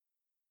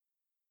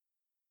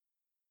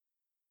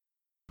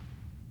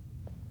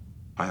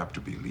I have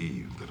to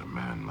believe that a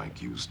man like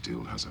you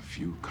still has a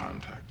few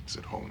contacts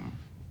at home.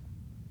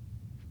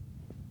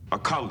 A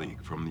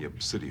colleague from the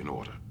Obsidian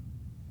Order.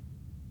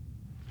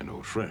 An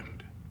old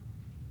friend.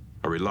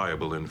 A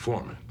reliable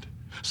informant.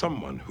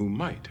 Someone who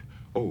might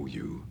owe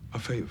you a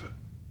favor.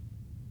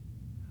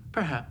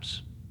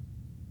 Perhaps.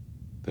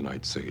 Then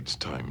I'd say it's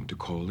time to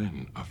call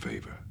in a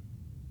favor.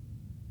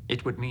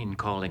 It would mean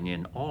calling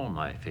in all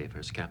my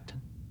favors, Captain.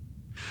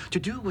 To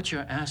do what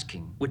you're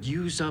asking would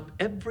use up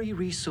every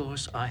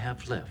resource I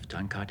have left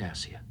on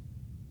Cardassia.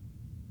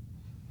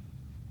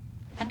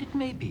 And it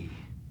may be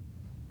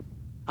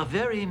a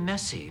very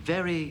messy,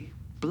 very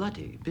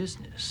bloody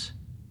business.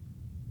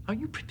 Are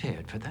you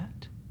prepared for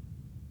that?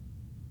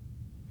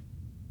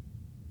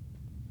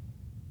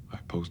 I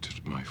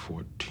posted my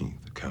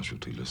 14th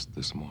casualty list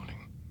this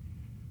morning.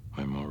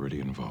 I'm already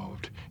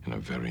involved in a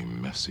very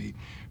messy,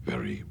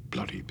 very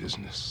bloody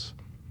business.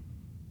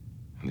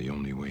 And the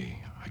only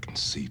way I can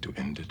see to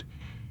end it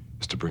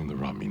is to bring the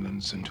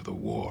Romulans into the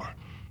war.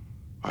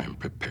 I am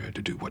prepared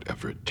to do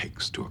whatever it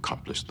takes to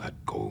accomplish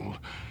that goal,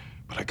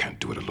 but I can't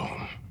do it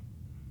alone.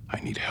 I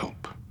need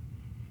help.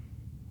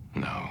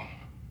 Now,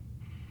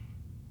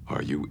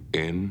 are you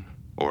in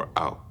or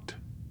out?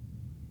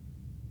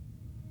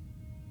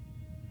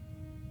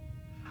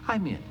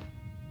 I'm in.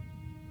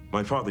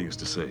 My father used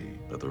to say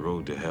that the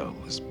road to hell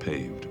is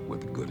paved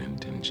with good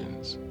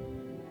intentions.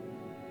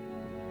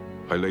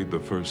 I laid the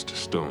first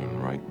stone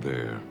right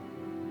there.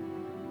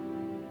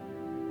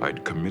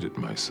 I'd committed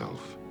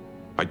myself.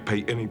 I'd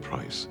pay any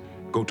price,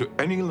 go to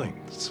any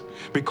lengths,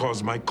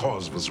 because my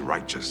cause was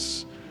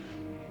righteous.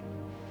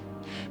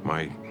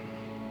 My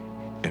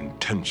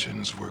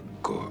intentions were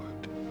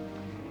good.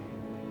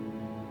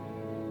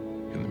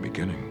 In the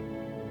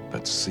beginning,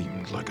 that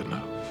seemed like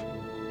enough.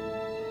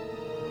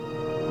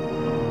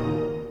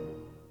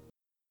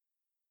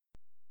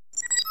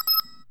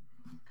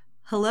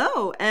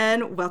 Hello,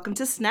 and welcome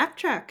to Snap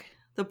Trek,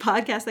 the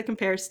podcast that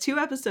compares 2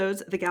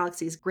 episodes of the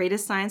galaxy's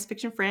greatest science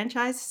fiction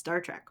franchise, Star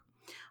Trek.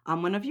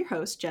 I'm one of your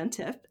hosts, Jen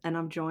Tiff, and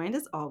I'm joined,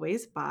 as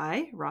always,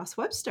 by Ross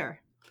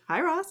Webster.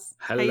 Hi, Ross.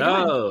 How you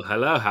doing?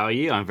 Hello. How are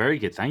you? I'm very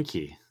good, thank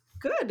you.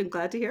 Good. I'm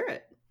glad to hear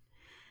it.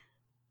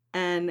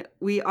 And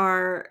we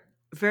are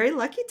very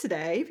lucky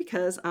today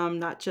because I'm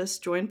not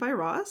just joined by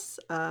Ross.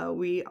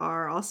 We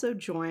are also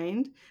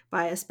joined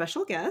by a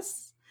special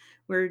guest.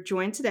 We're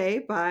joined today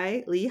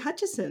by Lee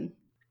Hutchison.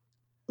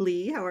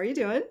 Lee, how are you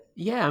doing?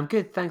 Yeah, I'm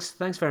good. Thanks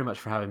very much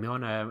for having me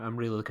on. I'm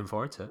really looking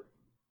forward to it.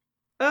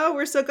 Oh,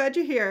 we're so glad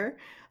you're here.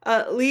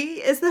 Lee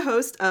is the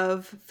host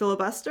of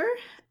Filibuster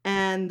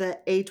and the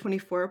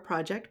A24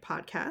 Project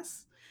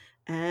podcast.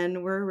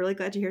 And we're really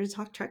glad you're here to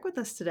talk Trek with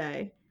us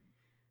today.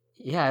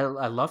 Yeah,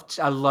 I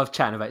love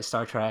chatting about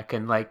Star Trek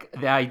and like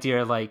the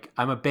idea, like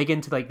I'm a big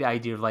into like the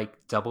idea of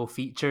like double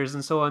features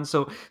and so on.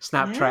 So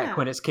Snap Trek,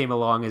 when it's came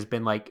along, has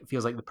been like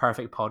feels like the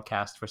perfect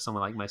podcast for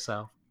someone like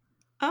myself.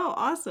 Oh,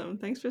 awesome.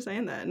 Thanks for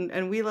saying that.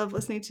 And we love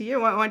listening to you.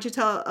 Why don't you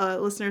tell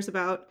listeners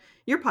about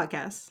your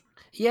podcast?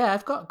 Yeah,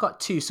 I've got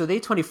 2. So the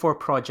A24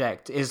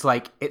 project is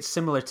like, it's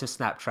similar to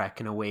Snap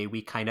Trek in a way.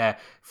 We kind of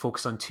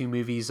focus on 2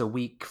 movies a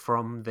week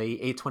from the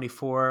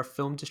A24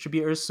 film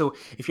distributors. So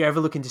if you're ever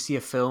looking to see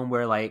a film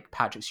where like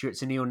Patrick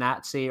Stewart's a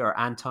neo-Nazi or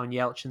Anton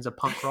Yelchin's a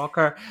punk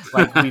rocker,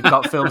 like we've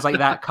got films like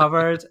that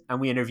covered, and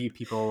we interview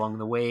people along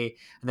the way.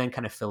 And then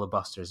kind of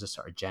Filibuster is a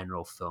sort of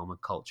general film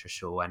and culture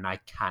show, and I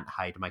can't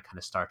hide my kind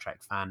of Star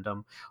Trek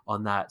fandom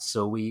on that.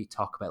 So we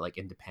talk about like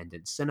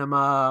independent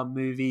cinema,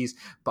 movies,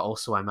 but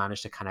also I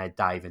managed to kind of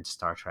dive into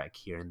Star Trek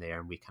here and there,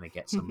 and we kind of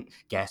get some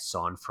guests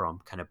on from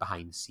kind of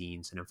behind the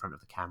scenes and in front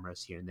of the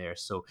cameras here and there.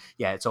 So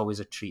yeah, it's always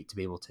a treat to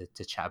be able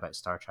to chat about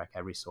Star Trek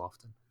every so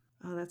often.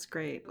 Oh, that's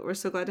great. We're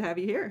so glad to have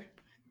you here.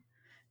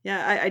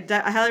 Yeah,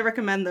 I highly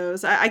recommend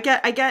those.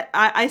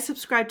 I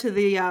subscribe to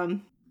the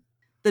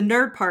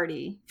Nerd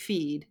Party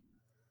feed,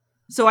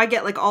 so I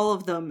get like all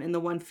of them in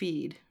the one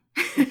feed.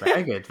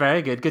 Very good.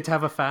 Good to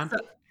have a fan. So,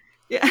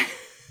 yeah.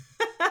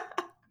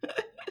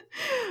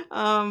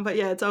 But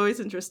yeah, it's always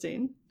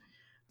interesting.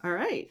 All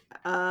right,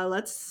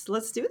 let's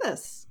do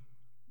this.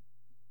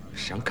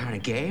 Some kind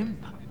of game?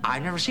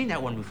 I've never seen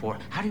that one before.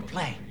 How do you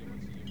play?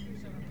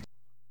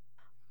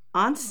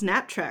 On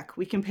Snap Trek,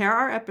 we compare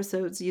our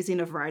episodes using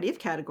a variety of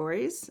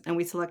categories, and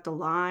we select a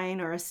line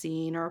or a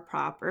scene or a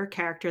prop or a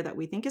character that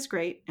we think is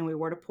great, and we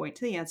award a point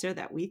to the answer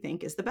that we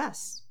think is the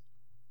best.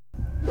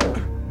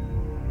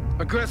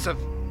 Aggressive.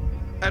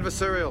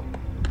 Adversarial.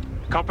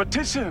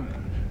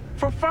 Competition.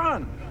 For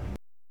fun.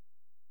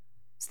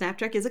 Snap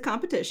Trek is a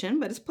competition,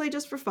 but it's played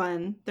just for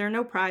fun. There are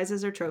no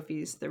prizes or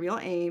trophies. The real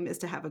aim is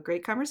to have a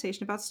great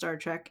conversation about Star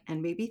Trek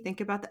and maybe think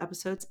about the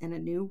episodes in a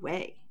new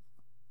way.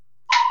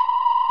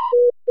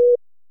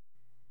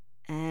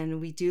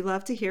 And we do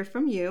love to hear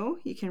from you.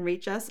 You can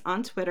reach us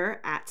on Twitter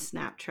at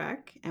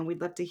SnapTrek, and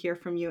we'd love to hear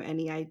from you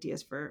any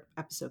ideas for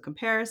episode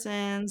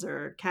comparisons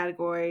or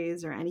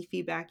categories or any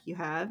feedback you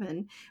have.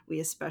 And we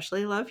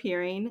especially love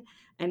hearing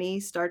any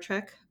Star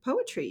Trek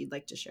poetry you'd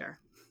like to share.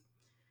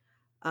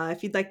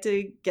 If you'd like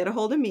to get a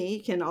hold of me,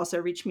 you can also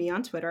reach me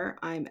on Twitter.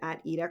 I'm at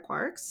Eda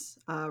Quarks.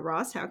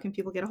 Ross, how can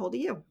people get a hold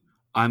of you?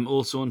 I'm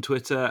also on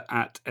Twitter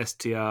at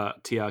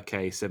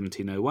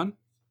STRTRK1701.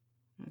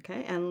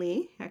 Okay, and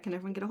Lee, how can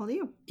everyone get a hold of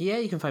you? Yeah,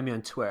 you can find me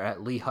on Twitter at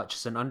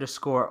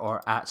 @LeeHutchison_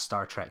 or at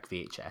Star Trek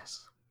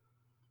VHS.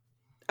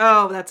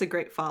 Oh, that's a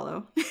great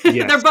follow.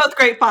 Yes. They're both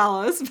great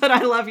follows, but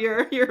I love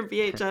your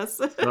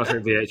VHS. Star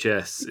Trek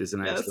VHS is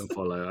an Yes. excellent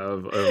follow.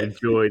 I've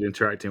enjoyed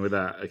interacting with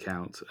that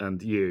account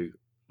and you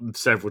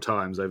several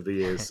times over the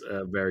years.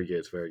 Very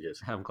good, very good.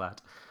 I'm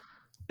glad.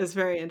 It's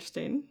very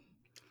interesting.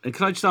 And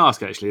can I just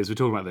ask, actually, as we're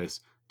talking about this,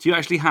 do you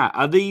actually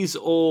are these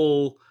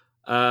all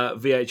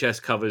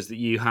VHS covers that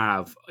you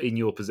have in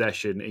your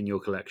possession, in your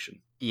collection?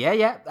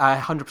 Yeah,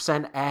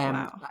 100%.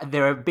 Wow.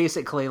 They're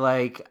basically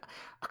like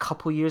a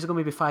couple years ago,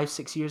 maybe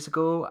 5-6 years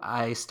ago,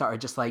 I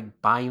started just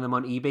like buying them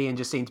on eBay and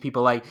just saying to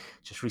people like,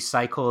 just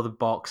recycle the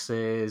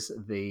boxes,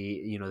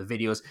 the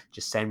videos,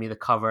 just send me the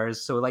covers.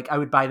 So like I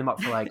would buy them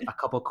up for like a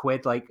couple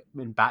quid, like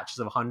in batches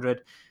of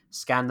 100,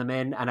 scan them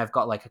in, and I've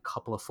got like a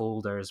couple of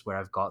folders where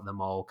I've got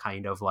them all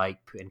kind of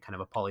like put in kind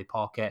of a Polly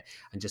Pocket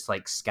and just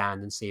like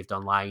scanned and saved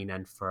online.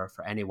 And for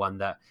anyone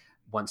that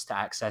wants to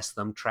access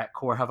them,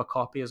 TrekCore have a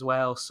copy as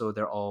well, so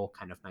they're all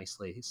kind of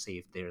nicely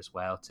saved there as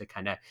well to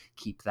kind of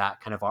keep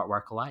that kind of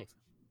artwork alive.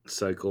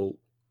 So cool.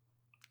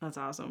 That's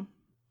awesome.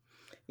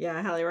 Yeah,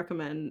 I highly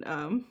recommend.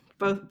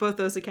 Both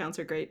those accounts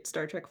are great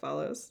Star Trek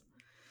follows.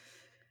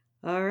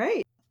 All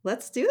right,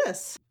 let's do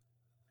this.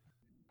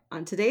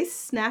 On today's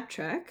Snap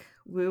Trek,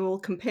 we will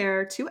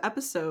compare 2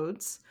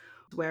 episodes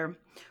where,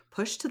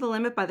 pushed to the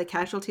limit by the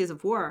casualties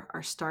of war,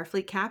 our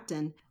Starfleet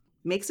captain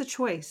makes a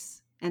choice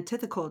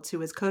antithetical to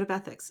his code of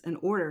ethics in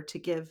order to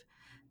give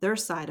their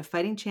side a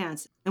fighting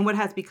chance in what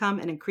has become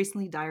an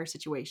increasingly dire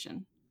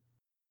situation.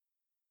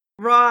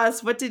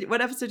 Ross, what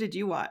episode did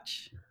you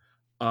watch?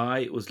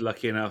 I was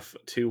lucky enough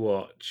to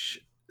watch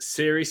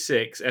Series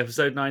 6,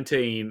 Episode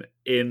 19,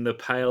 In the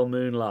Pale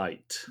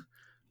Moonlight.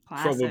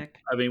 Classic.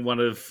 One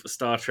of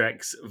Star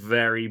Trek's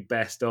very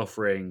best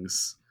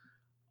offerings.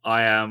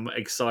 I am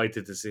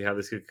excited to see how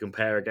this could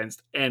compare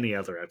against any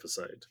other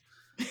episode.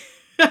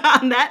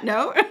 On that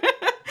note,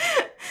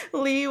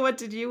 Lee, what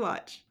did you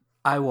watch?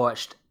 I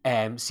watched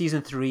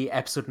Season 3,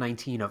 Episode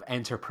 19 of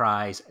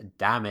Enterprise,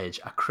 Damage,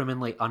 a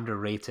criminally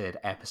underrated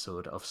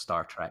episode of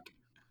Star Trek.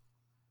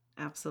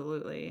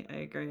 Absolutely, I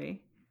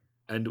agree.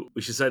 And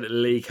we should say that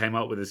Lee came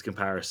up with this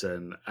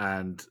comparison,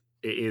 and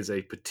it is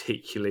a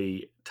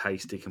particularly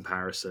tasty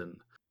comparison.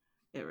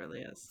 It really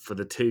is. For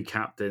the 2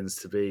 captains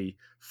to be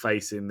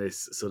facing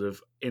this sort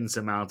of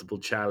insurmountable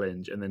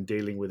challenge and then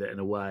dealing with it in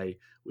a way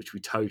which we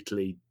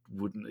totally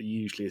wouldn't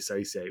usually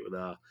associate with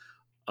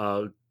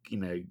our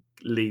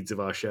leads of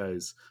our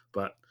shows.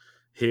 But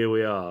here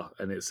we are,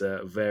 and it's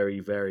a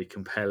very, very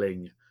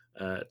compelling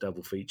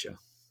double feature.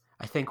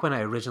 I think when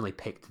I originally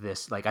picked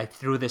this, like I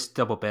threw this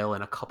double bill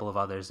and a couple of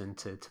others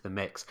into the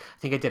mix. I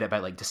think I did it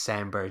about like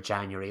December,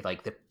 January,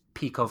 like the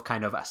peak of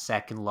kind of a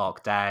second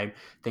lockdown.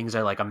 Things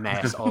are like a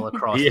mess all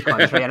across the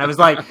country. And I was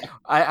like,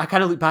 I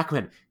kind of look back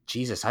and went,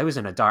 Jesus, I was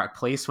in a dark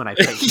place when I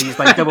picked these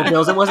like double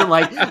bills. It wasn't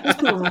like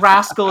let's put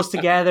Rascals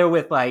together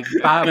with like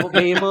Babel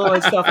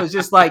and stuff. It's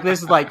just like,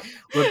 this is like,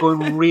 we're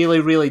going really,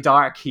 really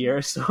dark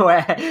here. So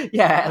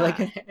like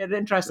an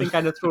interesting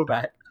kind of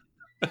throwback.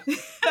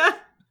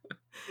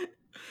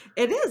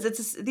 It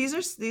is.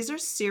 These are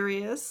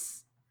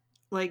serious,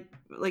 like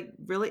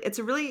really. It's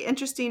a really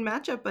interesting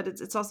matchup, but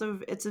it's also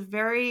a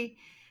very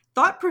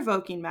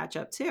thought-provoking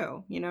matchup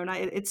too.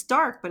 It's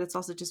dark, but it's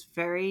also just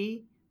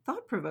very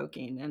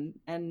thought-provoking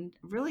and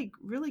really,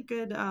 really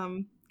good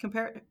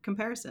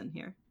comparison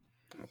here.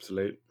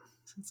 Absolute.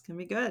 So it's gonna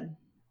be good.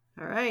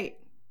 All right,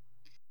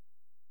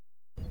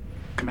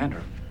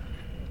 Commander,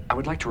 I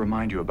would like to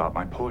remind you about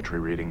my poetry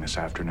reading this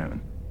afternoon.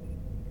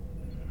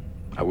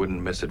 I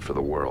wouldn't miss it for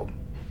the world.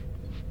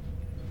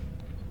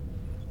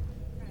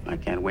 I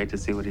can't wait to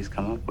see what he's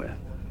come up with.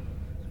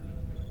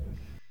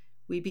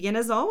 we begin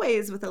as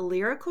always with a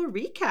lyrical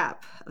recap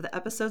of the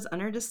episodes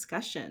under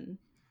discussion.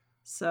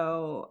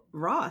 So,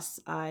 Ross,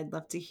 I'd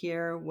love to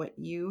hear what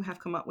you have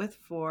come up with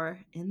for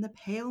In the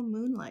Pale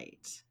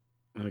Moonlight.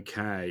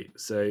 Okay,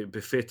 so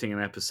befitting an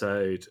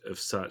episode of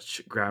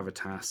such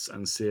gravitas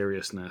and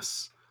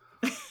seriousness,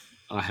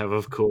 I have,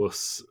 of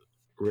course,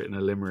 written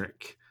a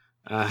limerick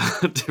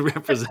to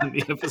represent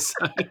the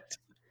episode.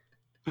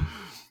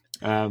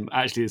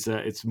 Actually,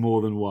 it's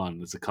more than one.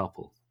 It's a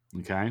couple.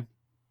 Okay.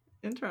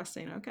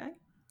 Interesting. Okay.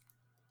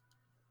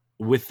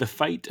 With the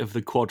fate of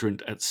the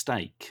quadrant at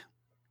stake,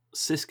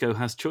 Sisko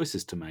has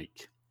choices to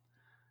make.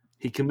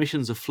 He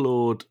commissions a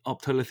flawed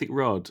optolithic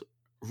rod.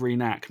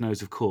 Reenac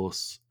knows, of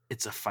course,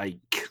 it's a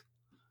fake.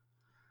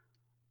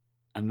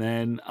 And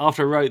then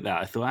after I wrote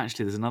that, I thought,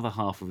 actually, there's another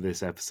half of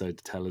this episode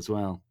to tell as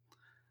well.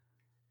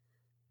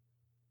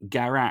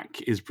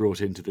 Garak is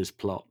brought into this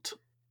plot.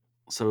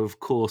 So, of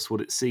course, what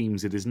it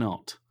seems it is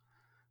not.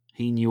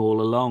 He knew all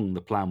along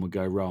the plan would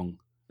go wrong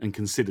and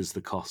considers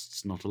the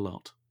costs not a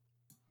lot.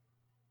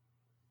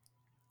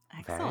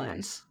 Excellent. Very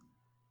nice.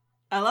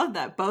 I love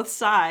that. Both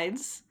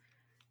sides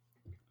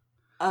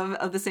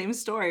of the same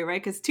story,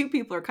 right? Because two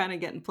people are kind of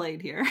getting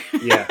played here.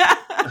 Yeah.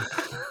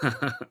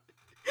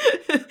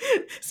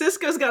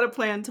 Sisko's got a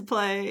plan to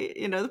play,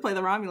 to play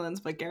the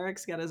Romulans, but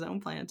Garrick's got his own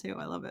plan too.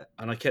 I love it.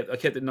 And I kept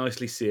it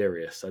nicely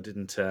serious. I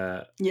didn't.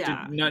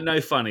 Yeah.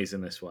 No funnies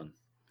in this one.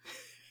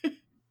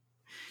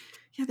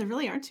 Yeah, there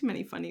really aren't too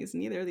many funnies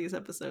in either of these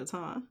episodes,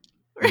 huh?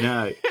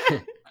 No.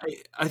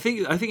 I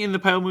think in the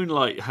Pale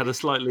Moonlight had a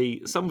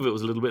slightly. Some of it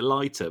was a little bit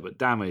lighter, but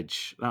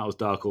Damage that was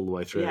dark all the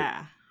way through.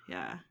 Yeah.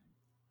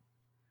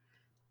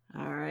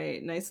 All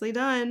right, nicely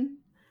done,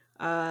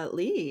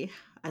 Lee.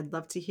 I'd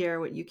love to hear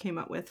what you came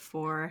up with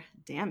for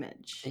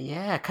Damage.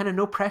 Yeah, kind of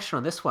no pressure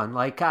on this one.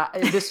 Like,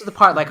 this is the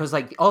part, like, I was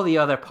like, all the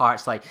other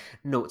parts, like,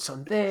 notes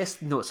on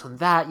this, notes on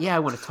that. Yeah, I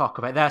want to talk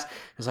about this. I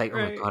was like, oh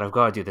my God, I've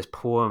got to do this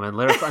poem and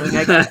lyrical. I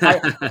mean,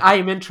 I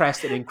am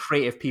interested in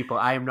creative people.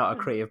 I am not a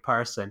creative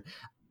person.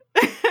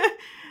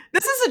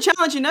 This is a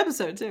challenging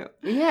episode too.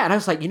 Yeah, and I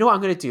was like, you know what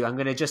I'm going to do? I'm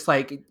going to just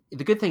like,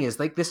 the good thing is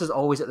like, this is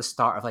always at the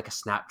start of like a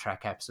Snap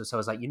Track episode. So I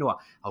was like, you know what?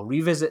 I'll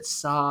revisit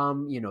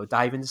some,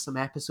 dive into some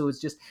episodes,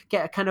 just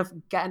get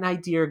an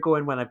idea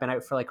going when I've been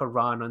out for like a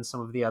run on some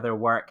of the other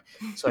work.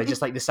 So I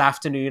just like this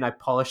afternoon, I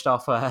polished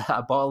off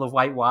a bottle of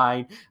white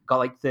wine, got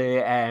like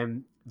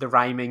the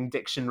rhyming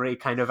dictionary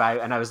kind of out,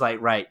 and I was like,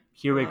 right,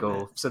 here we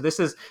go. So this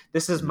is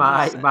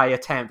my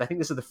attempt. I think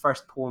this is the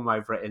first poem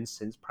I've written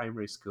since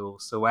primary school.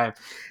 So I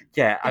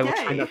will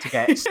try not to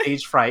get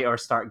stage fright or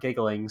start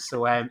giggling.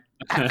 So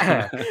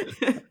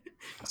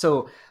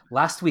so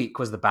last week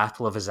was the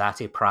Battle of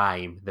Azate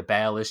Prime. The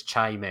bell is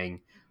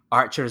chiming.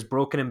 Archer is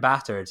broken and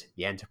battered.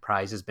 The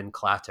Enterprise has been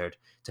clattered.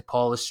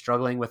 T'Pol is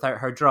struggling without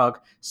her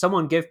drug.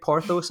 Someone give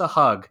Porthos a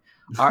hug.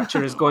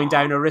 Archer is going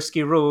down a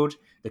risky road.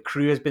 The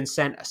crew has been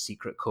sent a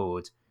secret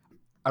code.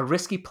 A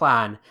risky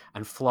plan,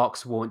 and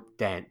Phlox won't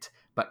dent,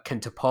 but can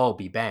T'Pol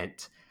be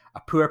bent? A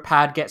poor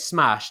pad gets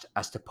smashed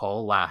as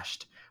T'Pol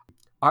lashed.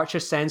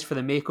 Archer sends for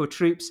the Mako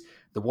troops.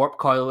 The warp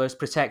coiler is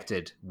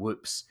protected.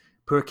 Whoops.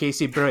 Poor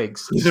Casey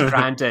Briggs,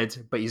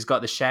 stranded, but he's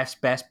got the chef's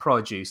best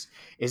produce.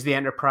 Is the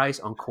Enterprise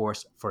on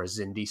course for a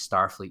Xindi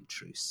Starfleet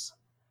truce?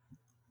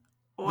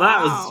 Wow.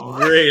 That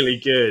was really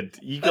good.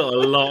 You got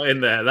a lot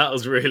in there. That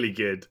was really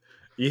good.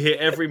 You hit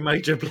every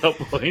major plot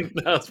point.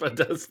 That was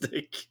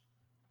fantastic.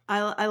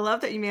 I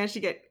love that you managed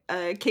to get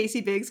Casey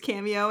Biggs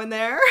cameo in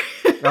there.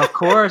 Of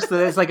course,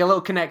 there's like a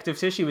little connective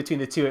tissue between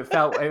the two.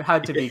 It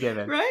had to be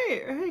given.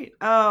 Right.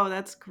 Oh,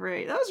 that's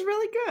great. That was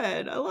really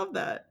good. I love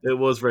that. It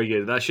was very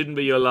good. That shouldn't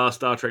be your last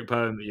Star Trek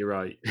poem that you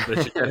write.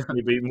 There should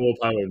definitely be more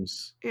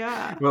poems.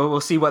 Yeah. Well,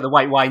 we'll see what the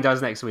white wine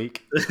does next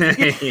week.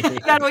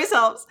 That always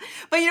helps.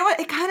 But you know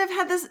what? It kind of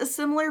had a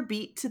similar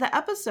beat to the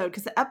episode,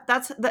 because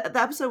the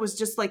episode was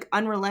just like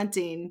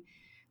unrelenting,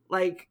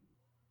 like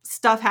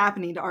stuff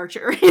happening to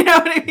Archer. You know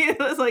what I mean? It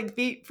was like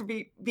beat for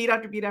beat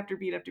after beat after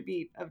beat after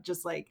beat of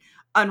just like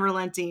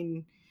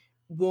unrelenting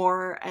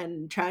war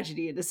and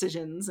tragedy and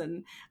decisions,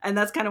 and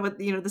that's kind of what,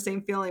 the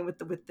same feeling with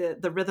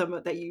the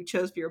rhythm that you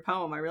chose for your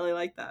poem. I really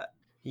like that.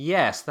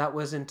 Yes, that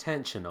was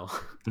intentional.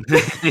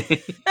 That's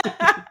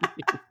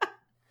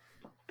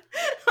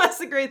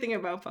the great thing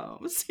about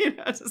poems. It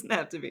doesn't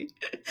have to be.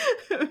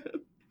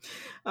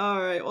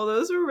 All right. Well,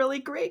 those were really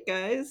great,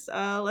 guys.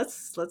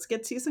 Let's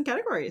get to some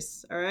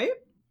categories. All right.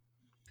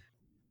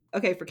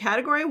 Okay, for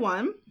category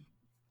 1,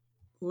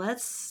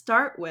 let's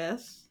start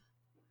with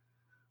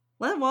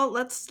the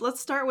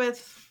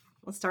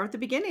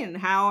beginning.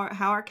 How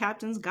our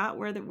captains got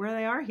where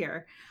they are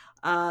here.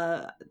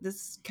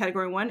 This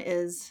category 1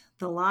 is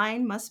the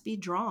line must be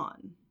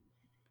drawn.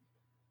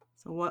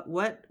 So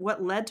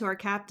what led to our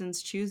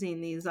captains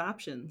choosing these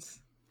options?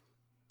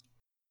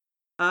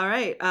 All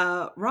right,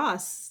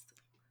 Ross,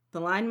 the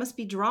line must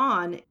be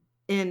drawn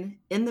in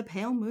the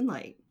Pale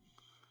Moonlight.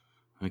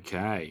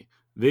 Okay.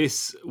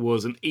 This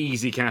was an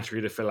easy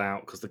category to fill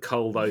out because the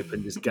cold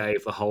open just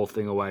gave the whole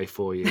thing away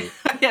for you.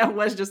 Yeah, it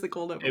was just the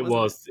cold open. It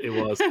was.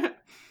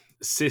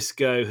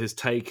 Sisko has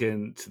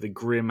taken to the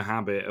grim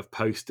habit of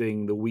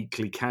posting the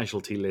weekly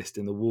casualty list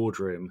in the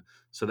wardroom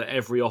so that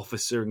every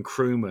officer and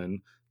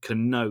crewman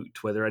can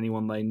note whether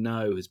anyone they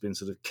know has been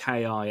sort of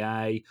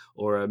KIA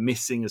or are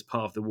missing as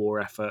part of the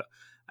war effort.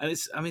 And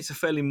it's a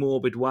fairly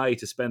morbid way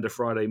to spend a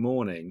Friday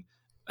morning.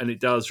 And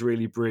it does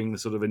really bring the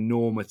sort of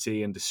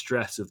enormity and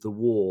distress of the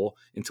war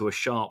into a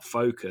sharp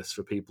focus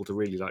for people to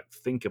really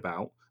think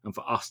about, and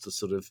for us to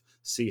sort of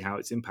see how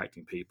it's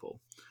impacting people.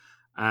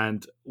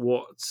 And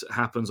what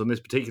happens on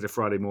this particular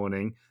Friday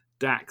morning,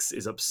 Dax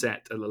is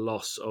upset at the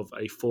loss of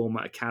a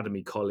former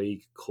Academy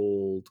colleague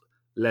called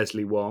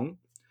Leslie Wong,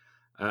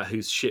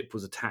 whose ship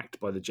was attacked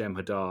by the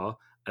Jem'Hadar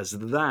as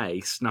they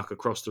snuck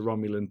across the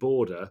Romulan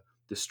border,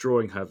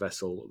 destroying her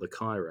vessel, the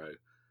Cairo.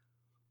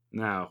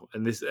 Now,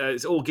 and this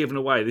it's all given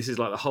away. This is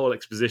like the whole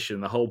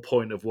exposition, the whole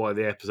point of why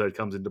the episode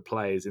comes into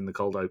play is in the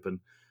cold open.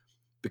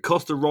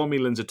 Because the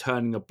Romulans are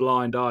turning a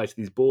blind eye to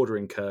these border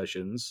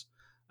incursions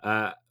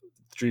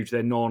due to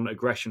their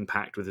non-aggression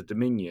pact with the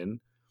Dominion,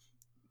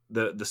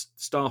 the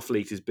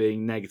Starfleet is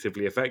being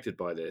negatively affected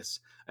by this.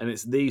 And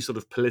it's these sort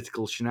of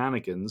political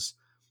shenanigans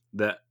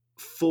that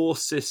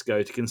force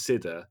Sisko to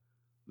consider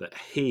that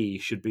he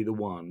should be the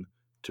one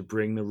to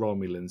bring the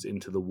Romulans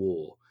into the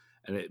war.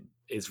 And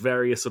it's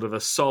very sort of a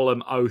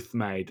solemn oath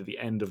made at the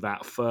end of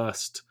that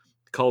first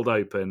cold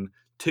open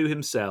to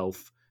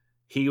himself.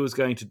 He was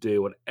going to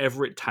do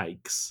whatever it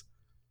takes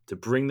to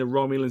bring the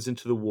Romulans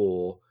into the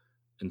war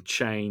and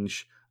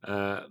change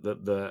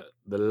the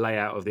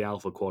layout of the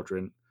Alpha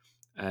Quadrant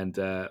and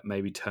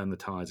maybe turn the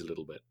tides a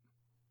little bit.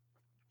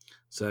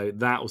 So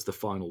that was the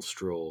final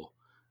straw.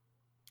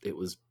 It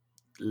was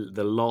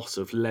the loss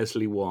of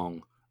Leslie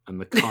Wong and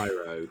the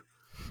Cairo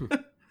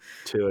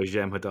to a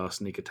Jem'Hadar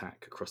sneak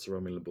attack across the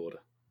Romulan border.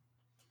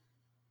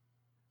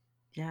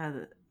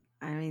 Yeah,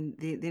 I mean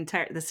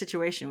the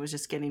situation was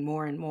just getting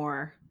more and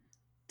more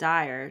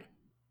dire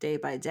day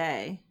by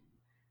day,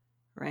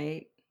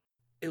 right?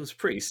 It was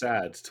pretty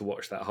sad to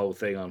watch that whole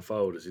thing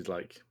unfold as he's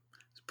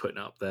putting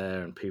up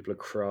there and people are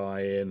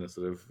crying and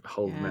sort of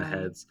holding their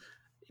heads.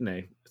 You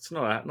know, it's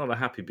not a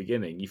happy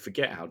beginning. You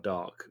forget how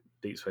dark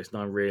Deep Space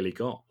Nine really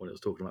got when it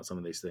was talking about some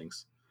of these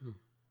things.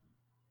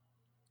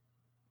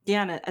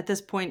 Yeah, and at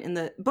this point in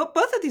both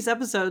of these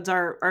episodes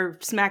are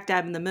smack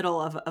dab in the middle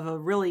of a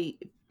really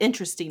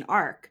interesting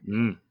arc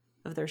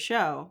of their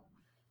show,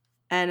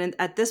 and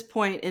at this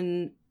point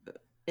in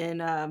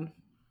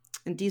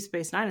Deep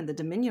Space Nine and the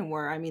Dominion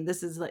War, I mean,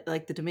 this is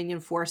like the Dominion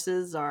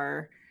forces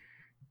are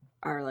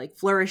like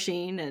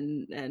flourishing,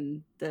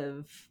 and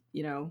the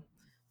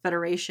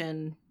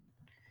Federation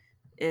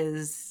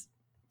is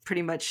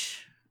pretty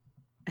much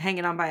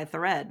hanging on by a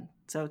thread.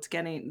 So it's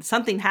getting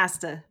something has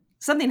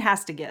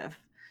to give.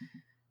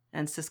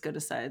 And Sisko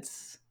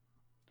decides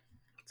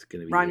it's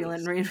going to be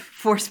Romulan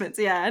reinforcements.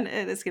 Yeah, and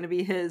it's going to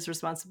be his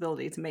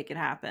responsibility to make it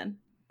happen.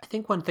 I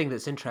think one thing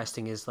that's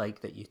interesting is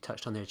that you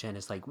touched on there, Jen,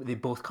 is they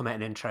both come at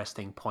an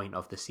interesting point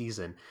of the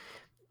season.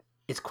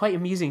 It's quite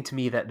amusing to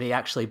me that they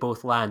actually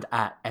both land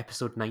at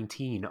episode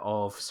 19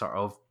 of sort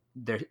of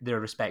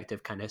their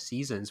respective kind of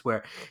seasons,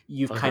 where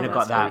you've kind of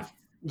got that. Funny.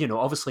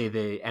 Obviously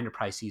the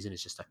Enterprise season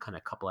is just a kind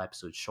of couple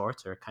episodes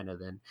shorter kind of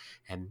than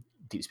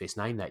Deep Space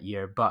Nine that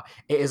year, but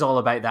it is all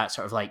about that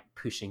sort of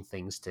pushing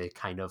things to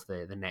kind of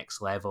the next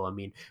level. I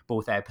mean,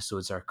 both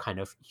episodes are kind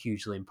of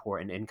hugely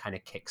important in kind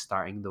of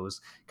kickstarting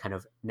those kind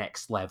of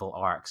next level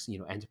arcs.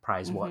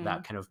 Enterprise, what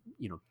that kind of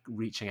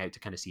reaching out to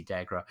kind of see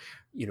Degra,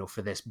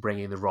 for this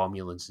bringing the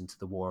Romulans into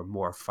the war,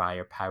 more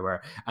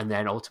firepower, and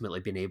then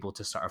ultimately being able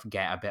to sort of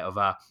get a bit of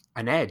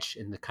an edge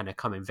in the kind of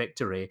coming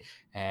victory,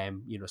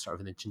 sort of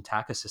in the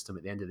Chintaka system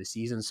at the end of the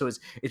season. So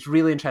it's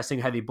really interesting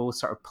how they both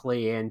sort of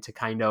play into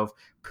kind of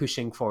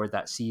pushing forward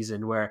that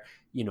season where,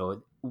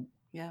 you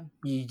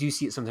do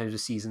see it sometimes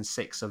with season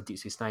 6 of Deep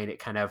Space Nine. It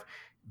kind of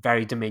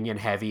very Dominion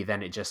heavy,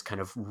 then it just kind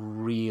of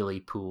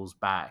really pulls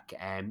back,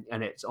 and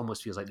it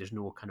almost feels like there's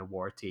no kind of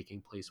war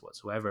taking place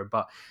whatsoever.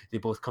 But they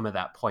both come at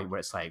that point where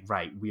it's like,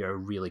 right, we are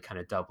really kind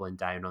of doubling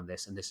down on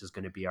this, and this is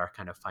going to be our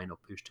kind of final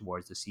push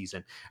towards the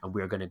season, and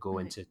we're going to go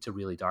into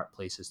really dark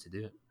places to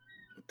do it.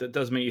 That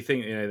does make you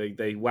think.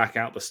 They whack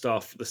out the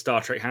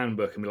Star Trek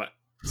handbook and be like,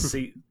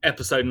 see,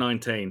 episode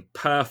 19,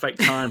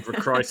 perfect time for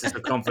crisis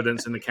of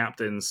confidence in the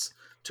captains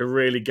to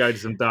really go to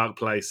some dark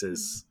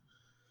places.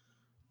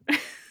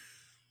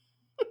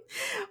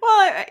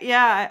 Well,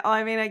 yeah.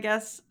 I mean, I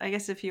guess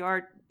if you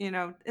are,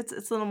 it's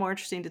a little more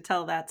interesting to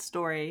tell that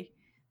story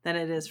than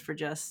it is for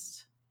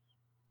just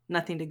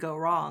nothing to go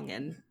wrong,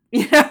 and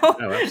Oh,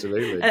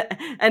 absolutely.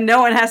 And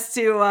no one has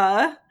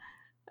to,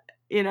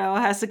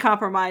 has to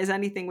compromise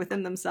anything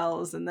within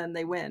themselves, and then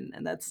they win,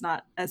 and that's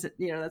not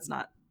that's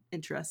not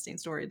interesting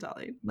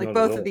storytelling. Like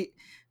both of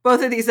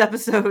these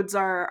episodes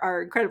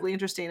are incredibly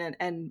interesting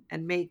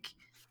and make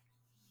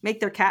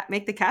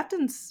the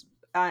captains.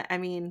 I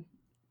mean,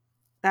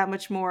 that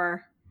much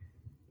more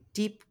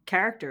deep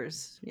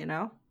characters.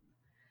 I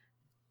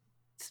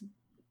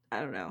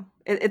don't know.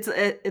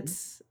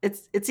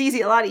 It's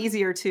easy, a lot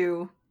easier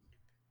to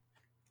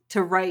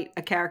write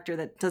a character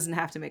that doesn't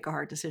have to make a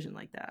hard decision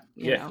like that.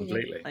 You know?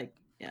 Completely.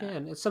 Yeah,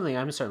 and it's something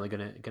I'm certainly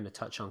going to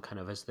touch on kind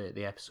of as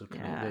the episode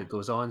kind of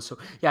goes on. So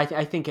yeah,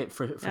 I think it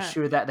for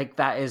sure that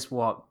that is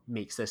what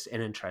makes this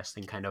an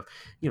interesting kind of,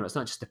 it's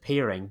not just a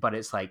pairing, but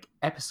it's like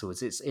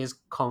episodes. It is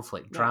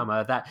conflict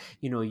drama that,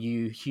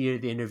 you hear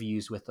the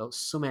interviews with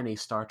so many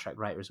Star Trek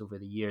writers over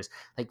the years.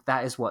 Like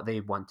that is what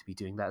they want to be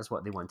doing. That is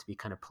what they want to be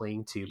kind of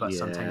playing to. But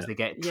sometimes they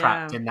get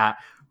trapped in that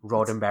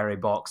Roddenberry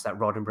box, that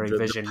Roddenberry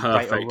vision,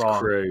 right or wrong.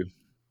 Crew.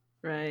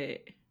 Right.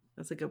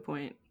 That's a good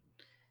point.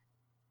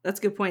 That's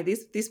a good point.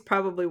 These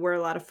probably were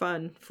a lot of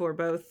fun for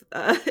both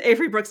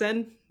Avery Brooks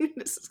and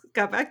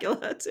Scott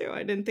Bakula too.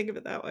 I didn't think of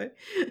it that way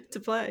to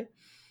play.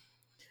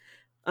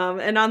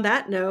 And on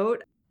that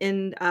note,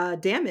 in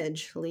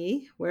Damage,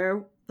 Lee,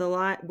 where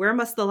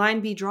must the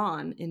line be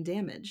drawn in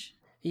Damage?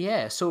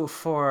 Yeah, so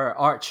for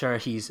Archer,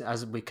 he's,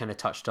 as we kind of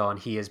touched on,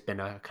 he has been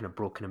a kind of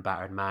broken and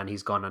battered man.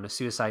 He's gone on a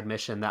suicide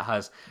mission that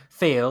has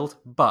failed,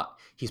 but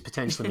he's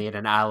potentially made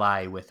an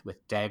ally with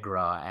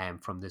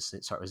Degra from this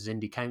sort of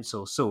Xindi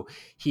Council. So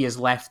he has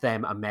left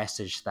them a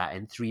message that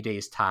in 3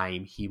 days'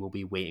 time, he will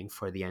be waiting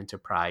for the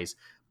Enterprise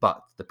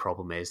But the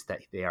problem is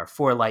that they are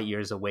 4 light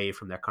years away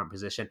from their current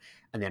position,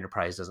 and the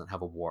Enterprise doesn't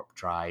have a warp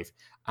drive.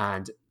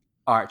 And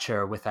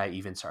Archer, without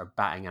even sort of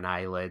batting an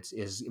eyelid,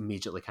 is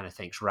immediately kind of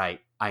thinks, right,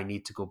 I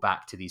need to go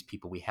back to these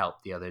people we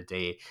helped the other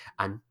day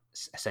and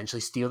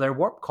essentially steal their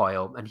warp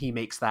coil. And he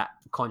makes that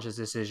conscious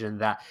decision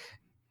that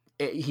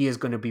he is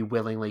going to be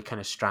willingly kind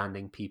of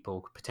stranding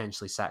people,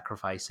 potentially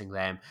sacrificing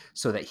them,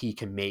 so that he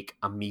can make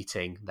a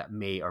meeting that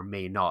may or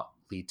may not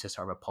lead to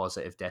sort of a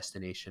positive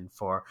destination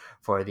for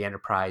the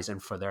Enterprise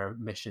and for their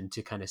mission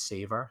to kind of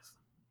save Earth.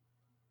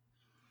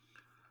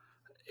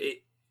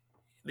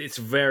 It's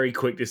a very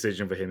quick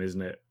decision for him,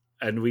 isn't it?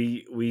 And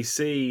we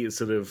see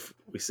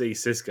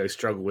Sisko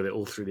struggle with it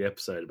all through the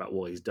episode about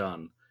what he's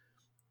done,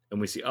 and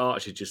we see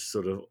Archer just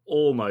sort of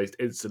almost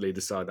instantly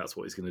decide that's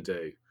what he's going to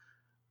do.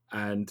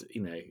 And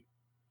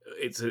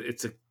it's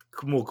a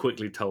more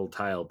quickly told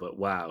tale, but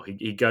wow,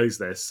 he goes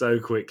there so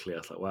quickly. I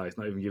was like, wow, he's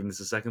not even giving this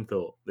a second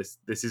thought.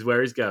 This is where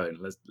he's going.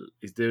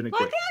 He's doing it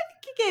quick.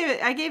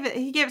 I think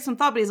he gave it some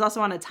thought, but he's also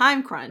on a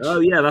time crunch.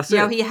 Oh yeah, that's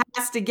it. He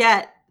has to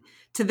get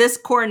to this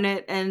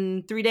coordinate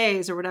in 3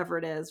 days or whatever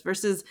it is,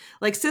 versus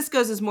like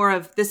Sisko's is more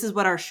of, this is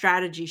what our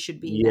strategy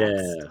should be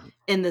next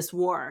in this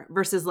war,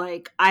 versus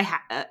like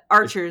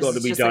Archer's got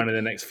to be done in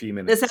the next few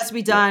minutes. This has to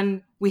be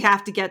done. We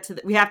have to get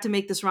to we have to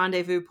make this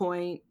rendezvous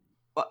point,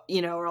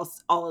 or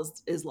else all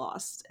is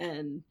lost.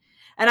 And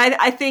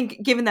I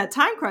think given that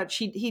time crunch,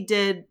 he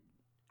did.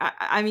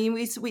 I mean,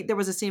 we there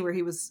was a scene where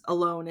he was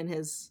alone in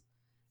his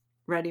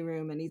ready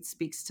room and he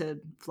speaks to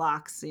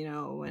Phlox,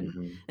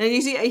 and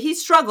you see he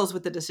struggles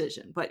with the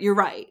decision. But you're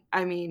right.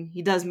 I mean,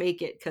 he does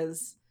make it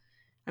because,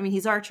 I mean,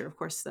 he's Archer. Of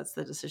course, that's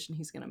the decision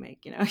he's going to make.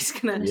 He's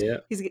going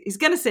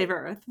to save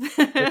Earth,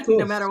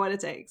 no matter what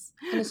it takes.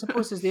 And I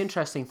suppose is the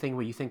interesting thing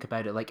when you think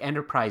about it. Like,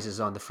 Enterprise is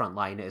on the front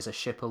line. It is a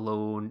ship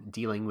alone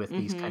dealing with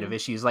these kind of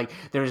issues. Like,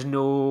 there's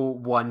no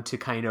one to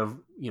kind of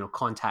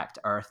contact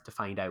Earth to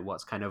find out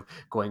what's kind of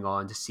going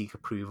on, to seek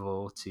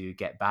approval, to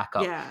get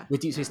backup.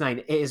 With Deep Space Nine,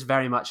 it is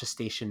very much a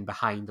station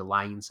behind the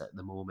lines at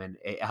the moment.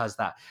 It has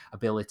that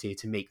ability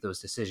to make those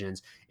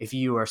decisions. If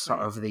you are sort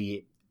of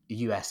the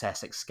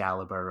USS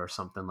Excalibur or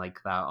something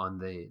like that on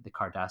the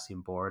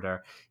Cardassian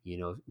border,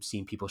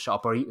 seeing people show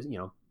up, or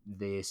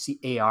the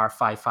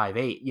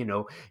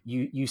AR-558,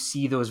 you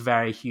see those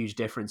very huge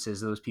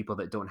differences, those people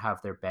that don't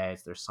have their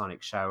beds, their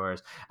sonic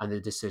showers, and the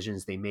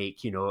decisions they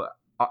make.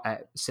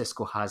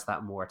 Sisko has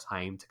that more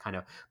time to kind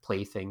of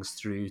play things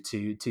through,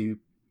 to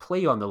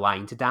play on the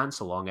line, to dance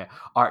along it.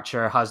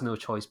 Archer has no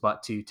choice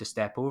but to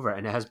step over it,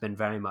 and it has been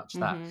very much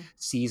that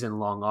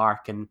season-long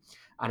arc. And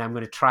I'm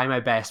going to try my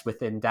best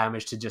within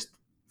Damage to just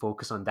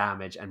focus on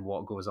Damage and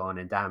what goes on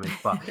in Damage,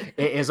 but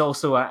it is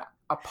also a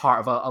part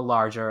of a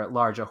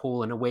larger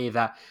whole, in a way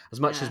that, as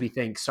much as we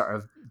think sort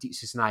of Deep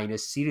Space Nine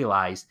is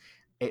serialized,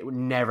 it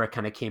never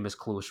kind of came as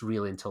close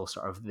really until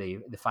sort of the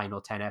final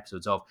 10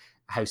 episodes of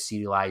how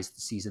serialized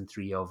season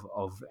 3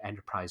 of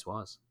Enterprise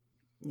was.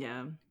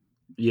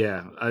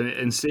 Yeah,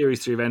 in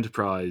Series 3 of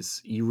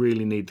Enterprise, you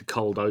really need the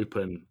cold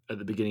open at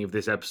the beginning of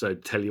this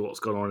episode to tell you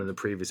what's gone on in the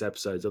previous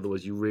episodes.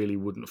 Otherwise, you really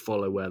wouldn't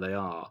follow where they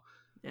are.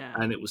 Yeah.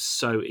 And it was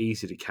so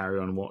easy to carry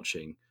on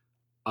watching.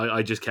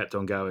 I just kept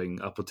on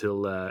going up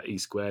until E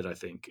squared, I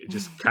think. It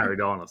just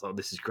carried on. I thought,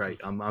 this is great.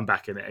 I'm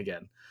back in it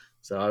again.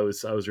 So I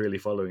was really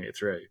following it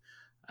through.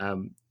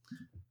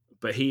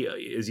 But he,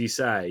 as you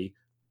say,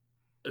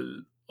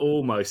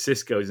 almost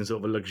Sisko is in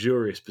sort of a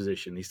luxurious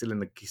position. He's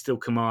still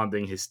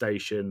commanding his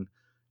station.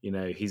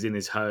 He's in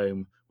his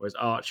home, whereas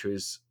Archer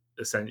is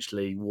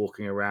essentially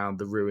walking around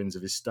the ruins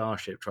of his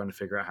starship trying to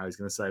figure out how he's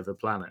going to save the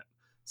planet.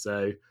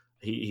 So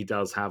he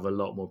does have a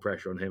lot more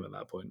pressure on him at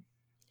that point.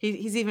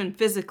 He's even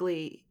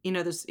physically,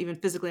 there's even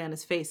physically on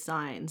his face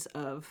signs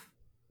of,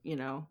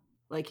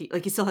 like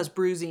he still has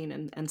bruising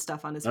and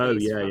stuff on his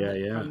face.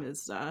 From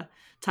his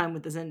time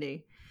with the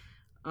Xindi.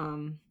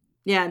 And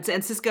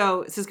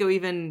Sisko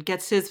even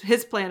gets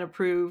his plan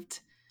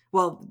approved.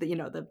 Well,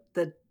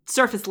 the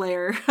surface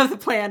layer of the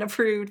plan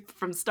approved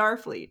from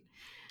Starfleet.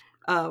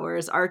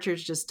 Whereas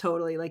Archer's just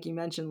totally, like you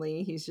mentioned,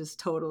 Lee, he's just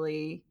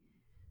totally,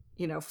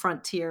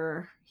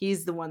 frontier.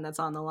 He's the one that's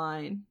on the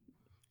line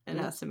and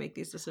has to make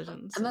these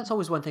decisions. And that's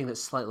always one thing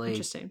that's slightly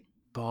interesting.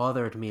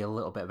 Bothered me a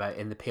little bit about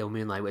In the Pale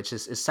Moonlight, which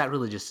is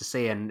sacrilegious to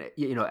say, and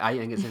I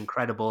think it's an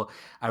incredible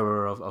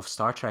hour of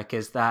Star Trek,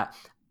 is that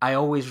I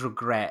always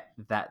regret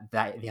that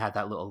they had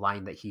that little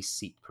line that he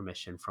sought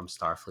permission from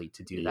Starfleet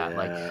to do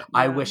that.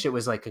 I wish it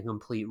was like a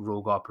complete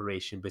rogue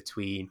operation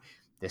between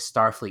this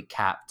Starfleet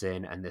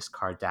captain and this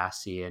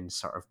Cardassian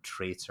sort of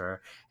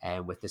traitor,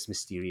 and with this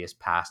mysterious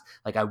past.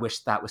 Like, I wish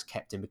that was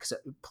kept in, because it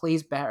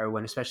plays better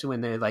especially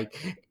when they're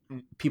like,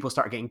 people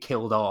start getting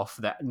killed off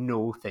that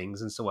know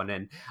things and so on.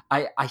 And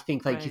I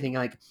think you think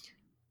like,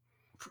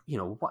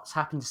 what's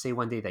happened to say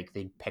one day like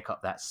they pick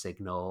up that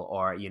signal,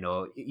 or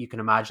you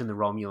can imagine the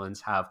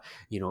Romulans have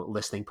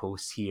listening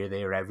posts here,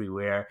 there,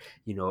 everywhere,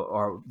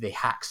 or they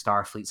hack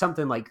Starfleet,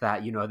 something like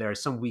that.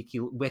 There's some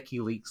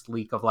WikiLeaks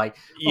leak of like,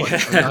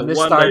 this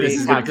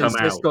Stardate Captain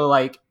Sisko,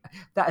 like,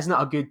 that is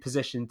not a good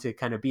position to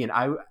kind of be in.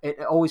 It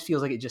always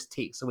feels like it just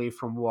takes away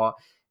from what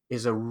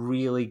is a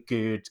really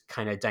good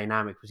kind of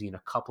dynamic between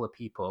a couple of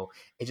people.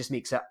 It just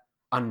makes it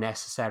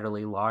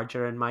unnecessarily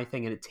larger in my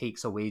thing, and it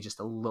takes away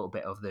just a little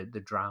bit of the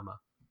drama.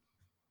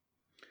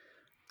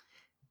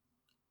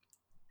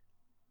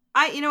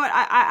 You know what?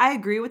 I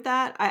agree with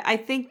that. I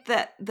think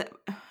that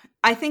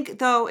I think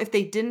though if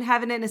they didn't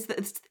have it in,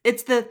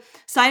 it's the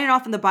signing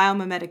off in the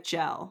biomimetic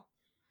gel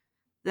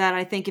that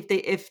I think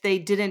if they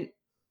didn't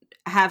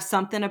have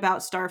something about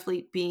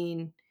Starfleet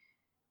being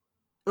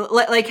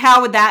like,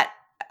 how would that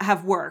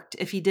have worked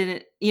if he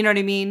didn't? You know what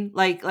I mean?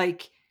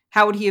 Like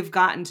how would he have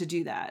gotten to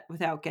do that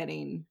without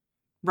getting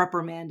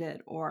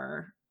reprimanded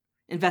or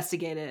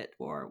investigated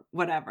or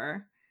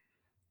whatever?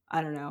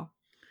 I don't know.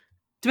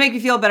 To make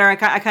me feel better, I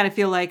kind of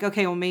feel like,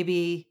 okay, well,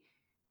 maybe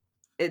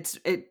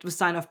it was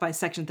signed off by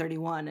Section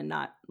 31 and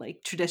not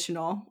like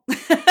traditional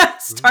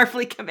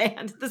Starfleet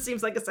Command. This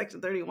seems like a Section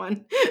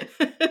 31.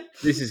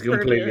 This is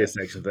completely a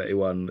Section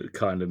 31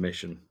 kind of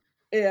mission.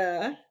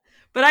 Yeah,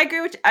 but I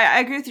agree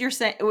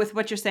with with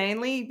what you're saying,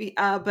 Lee.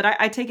 But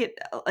I take it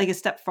like a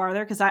step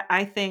farther because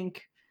I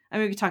think, I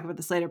mean, we can talk about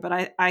this later,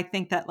 but I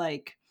think that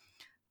like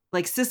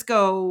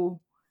Sisko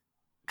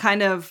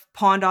kind of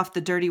pawned off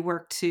the dirty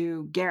work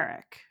to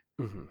Garrick.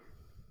 Mm-hmm.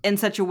 In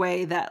such a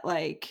way that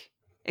like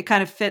it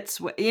kind of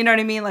fits, you know what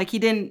I mean? Like he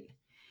didn't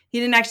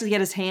actually get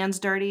his hands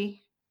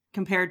dirty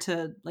compared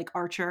to like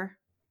Archer.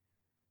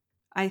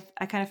 I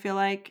kind of feel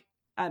like,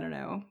 I don't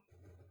know.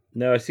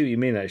 No, I see what you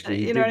mean.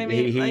 Actually, you know what I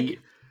mean?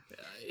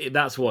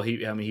 That's what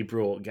he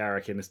brought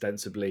Garrick in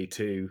ostensibly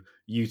to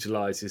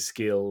utilize his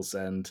skills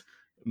and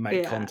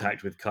make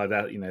contact with the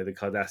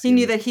Cardassians. He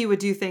knew that he would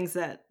do things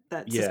that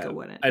Sisko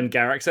wouldn't. And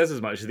Garrick says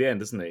as much at the end,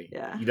 doesn't he?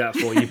 Yeah.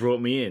 That's why you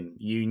brought me in.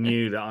 You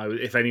knew that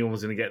if anyone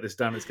was going to get this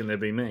done, it's going to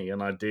be me,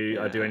 and I'd do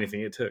anything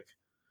it took.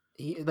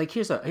 Like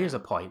here's a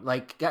point.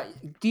 Like,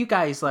 do you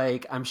guys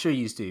like? I'm sure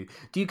you do.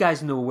 Do you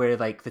guys know where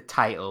like the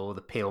title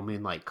 "The Pale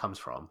Moonlight" comes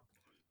from?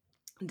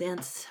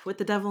 Dance with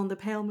the Devil in the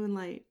Pale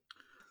Moonlight.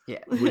 Yeah,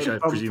 which I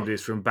presumed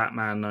is from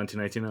Batman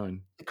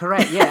 1989.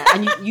 Correct, yeah.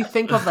 And you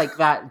think of like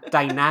that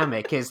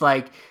dynamic is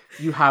like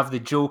you have the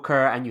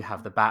Joker and you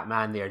have the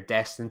Batman. They are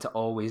destined to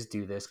always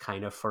do this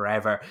kind of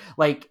forever.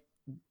 Like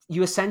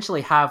you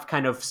essentially have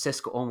kind of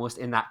Sisko almost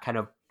in that kind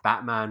of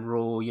Batman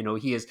role. You know,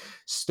 he is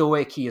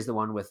stoic. He is the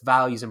one with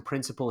values and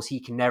principles. He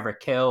can never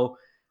kill.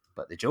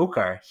 But the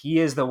Joker, he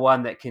is the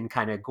one that can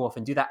kind of go off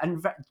and do that.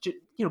 And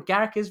you know,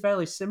 Garrick is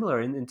very similar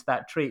into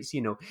that traits.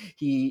 You know,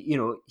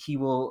 he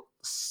will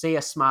say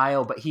a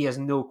smile, but he has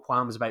no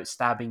qualms about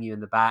stabbing you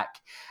in the back.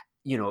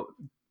 You know,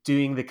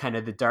 doing the kind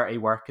of the dirty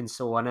work and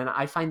so on. And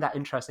I find that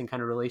interesting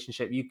kind of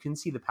relationship. You can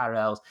see the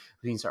parallels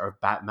between sort of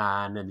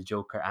Batman and the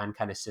Joker and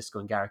kind of Sisko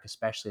and Garrick,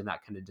 especially in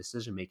that kind of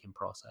decision making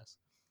process.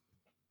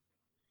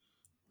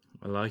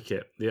 I like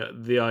it.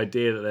 The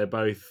idea that they're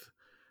both,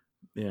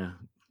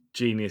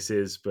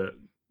 geniuses, but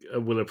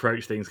will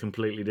approach things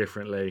completely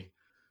differently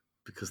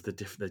because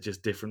they're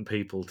just different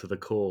people to the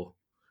core,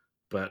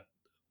 but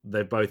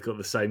they've both got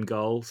the same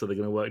goal, so they're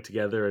going to work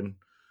together and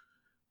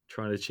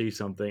try and achieve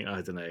something.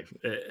 I don't know.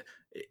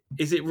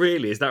 Is it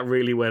really? Is that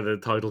really where the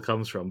title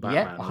comes from?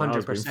 Batman? Yeah,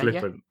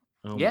 100%.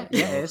 Yeah,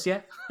 it is.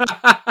 Yeah.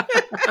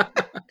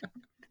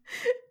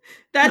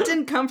 That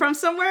didn't come from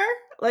somewhere.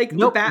 Like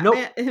nope,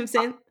 Batman him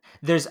saying.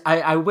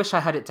 I wish I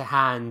had it to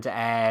hand,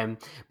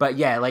 but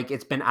yeah, like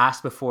it's been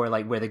asked before,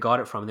 like where they got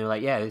it from. They were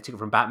like, yeah, they took it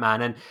from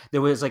Batman, and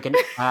there was like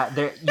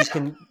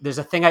there's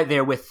a thing out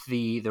there with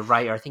the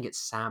writer, I think it's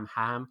Sam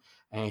Hamm,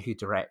 who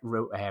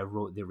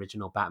wrote the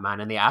original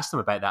Batman, and they asked him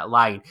about that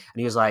line, and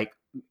he was like,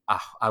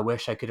 I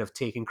wish I could have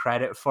taken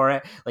credit for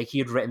it. Like he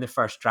had written the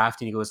first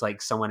draft and he goes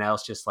like someone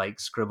else just like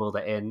scribbled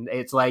it in.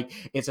 It's like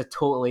it's a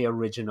totally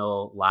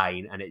original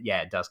line, and it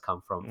does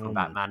come from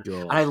Batman.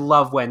 And I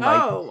love when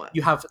like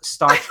you have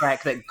Star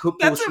Trek that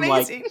goes from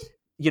like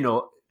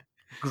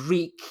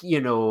Greek,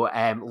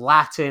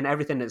 Latin,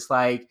 everything. It's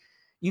like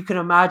you can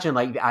imagine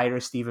like the Ira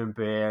Stephen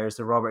Bears,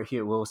 the Robert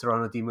Hewitt Wilson, the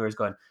Ronald D. Moore's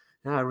going,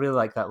 I really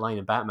like that line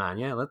in Batman.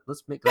 Yeah,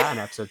 let's make that an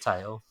episode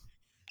title.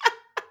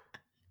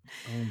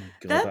 Oh my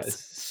god, that's that is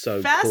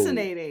so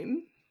fascinating.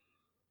 Cool.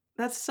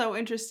 That's so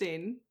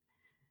interesting.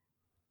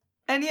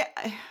 And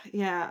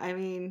yeah, I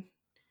mean,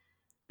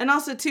 and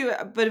also too,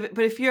 but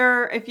if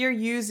you're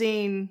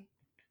using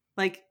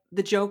like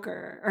the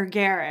Joker or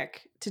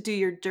Garrick to do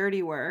your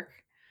dirty work,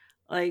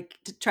 like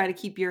to try to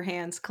keep your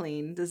hands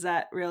clean, does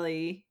that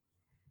really?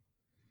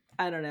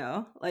 I don't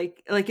know.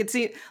 Like it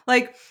seems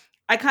like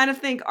I kind of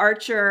think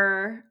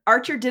Archer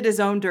did his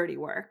own dirty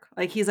work.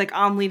 Like he's like,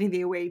 I'm leading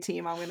the away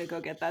team. I'm gonna go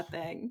get that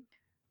thing.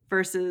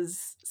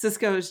 Versus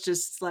Sisko is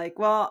just like,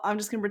 well, I'm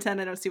just gonna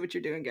pretend I don't see what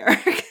you're doing,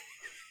 Garrick.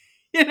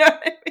 You know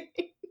what I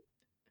mean?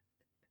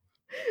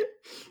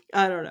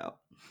 I don't know.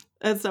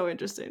 That's so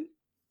interesting.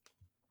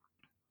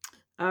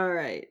 All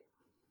right.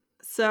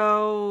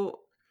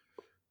 So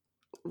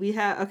we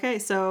have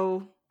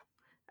so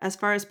as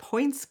far as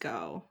points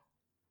go,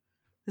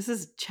 this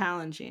is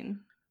challenging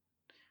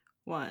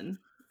one.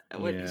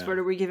 What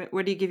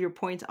do you give your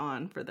point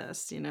on for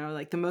this?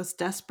 Like the most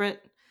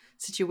desperate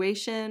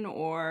situation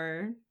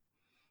or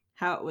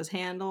how it was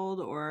handled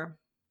or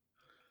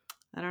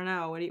I don't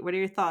know. What are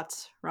your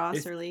thoughts, Ross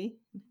It's- or Lee?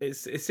 It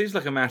seems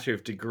like a matter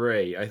of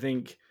degree. I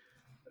think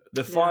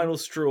the Yeah. final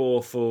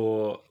straw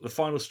for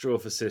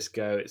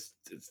Cisco.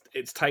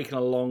 It's taken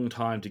a long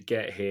time to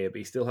get here, but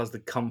he still has the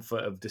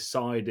comfort of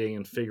deciding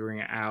and figuring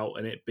it out,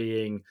 and it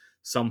being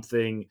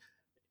something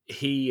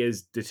he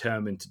is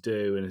determined to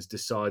do and has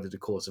decided a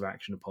course of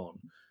action upon.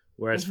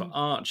 Whereas for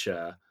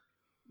Archer,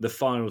 the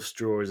final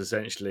straw is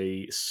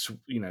essentially,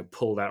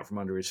 pulled out from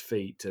under his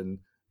feet, and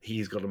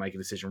he's got to make a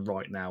decision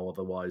right now.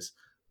 Otherwise,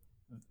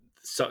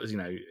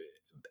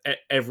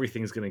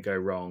 everything's going to go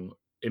wrong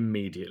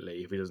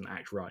immediately if he doesn't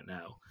act right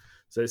now.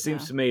 So it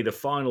seems to me the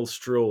final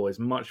straw is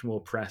much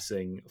more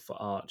pressing for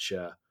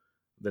Archer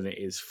than it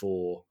is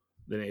for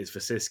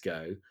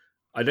Cisco.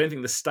 I don't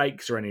think the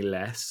stakes are any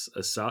less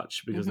as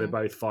such, because they're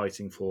both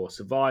fighting for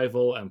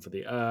survival and for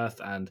the Earth,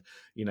 and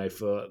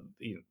for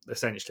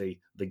essentially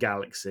the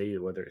galaxy,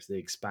 whether it's the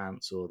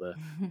Expanse or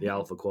the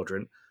Alpha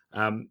Quadrant.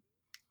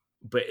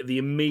 But the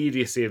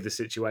immediacy of the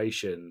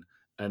situation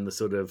and the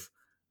sort of,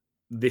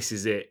 this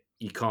is it,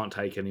 you can't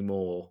take any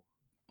more,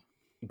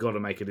 got to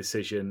make a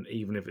decision,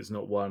 even if it's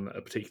not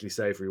a particularly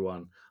savory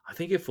one. I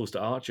think it falls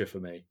to Archer for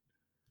me.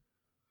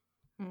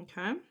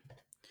 Okay.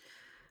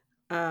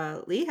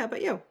 Lee, how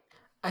about you?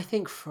 I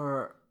think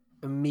for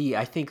me,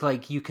 I think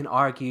like you can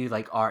argue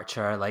like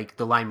Archer, like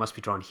the line must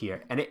be drawn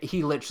here, and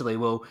he literally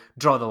will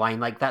draw the line,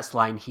 like that's the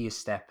line, he is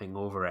stepping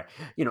over it.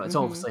 It's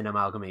obviously an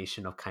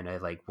amalgamation of kind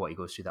of like what he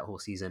goes through that whole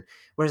season.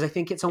 Whereas I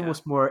think it's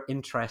almost more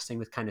interesting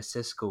with kind of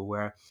Cisco,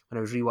 where when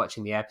I was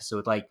rewatching the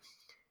episode, like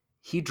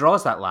he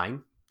draws that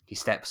line, he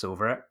steps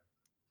over it,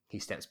 he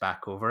steps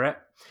back over it,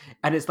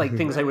 and it's like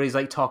things like where he's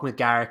like talking with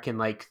Garrick and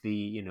like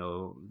the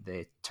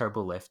the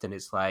turbo lift, and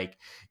it's like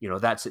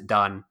that's it,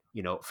 done,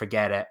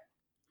 forget it.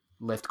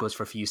 Lift goes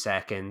for a few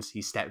seconds,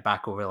 he stepped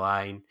back over the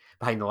line,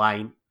 behind the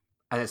line,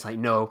 and it's like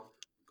no,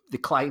 the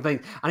client thing.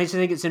 And I just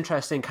think it's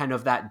interesting, kind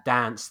of that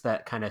dance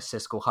that kind of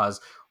Cisco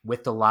has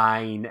with the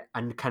line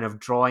and kind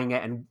of drawing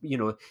it, and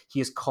he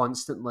is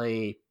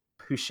constantly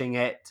pushing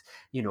it,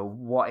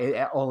 what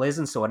it all is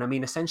and so on. I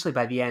mean, essentially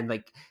by the end,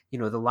 like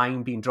the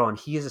line being drawn,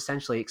 he is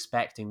essentially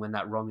expecting when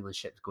that Romulan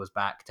ship goes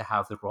back to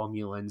have the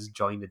Romulans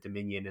join the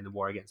Dominion in the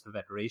war against the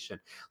Federation.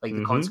 Like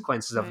the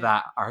consequences of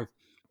that are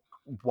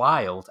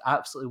wild,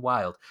 absolutely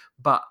wild.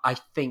 But I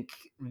think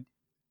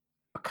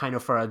kind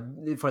of for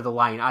the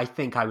line, I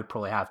think I would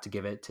probably have to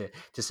give it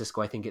to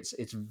Cisco. I think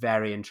it's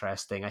very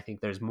interesting. I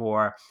think there's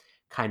more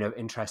kind of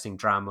interesting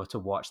drama to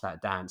watch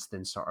that dance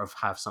than sort of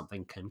have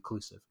something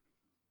conclusive.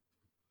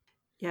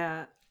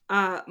 Yeah.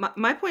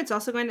 My point's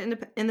also going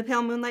in the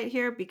Pale Moonlight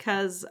here,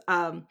 because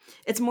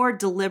it's more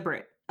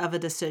deliberate of a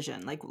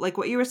decision. Like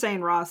what you were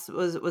saying, Ross,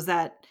 was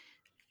that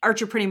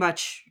Archer pretty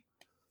much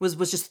was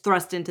just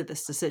thrust into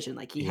this decision.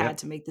 Like he had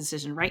to make the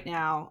decision right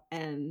now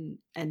and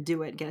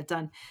do it and get it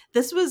done.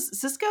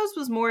 Cisco's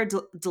was more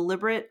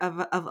deliberate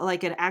of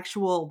like an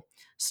actual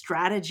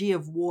strategy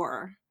of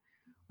war,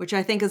 which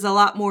I think is a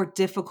lot more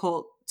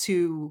difficult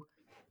to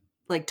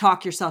like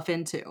talk yourself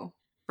into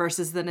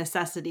versus the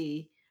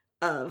necessity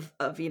of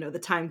the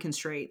time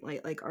constraint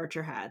like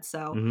Archer had.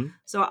 So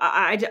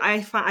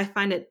I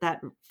find it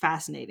that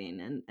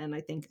fascinating, and I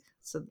think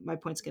so. My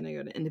point's going to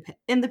go to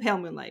in the Pale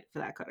Moonlight for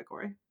that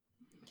category.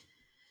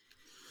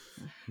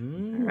 All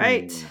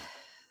right.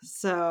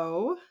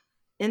 So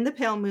in the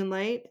Pale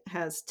Moonlight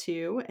has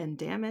 2 and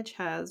Damage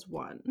has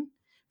 1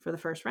 for the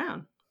first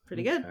round.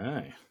 Pretty good.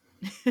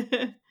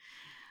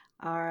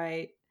 All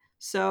right.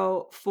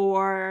 So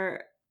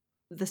for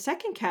the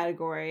second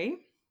category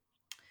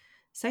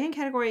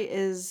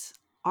is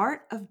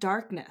Art of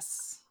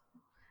Darkness.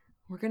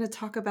 We're going to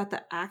talk about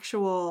the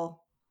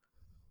actual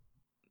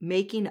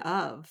making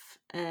of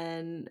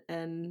and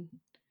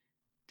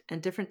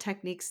different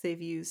techniques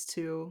they've used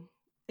to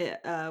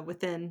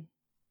within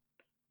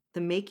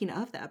the making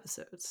of the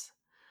episodes.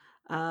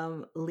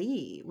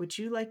 Lee, would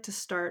you like to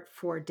start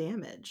for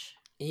Damage?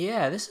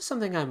 Yeah, this is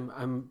something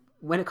I'm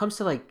when it comes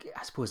to like,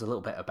 I suppose a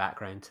little bit of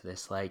background to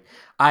this, like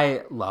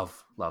I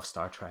love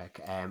Star Trek.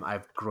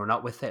 I've grown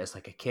up with it as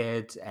like a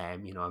kid.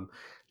 I'm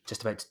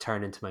just about to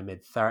turn into my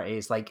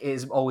mid-30s. Like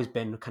it's always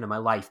been kind of my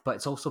life, but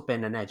it's also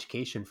been an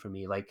education for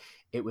me. Like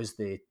it was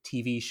the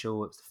TV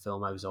show, it was the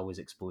film I was always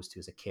exposed to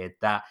as a kid,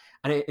 and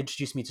it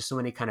introduced me to so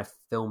many kind of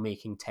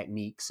filmmaking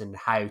techniques and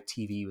how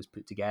TV was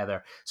put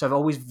together. So I've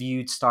always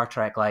viewed Star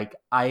Trek like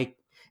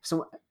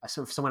so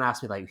if someone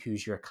asked me like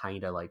who's your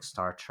kind of like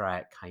Star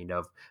Trek kind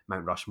of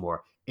Mount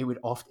Rushmore, it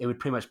would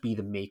pretty much be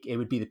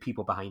the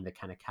people behind the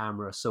kind of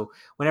camera. So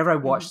whenever I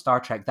watch Star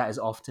Trek, that is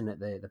often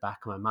at the back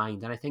of my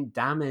mind. And I think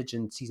Damage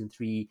and season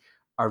 3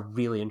 are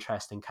really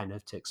interesting kind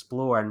of to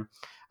explore. And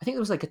I think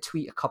there was like a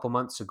tweet a couple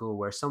months ago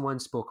where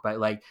someone spoke about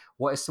like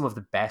what is some of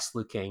the best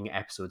looking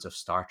episodes of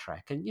Star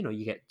Trek, and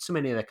you get so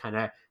many of the kind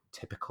of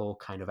typical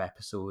kind of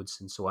episodes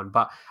and so on,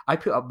 but I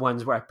put up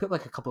ones where I put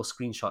like a couple of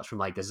screenshots from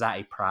like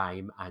Azati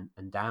Prime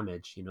and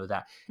Damage.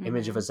 That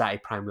image of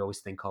Azati Prime we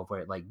always think of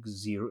where it like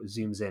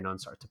zooms in on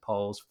sort of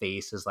T'Pol's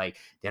face as like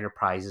the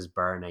Enterprise is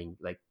burning,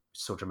 like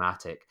so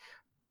dramatic.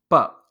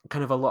 But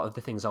kind of a lot of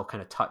the things I'll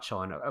kind of touch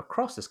on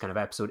across this kind of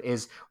episode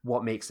is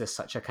what makes this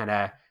such a kind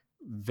of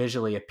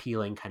visually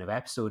appealing kind of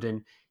episode.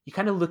 And you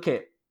kind of look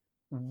at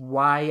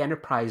why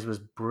Enterprise was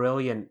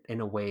brilliant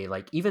in a way,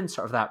 like even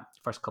sort of that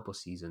first couple of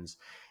seasons.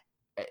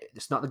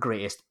 It's not the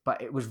greatest,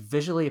 but it was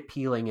visually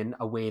appealing in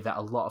a way that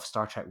a lot of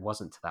Star Trek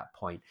wasn't to that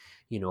point.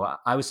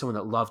 I was someone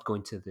that loved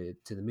going to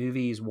the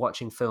movies,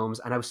 watching films,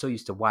 and I was so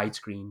used to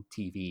widescreen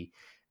TV,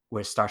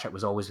 where Star Trek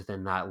was always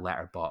within that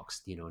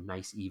letterbox,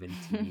 nice even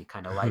TV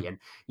kind of light. And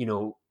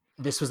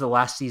this was the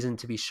last season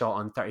to be shot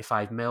on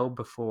 35mm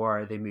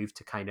before they moved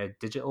to kind of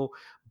digital,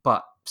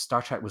 but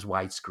Star Trek was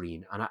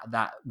widescreen, and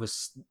that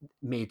was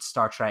made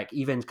Star Trek,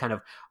 even kind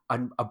of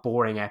a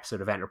boring episode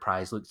of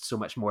Enterprise, looked so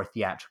much more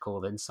theatrical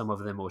than some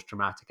of the most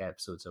dramatic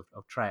episodes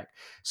of Trek.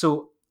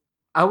 So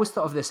I always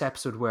thought of this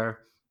episode where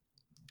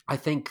I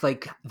think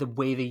like the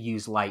way they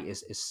use light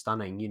is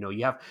stunning.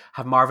 You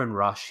have Marvin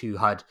Rush, who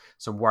had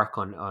some work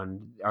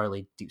on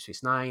early Deep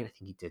Space Nine. I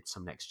think he did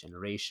some Next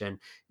Generation,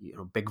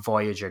 big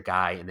Voyager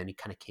guy, and then he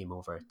kind of came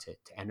over to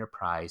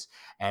Enterprise.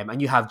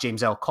 And you have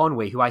James L.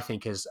 Conway, who I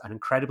think is an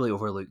incredibly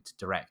overlooked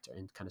director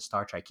in kind of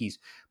Star Trek. He's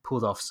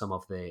pulled off some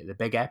of the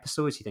big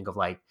episodes. You think of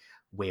like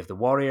Way of the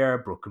Warrior,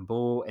 Broken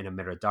Bow, In a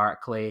Mirror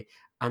Darkly,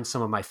 and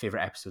some of my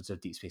favorite episodes of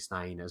Deep Space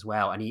Nine as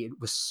well. And he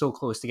was so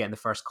close to getting the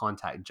First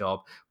Contact job,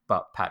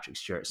 but Patrick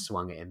Stewart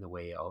swung it in the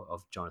way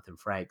of Jonathan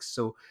Frakes.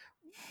 So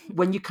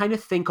when you kind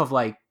of think of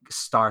like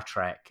Star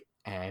Trek,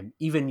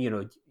 even,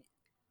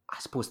 I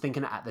suppose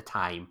thinking at the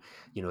time,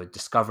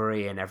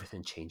 Discovery and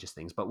everything changes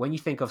things. But when you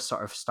think of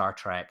sort of Star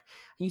Trek,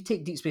 and you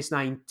take Deep Space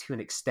Nine to an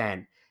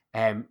extent,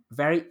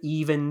 very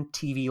even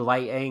TV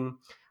lighting.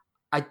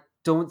 I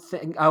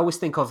always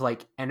think of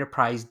like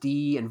Enterprise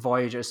D and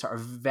Voyager, sort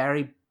of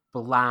very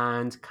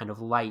bland kind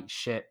of light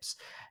ships,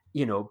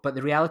 but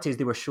the reality is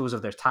they were shows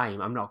of their time.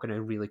 I'm not going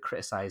to really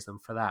criticize them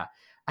for that.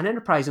 And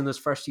Enterprise in those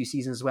first few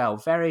seasons as well,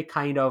 very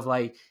kind of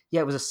like,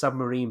 it was a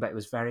submarine, but it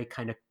was very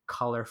kind of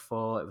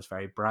colorful. It was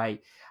very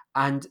bright.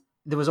 And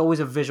there was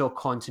always a visual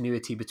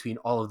continuity between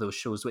all of those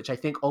shows, which I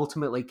think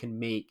ultimately can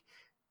make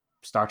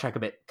Star Trek a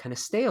bit kind of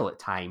stale at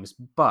times.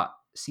 But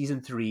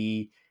season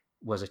 3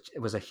 was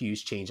a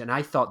huge change, and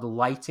I thought the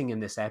lighting in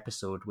this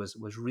episode was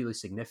really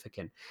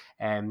significant.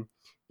 I'm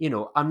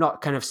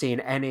not kind of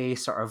saying any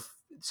sort of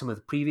some of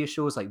the previous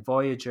shows like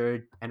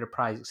Voyager,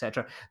 Enterprise,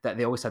 etc., that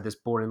they always had this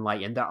boring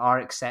light, and there are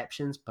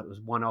exceptions, but it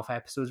was one-off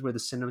episodes where the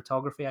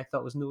cinematography I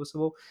thought was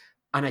noticeable.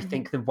 And I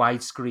think the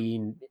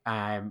widescreen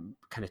kind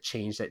of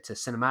changed it to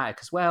cinematic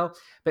as well.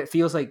 But it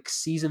feels like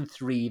season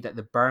 3 that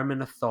the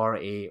Berman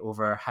authority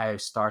over how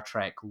Star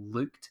Trek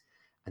looked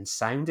and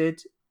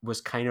sounded was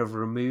kind of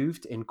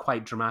removed in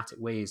quite dramatic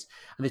ways.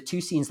 And the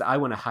two scenes that I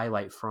want to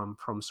highlight from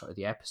sort of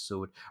the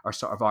episode are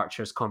sort of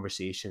Archer's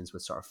conversations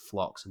with sort of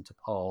Phlox and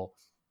T'Pol.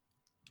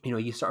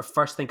 You sort of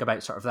first think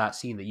about sort of that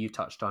scene that you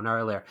touched on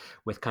earlier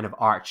with kind of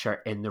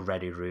Archer in the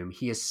ready room.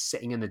 He is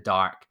sitting in the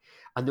dark,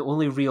 and the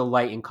only real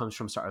lighting comes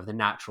from sort of the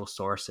natural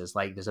sources.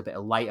 Like there's a bit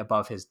of light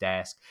above his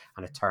desk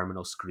and a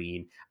terminal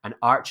screen, and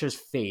Archer's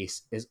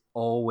face is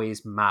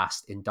always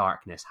masked in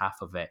darkness,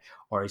 half of it,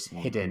 or is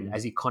hidden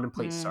as he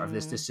contemplates sort of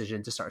this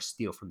decision to sort of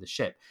steal from the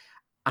ship.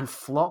 And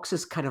Phlox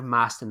is kind of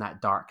masked in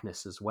that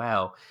darkness as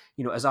well.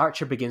 As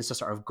Archer begins to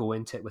sort of go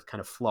into it with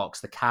kind of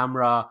Phlox, the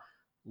camera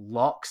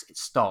locks, it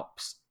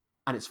stops.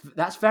 And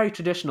that's very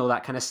traditional,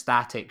 that kind of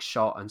static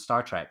shot on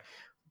Star Trek.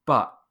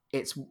 But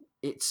it's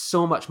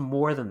so much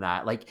more than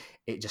that. Like,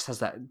 it just has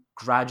that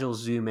gradual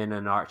zoom in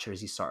on Archer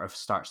as he sort of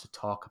starts to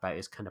talk about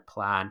his kind of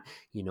plan.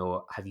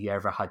 Have you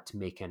ever had to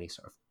make any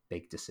sort of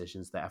big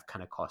decisions that have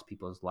kind of cost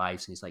people's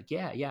lives? And he's like,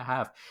 yeah, I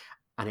have.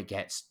 And it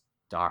gets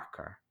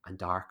darker and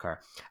darker.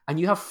 And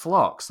you have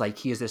Phlox, like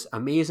he is this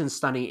amazing,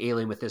 stunning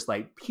alien with this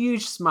like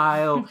huge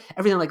smile,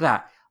 everything like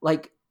that.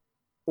 Like,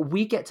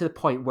 we get to the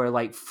point where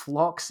like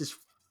Phlox's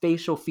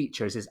facial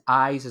features, his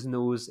eyes, his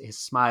nose, his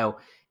smile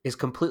is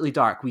completely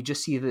dark. We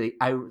just see the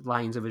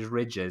outlines of his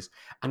ridges,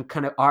 and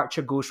kind of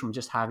Archer goes from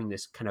just having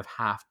this kind of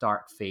half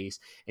dark face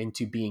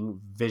into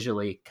being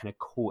visually kind of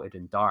coated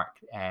in dark.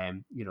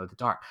 The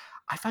dark.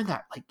 I found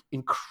that like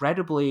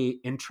incredibly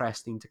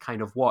interesting to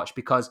kind of watch,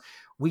 because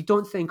we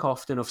don't think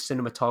often of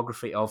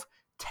cinematography of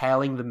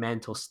telling the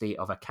mental state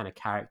of a kind of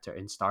character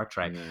in Star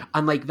Trek.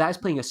 And like that's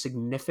playing a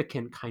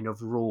significant kind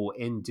of role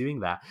in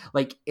doing that.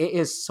 Like, it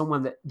is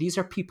someone that, these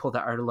are people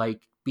that are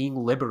like being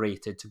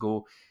liberated to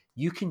go,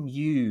 you can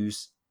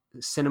use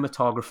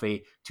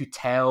cinematography to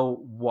tell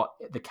what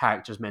the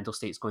character's mental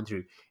state is going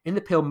through. In The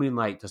Pale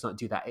Moonlight does not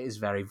do that. It is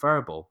very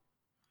verbal.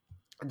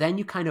 Then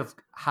you kind of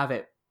have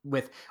it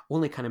with,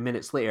 only kind of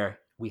minutes later,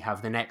 we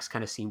have the next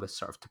kind of scene with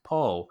sort of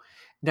T'Pol.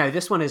 Now,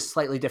 this one is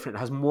slightly different.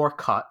 It has more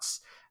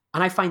cuts.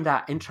 And I find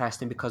that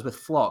interesting because with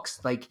Phlox,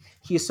 like,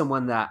 he is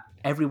someone that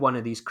every one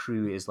of these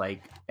crew is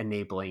like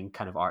enabling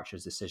kind of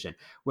Archer's decision.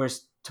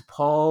 Whereas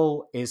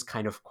T'Pol is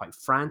kind of quite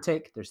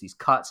frantic. There's these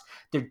cuts.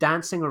 They're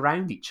dancing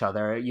around each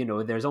other.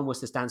 There's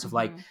almost this dance of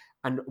like,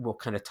 and we'll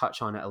kind of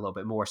touch on it a little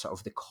bit more, sort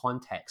of the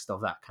context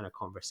of that kind of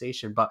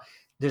conversation. But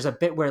there's a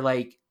bit where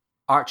like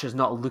Archer's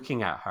not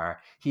looking at her.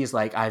 He's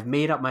like, I've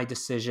made up my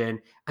decision,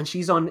 and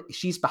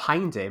she's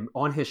behind him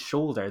on his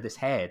shoulder, this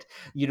head.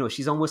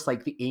 She's almost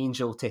like the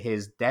angel to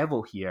his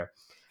devil here.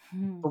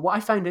 But what I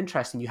found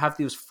interesting, you have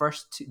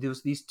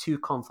these two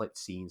conflict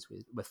scenes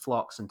with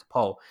Phlox and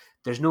T'Pol.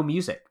 There's no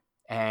music.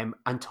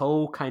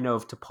 Until kind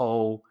of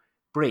T'Pol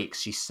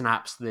breaks, she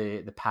snaps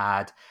the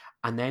pad,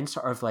 and then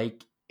sort of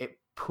like it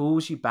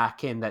pulls you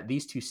back in that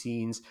these two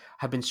scenes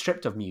have been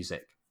stripped of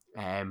music.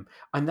 And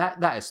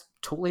that is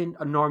totally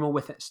normal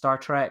with Star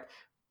Trek,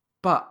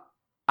 but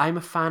I'm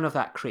a fan of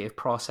that creative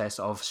process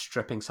of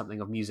stripping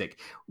something of music.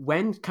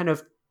 When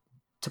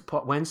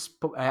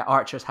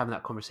Archer's having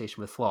that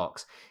conversation with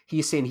Phlox,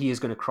 he's saying he is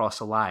going to cross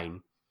a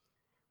line.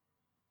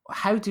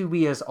 How do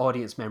we as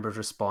audience members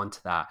respond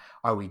to that?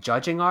 Are we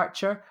judging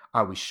Archer?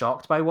 Are we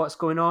shocked by what's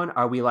going on?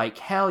 Are we like,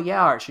 hell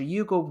yeah, Archer,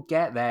 you go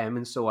get them,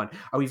 and so on?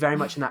 Are we very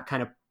much in that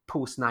kind of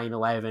post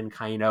 9/11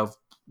 kind of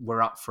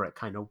we're up for it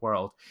kind of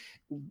world?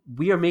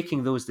 We are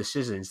making those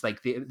decisions.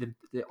 Like the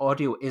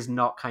audio is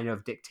not kind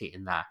of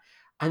dictating that.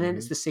 And then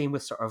it's the same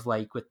with sort of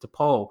like with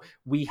T'Pol.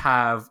 We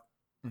have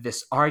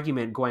this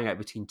argument going out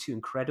between two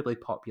incredibly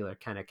popular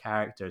kind of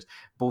characters,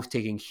 both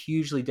taking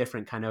hugely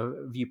different kind of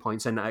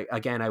viewpoints. And I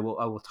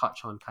will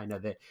touch on kind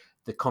of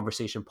the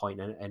conversation point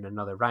in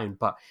another round,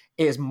 but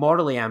it is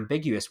morally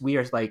ambiguous. We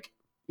are like,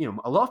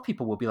 a lot of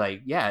people will be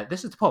like, yeah,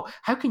 this is T'Pol.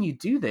 How can you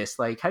do this?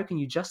 Like, how can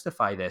you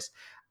justify this?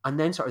 And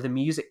then sort of the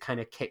music kind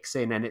of kicks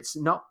in, and it's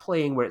not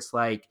playing where it's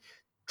like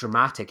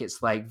dramatic.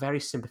 It's like very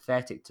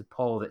sympathetic to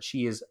Paul, that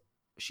she's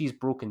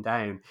broken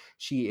down.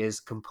 She is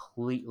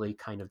completely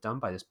kind of done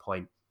by this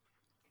point.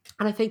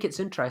 And I think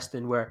it's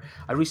interesting where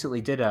I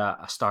recently did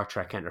a Star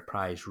Trek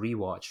Enterprise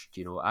rewatch.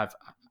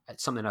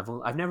 It's something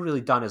I've never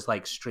really done as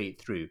like straight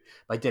through,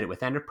 but I did it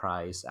with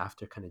Enterprise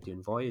after kind of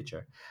doing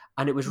Voyager.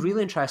 And it was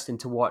really interesting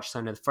to watch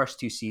kind of the first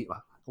two seasons,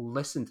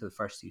 listen to the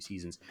first two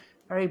seasons.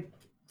 Very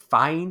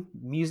fine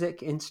music,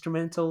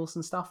 instrumentals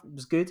and stuff. It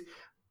was good.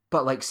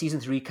 But like season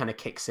 3 kind of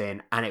kicks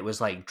in, and it was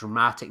like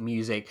dramatic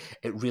music.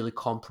 It really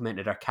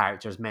complemented our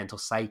character's mental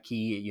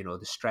psyche,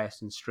 the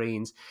stress and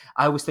strains.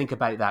 I always think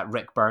about that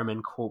Rick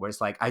Berman quote where it's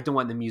like, I don't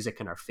want the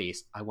music in our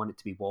face. I want it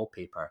to be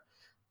wallpaper.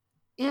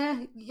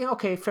 Yeah,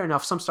 okay, fair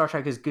enough. Some Star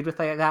Trek is good with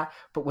like that,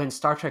 but when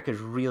Star Trek is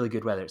really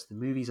good, whether it's the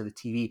movies or the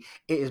TV,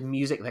 it is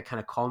music that kind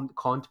of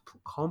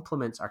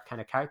complements our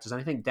kind of characters. And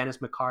I think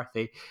Dennis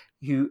McCarthy,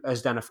 who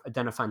has done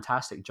a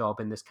fantastic job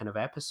in this kind of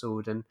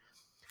episode, and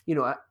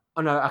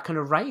on a kind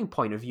of writing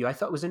point of view, I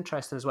thought it was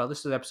interesting as well.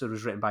 This episode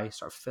was written by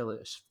sort of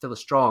Phyllis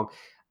Strong.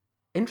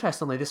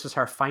 Interestingly, this was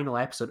her final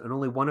episode, and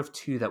only one of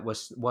two that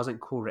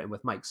wasn't co-written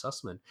with Mike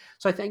Sussman.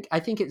 So I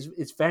think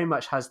it's very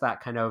much has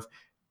that kind of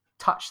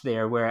touch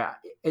there where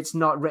it's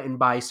not written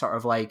by sort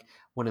of like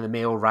one of the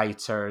male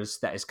writers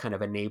that is kind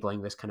of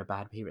enabling this kind of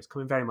bad behavior. It's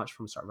coming very much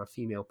from sort of a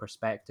female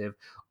perspective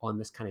on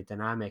this kind of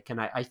dynamic.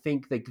 And I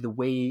think like the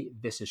way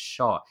this is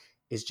shot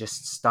is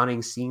just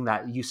stunning, seeing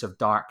that use of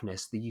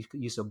darkness, the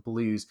use of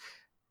blues,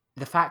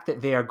 the fact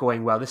that they are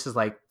going, well, this is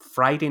like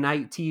Friday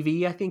night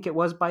TV, I think it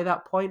was by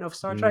that point of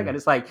Star Trek. And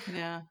it's like,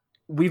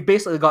 we've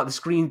basically got the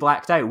screen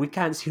blacked out. We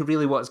can't see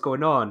really what's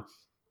going on.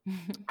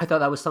 I thought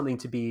that was something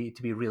to be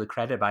really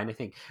credited by, and I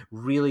think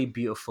really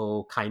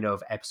beautiful kind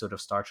of episode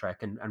of Star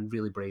Trek, and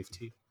really brave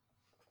too.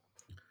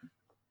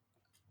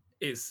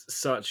 It's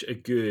such a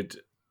good.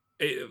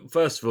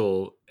 First of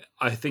all,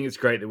 I think it's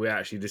great that we're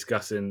actually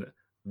discussing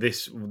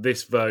this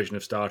version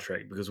of Star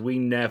Trek, because we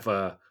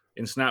never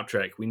in Snap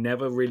Trek we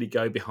never really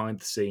go behind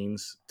the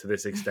scenes to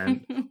this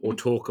extent or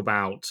talk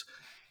about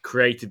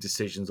creative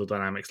decisions or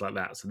dynamics like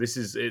that. So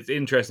it's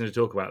interesting to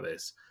talk about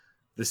this.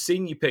 The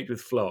scene you picked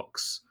with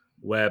Phlox,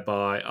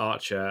 whereby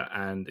Archer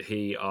and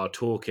he are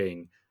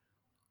talking,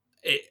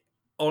 it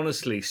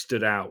honestly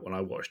stood out when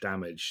I watched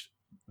Damage.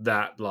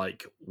 That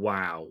like,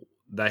 wow,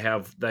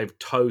 they've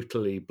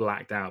totally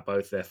blacked out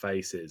both their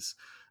faces,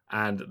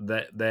 and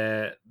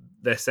they're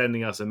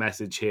sending us a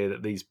message here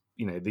that these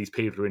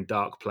people are in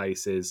dark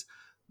places.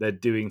 They're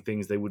doing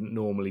things they wouldn't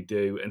normally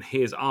do, and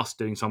here's us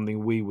doing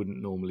something we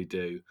wouldn't normally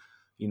do.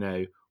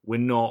 We're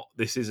not.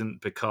 This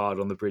isn't Picard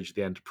on the bridge of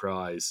the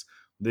Enterprise.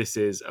 This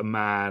is a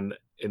man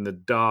in the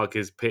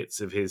darkest pits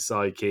of his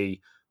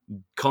psyche,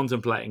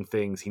 contemplating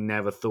things he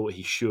never thought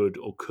he should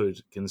or could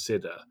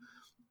consider.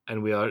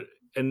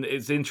 And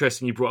it's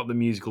interesting you brought up the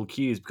musical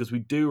cues, because we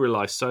do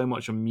rely so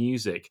much on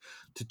music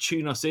to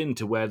tune us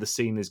into where the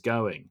scene is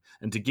going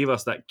and to give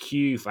us that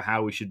cue for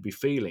how we should be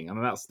feeling. I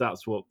mean,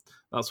 that's what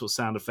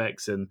sound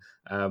effects and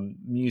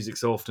music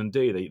so often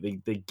do.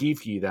 They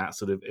give you that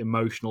sort of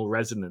emotional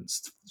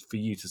resonance for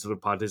you to sort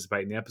of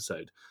participate in the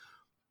episode.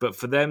 But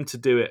for them to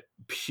do it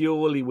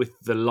purely with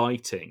the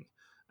lighting,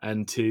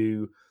 and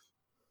to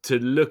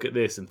look at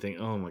this and think,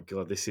 oh my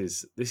God, this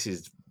is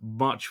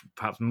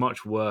perhaps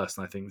much worse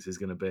than I think this is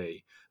going to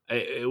be.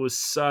 It was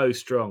so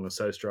strong and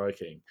so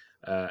striking.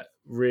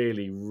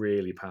 Really,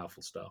 really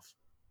powerful stuff.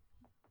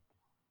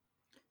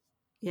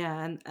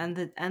 Yeah, and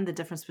the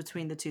difference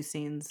between the two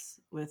scenes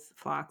with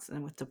Phlox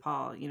and with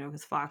T'Pol,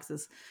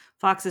 because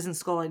Phlox isn't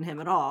scolding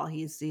him at all.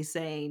 He's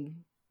saying,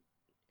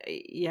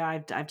 yeah,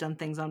 I've done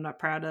things I'm not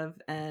proud of,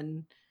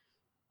 and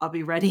I'll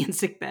be ready in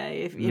sick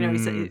bay. If you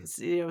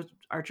know,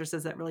 Archer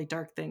says that really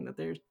dark thing that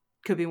there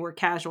could be more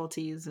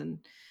casualties, and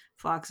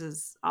Phlox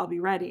is I'll be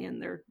ready,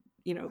 and they're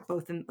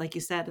both in, like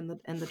you said, in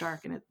the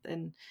dark, and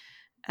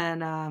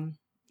and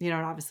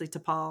obviously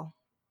T'Pol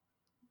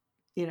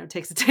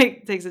takes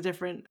a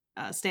different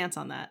stance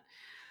on that.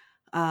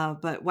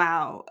 But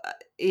wow,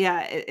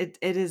 yeah, it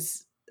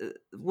is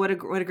what a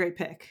great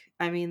pick.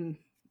 I mean,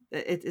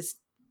 it's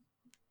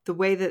the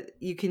way that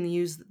you can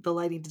use the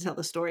lighting to tell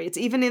the story. It's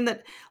even in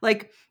the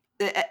like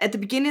at the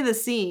beginning of the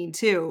scene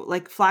too.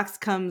 Like Phlox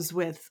comes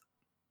with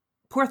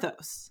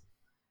Porthos,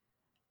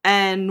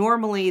 and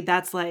normally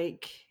that's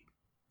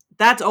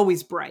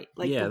always bright.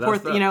 Like Yeah, the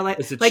that's Porthos, that.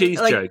 It's a cheese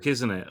joke,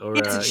 isn't it? Or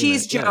it's a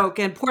cheese joke,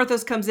 and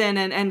Porthos comes in,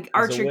 and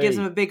Archer gives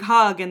him a big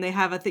hug, and they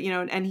have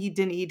and he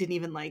didn't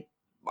even like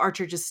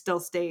Archer just still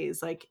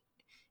stays like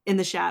in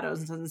the shadows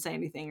and doesn't say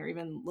anything or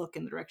even look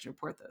in the direction of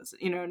Porthos,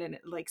 and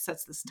it like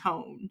sets this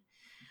tone.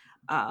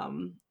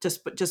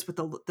 Just with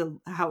the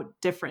how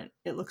different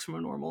it looks from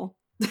a normal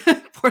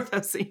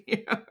Porthos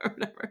scene, or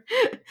whatever.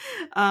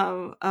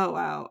 Oh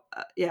wow,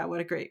 yeah, what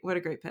a great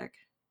pick.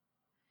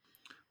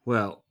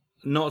 Well,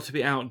 not to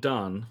be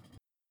outdone,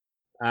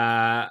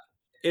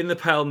 in the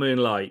pale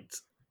moonlight,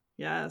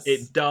 yes,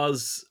 it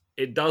does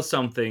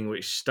something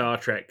which Star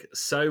Trek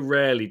so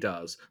rarely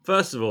does.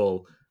 First of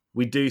all,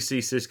 we do see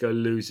Sisko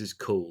lose his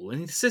cool,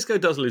 and Sisko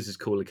does lose his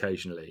cool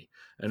occasionally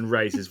and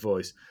raise his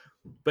voice,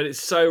 but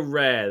it's so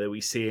rare that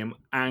we see him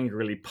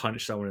angrily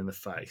punch someone in the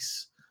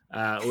face.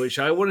 Which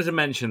I wanted to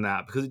mention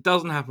that because it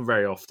doesn't happen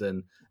very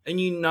often,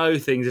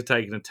 and things are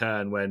taking a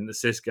turn when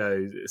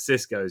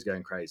Sisko is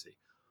going crazy.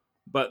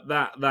 But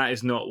that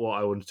is not what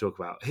I want to talk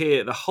about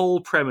here. The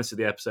whole premise of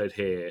the episode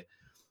here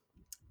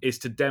is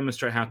to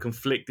demonstrate how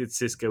conflicted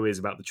Sisko is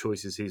about the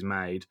choices he's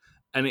made,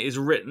 and it is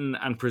written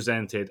and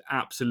presented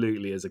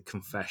absolutely as a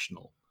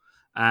confessional.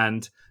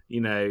 And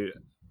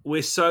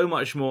we're so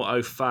much more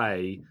au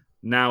fait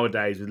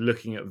nowadays with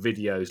looking at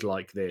videos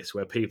like this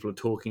where people are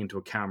talking into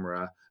a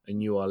camera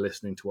and you are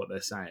listening to what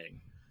they're saying.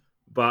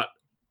 But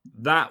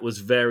that was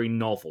very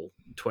novel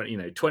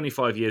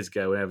 25 years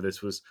ago, whenever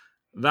this was.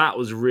 That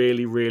was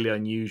really, really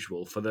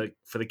unusual for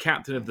the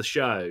captain of the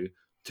show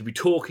to be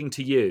talking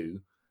to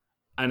you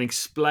and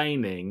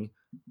explaining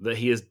that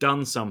he has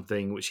done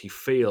something which he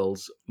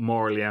feels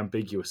morally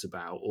ambiguous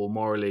about, or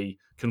morally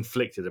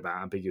conflicted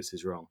about. Ambiguous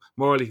is wrong.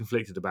 Morally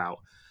conflicted about.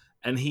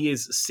 And he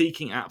is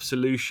seeking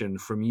absolution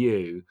from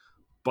you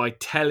by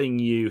telling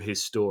you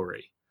his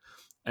story.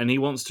 And he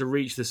wants to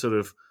reach this sort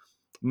of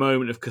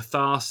moment of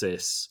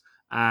catharsis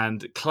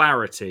and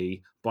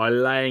clarity by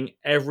laying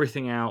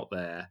everything out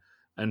there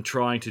and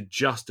trying to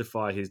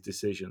justify his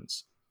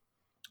decisions.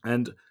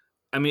 And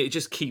I mean, it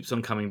just keeps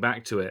on coming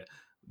back to it.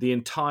 The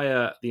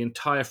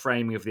entire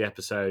framing of the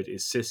episode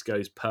is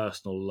Sisko's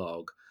personal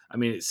log. I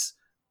mean, it's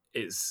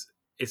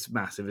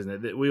massive,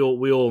 isn't it? We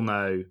all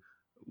know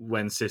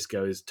when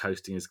Sisko is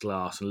toasting his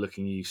glass and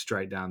looking you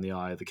straight down the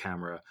eye of the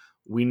camera.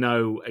 We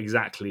know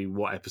exactly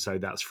what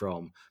episode that's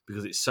from,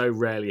 because it so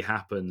rarely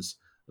happens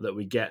that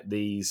we get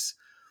these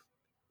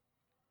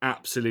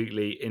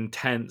absolutely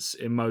intense,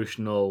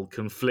 emotional,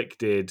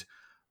 conflicted,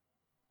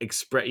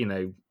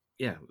 essentially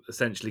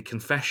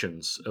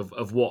confessions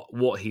of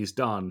what he's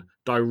done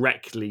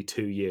directly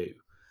to you,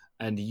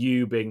 and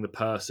you being the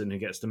person who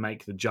gets to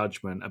make the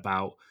judgment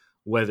about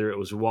whether it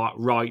was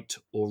right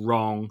or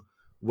wrong,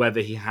 whether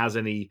he has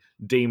any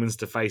demons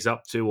to face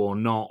up to or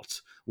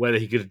not, whether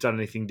he could have done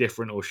anything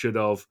different or should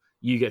have.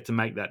 You get to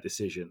make that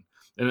decision.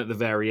 And at the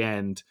very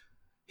end,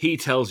 he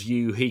tells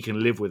you he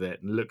can live with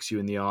it and looks you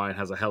in the eye and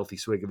has a healthy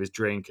swig of his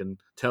drink and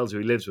tells you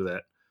he lives with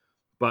it.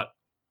 But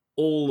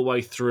all the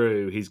way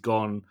through, he's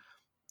gone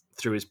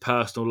through his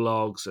personal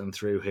logs and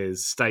through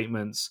his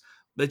statements.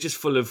 They're just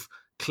full of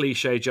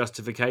cliche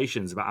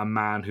justifications about a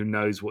man who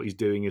knows what he's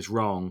doing is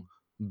wrong,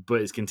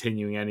 but is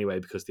continuing anyway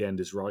because the end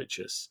is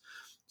righteous.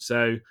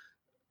 So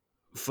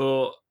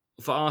for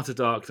Art of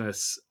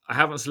Darkness, I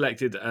haven't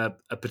selected a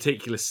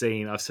particular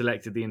scene. I've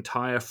selected the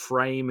entire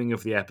framing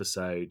of the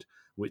episode,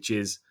 which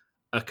is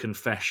a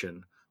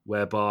confession,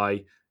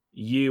 whereby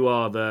you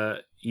are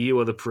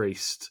the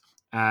priest,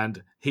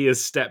 and he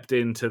has stepped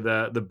into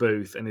the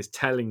booth and is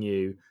telling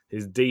you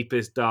his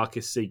deepest,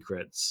 darkest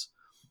secrets,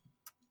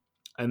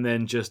 and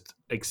then just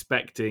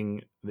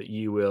expecting that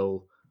you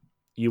will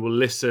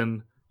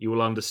listen, you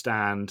will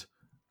understand,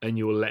 and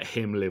you will let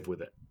him live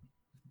with it.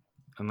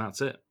 And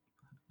that's it.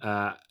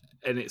 And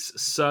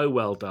it's so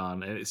well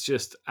done, and it's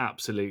just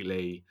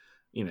absolutely,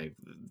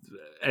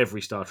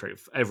 every Star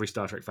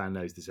Trek fan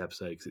knows this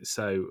episode because it's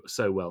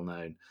so well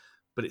known.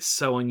 But it's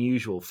so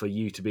unusual for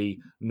you to be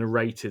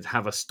narrated,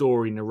 have a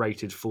story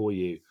narrated for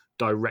you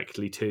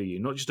directly to you,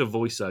 not just a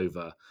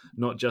voiceover,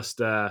 not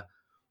just a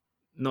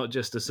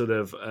sort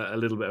of a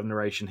little bit of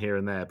narration here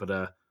and there,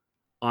 but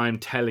I'm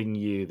telling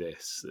you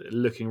this,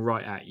 looking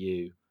right at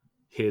you.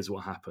 Here's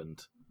what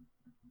happened.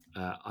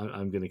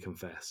 I'm going to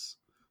confess.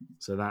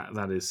 So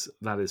that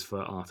is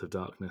for Art of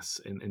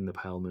Darkness in the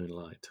pale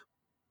moonlight.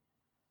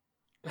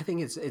 I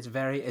think it's a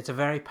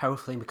very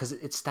powerful thing because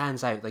it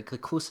stands out. Like the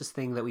closest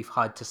thing that we've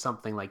had to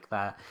something like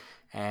that,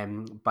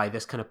 by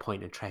this kind of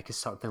point in Trek is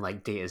something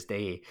like Data's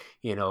Day.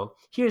 You know,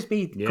 here's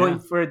me going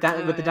for with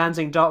the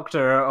dancing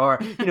doctor, or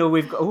you know,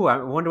 we've got,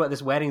 I wonder what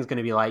this wedding is going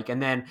to be like. And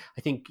then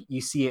I think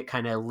you see it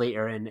kind of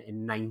later in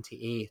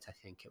 '98. I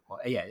think it was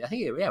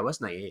it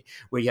was '98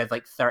 where you had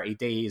like 30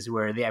 days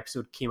where the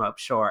episode came up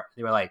short.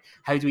 They were like,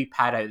 how do we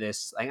pad out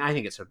this? Like, I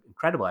think it's an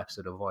incredible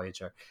episode of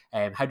Voyager.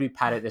 How do we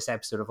pad out this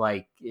episode of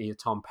like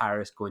Tom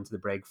Paris going to the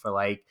brig for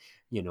like,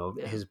 you know,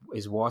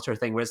 his water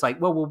thing, where it's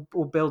like, well,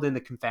 we'll build in the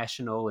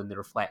confessional and the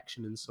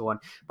reflection and so on.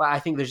 But I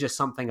think there's just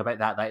something about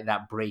that, like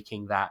that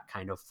breaking that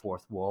kind of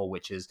fourth wall,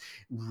 which is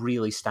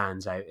really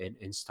stands out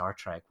in Star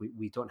Trek.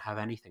 We don't have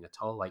anything at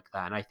all like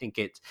that, and I think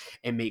it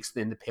makes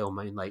In the Pale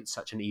Moonlight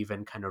such an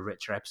even kind of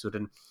richer episode.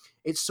 And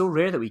it's so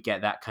rare that we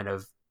get that kind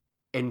of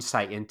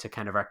insight into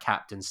kind of our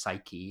captain's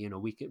psyche. You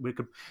know,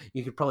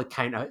 you could probably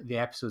count out the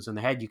episodes on the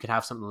head. You could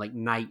have something like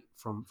Night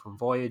from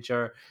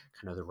Voyager,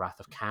 kind of the Wrath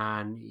of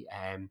Khan,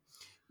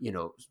 you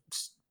know,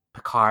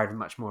 Picard,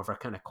 much more of a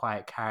kind of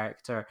quiet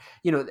character.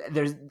 You know,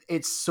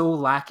 it's so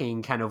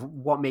lacking kind of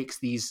what makes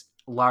these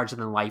larger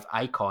than life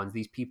icons,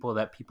 these people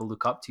that people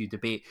look up to,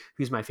 debate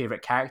who's my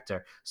favorite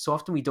character. So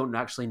often we don't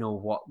actually know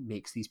what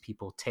makes these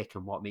people tick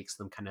and what makes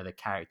them kind of the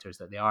characters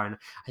that they are. And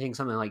I think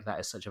something like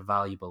that is such a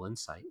valuable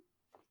insight.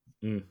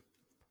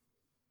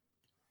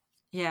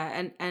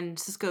 Yeah, and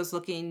Cisco's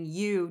looking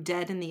you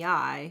dead in the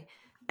eye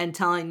and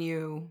telling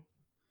you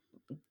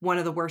one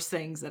of the worst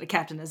things that a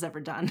captain has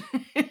ever done,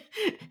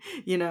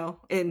 you know,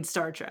 in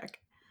Star Trek,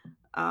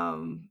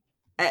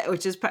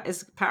 which is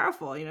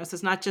powerful, you know. So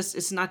it's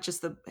not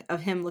just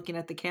of him looking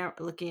at the camera,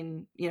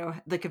 looking, you know,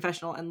 the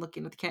confessional and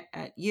looking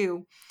at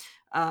you,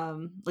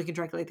 looking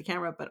directly at the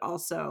camera, but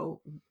also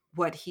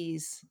what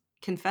he's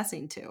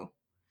confessing to.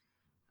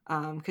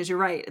 Because you're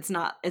right, it's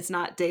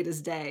not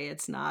Data's Day.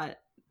 It's not,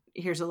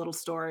 here's a little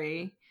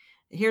story.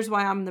 Here's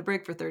why I'm in the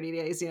brig for 30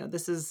 days. You know,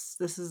 this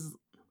is,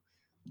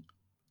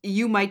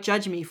 you might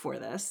judge me for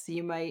this.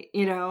 You might,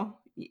 you know,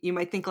 you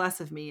might think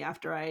less of me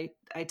after I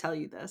tell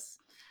you this.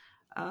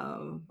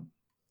 And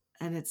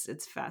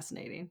it's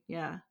fascinating.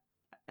 Yeah.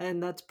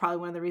 And that's probably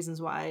one of the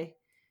reasons why,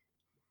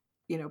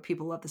 you know,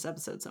 people love this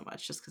episode so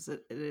much, just because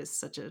it is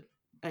such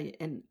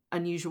an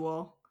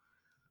unusual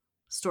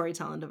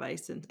storytelling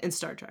device in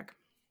Star Trek.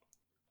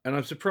 And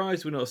I'm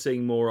surprised we're not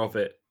seeing more of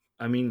it.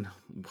 I mean,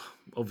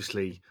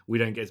 obviously, we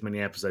don't get as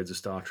many episodes of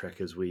Star Trek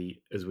as we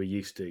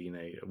used to. You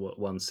know,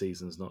 one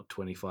season's not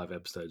 25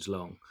 episodes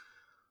long,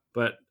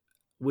 but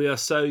we are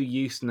so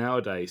used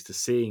nowadays to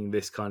seeing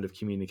this kind of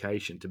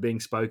communication, to being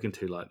spoken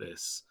to like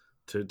this,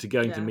 to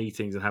going to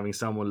meetings and having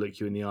someone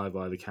look you in the eye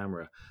via the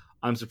camera.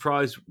 I'm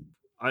surprised.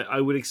 I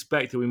would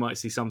expect that we might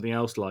see something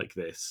else like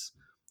this.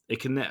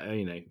 It can,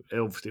 you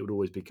know, obviously it would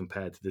always be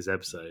compared to this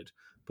episode,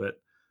 but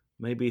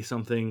maybe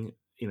something,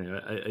 you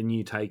know, a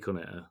new take on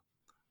it.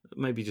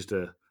 Maybe just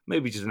an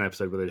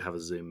episode where they have a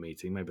Zoom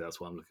meeting. Maybe that's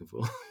what I'm looking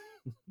for.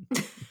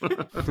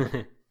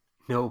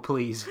 No,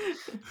 please.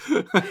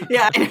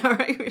 Yeah, I know,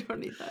 right? We don't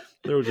need that.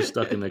 They're all just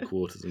stuck in their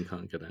quarters and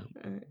can't get out.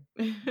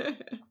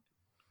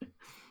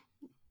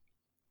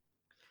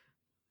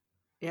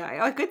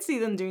 Yeah, I could see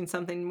them doing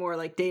something more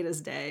like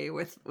Data's Day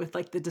with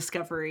like the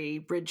Discovery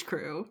bridge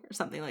crew or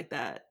something like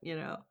that. You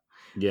know,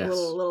 yes, a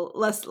little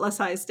less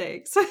high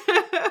stakes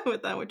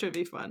with that, which would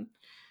be fun.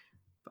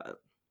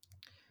 But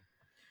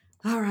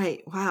all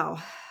right,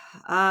 wow,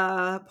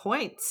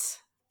 points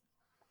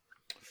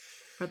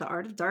for The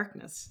Art of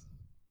Darkness,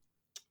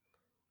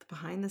 the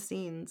behind the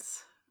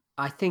scenes.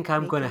 I think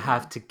I'm going to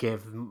have to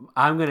give.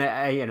 I'm going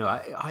to, you know,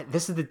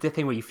 this is the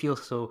thing where you feel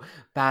so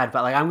bad,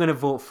 but like I'm going to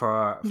vote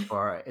for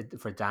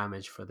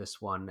Damage for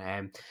this one.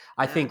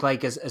 I think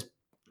like as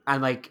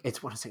and like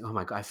it's one thing. Oh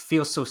my god, I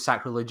feel so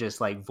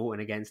sacrilegious like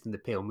voting against In the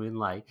Pale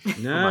Moonlight.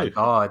 No. Oh my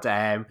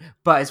god.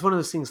 But it's one of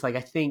those things. Like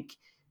I think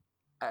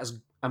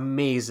as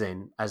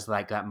amazing as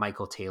like that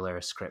Michael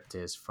Taylor script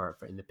is for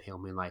In the Pale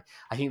Moonlight,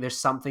 I think there's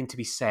something to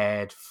be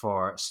said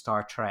for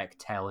Star Trek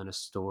telling a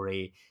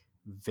story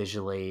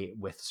visually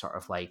with sort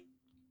of like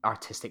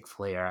artistic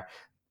flair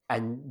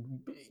and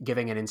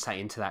giving an insight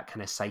into that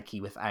kind of psyche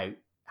without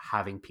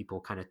having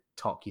people kind of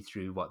talk you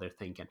through what they're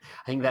thinking.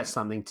 I think that's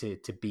something to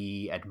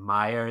be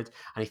admired,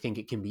 and I think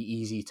it can be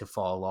easy to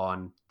fall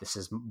on, this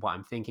is what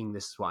I'm thinking,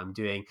 this is what I'm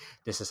doing,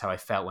 this is how I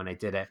felt when I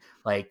did it.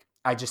 Like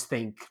I just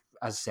think,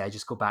 as I say, I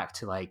just go back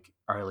to like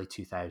early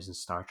 2000s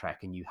Star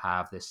Trek, and you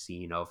have this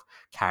scene of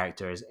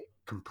characters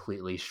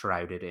completely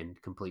shrouded in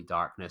complete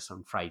darkness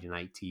on Friday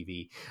night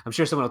TV. I'm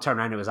sure someone will turn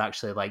around and it was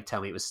actually like,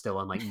 tell me it was still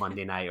on like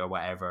Monday night or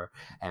whatever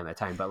at the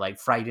time, but like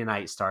Friday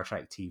night Star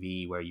Trek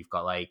TV, where you've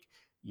got like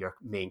your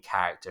main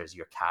characters,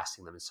 you're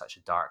casting them in such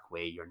a dark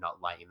way, you're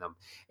not lighting them.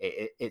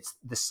 It's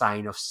the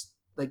sign of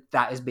like,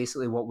 that is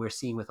basically what we're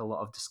seeing with a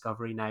lot of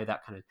Discovery now,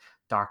 that kind of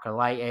darker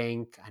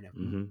lighting, kind of,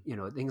 you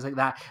know, things like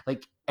that.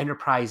 Like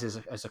Enterprise is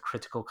a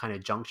critical kind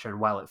of juncture,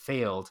 and while it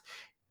failed,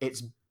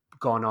 it's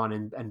gone on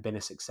and been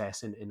a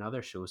success in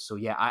other shows. So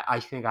yeah, I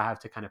think I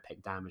have to kind of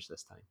pick Damage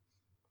this time.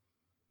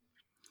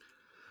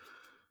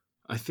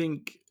 I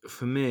think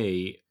for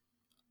me,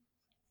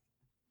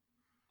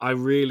 I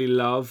really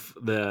love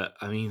the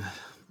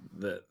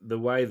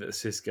way that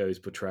Sisko is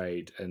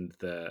portrayed and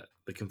the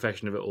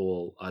confession of it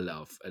all. I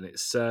love, and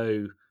it's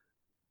so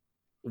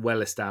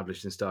well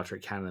established in Star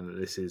Trek canon that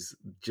this is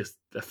just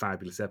a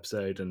fabulous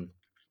episode, and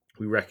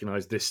we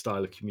recognize this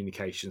style of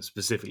communication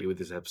specifically with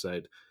this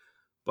episode.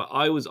 But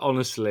I was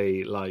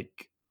honestly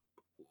like,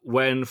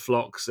 when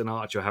Phlox and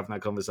Archer were having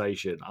that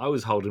conversation, I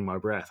was holding my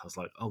breath. I was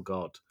like, oh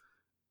God.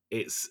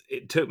 It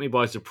took me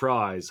by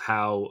surprise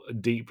how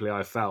deeply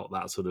I felt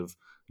that sort of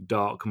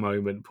dark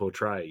moment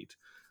portrayed.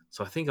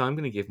 So I think I'm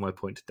going to give my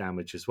point to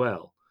Damage as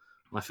well.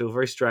 I feel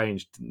very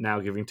strange now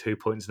giving 2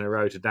 points in a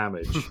row to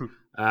Damage.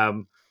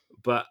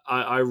 But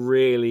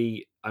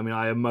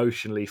I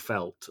emotionally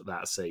felt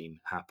that scene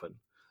happen.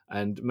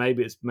 And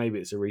maybe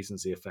it's a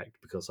recency effect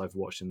because I've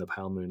watched In the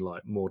Pale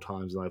Moonlight more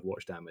times than I've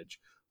watched Damage.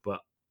 But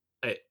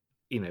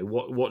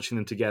watching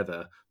them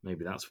together,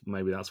 maybe that's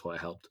why it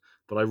helped.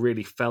 But I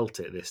really felt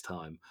it this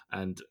time,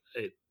 and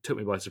it took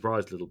me by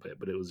surprise a little bit,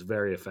 but it was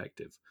very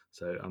effective.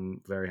 So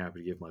I'm very happy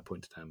to give my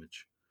point to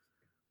Damage.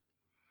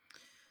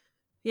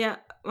 Yeah,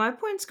 my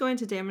point's going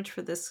to Damage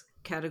for this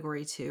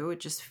category too. It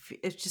just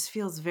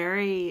feels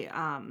very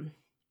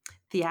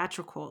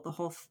theatrical. The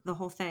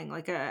whole thing,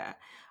 like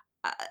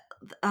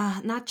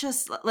not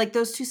just like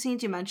those two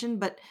scenes you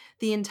mentioned, but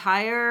the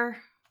entire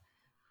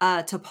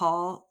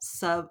T'Pol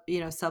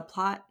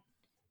subplot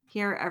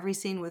here. Every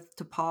scene with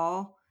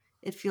T'Pol,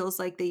 it feels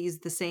like they use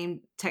the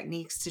same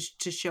techniques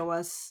to show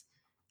us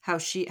how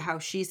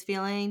she's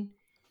feeling.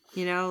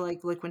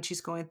 Like when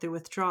she's going through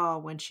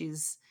withdrawal, when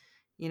she's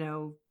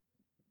looking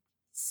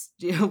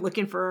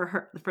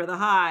for the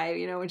high,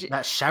 when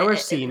that shower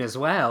scene as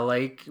well,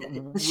 like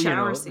the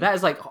shower scene. That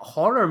is like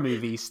horror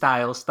movie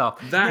style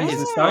stuff. That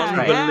is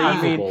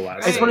unbelievable.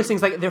 It's one of those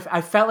things like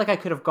I felt like I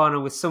could have gone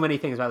on with so many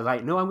things, but I was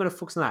like, no, I'm going to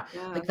focus on that.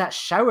 Yeah. Like that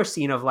shower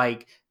scene of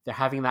like they're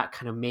having that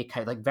kind of make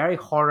out, like very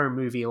horror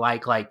movie,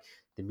 like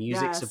the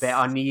music's a bit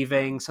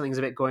uneven, something's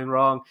a bit going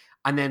wrong,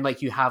 and then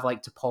like you have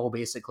like T'Pol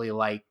basically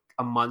like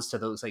a monster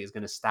that looks like it's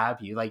going to stab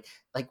you. Like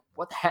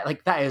what the heck?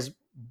 Like that is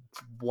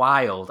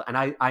wild,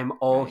 and I'm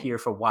all here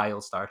for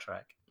wild Star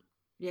Trek.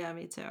 Yeah,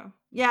 me too.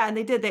 Yeah, and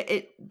they did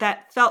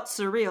that felt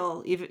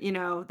surreal, even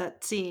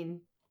that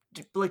scene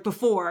like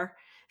before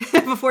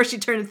she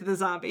turned into the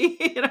zombie.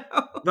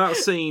 That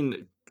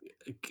scene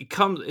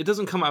it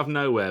doesn't come out of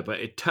nowhere, but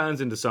it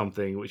turns into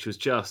something which was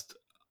just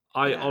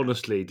I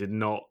honestly did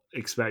not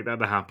expect that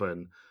to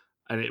happen,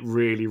 and it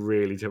really,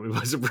 really took me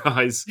by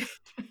surprise.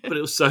 But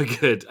it was so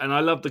good, and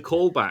I love the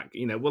callback.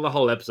 The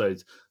whole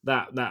episode,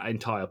 that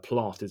entire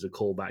plot is a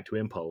callback to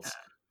Impulse.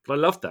 But I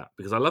loved that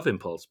because I love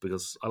Impulse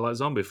because I like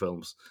zombie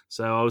films,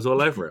 so I was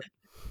all over it.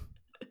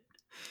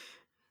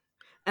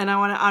 And I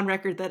want to on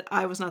record that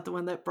I was not the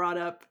one that brought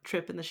up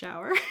Trip in the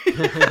shower.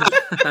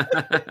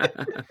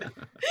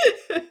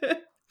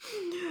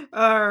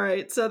 All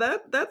right, so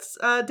that's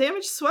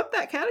Damage swept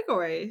that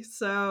category.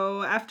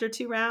 So after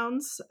 2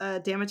 rounds,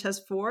 Damage has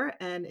 4,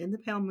 and In the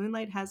Pale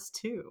Moonlight has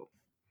 2.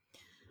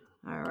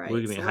 All right, we're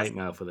gonna get hate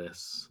mail for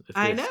this.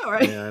 I know,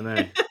 right? Yeah, I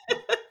know.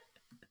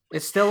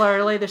 It's still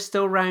early. There's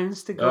still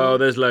rounds to go. Oh,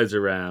 there's loads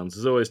of rounds.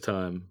 There's always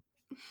time.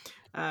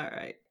 All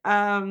right.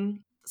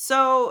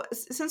 So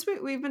since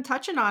we've been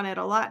touching on it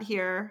a lot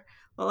here,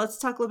 well, let's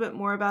talk a little bit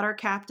more about our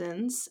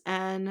captains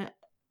and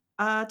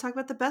talk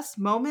about the best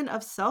moment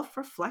of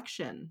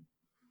self-reflection.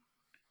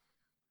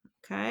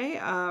 Okay,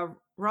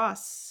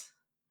 Ross,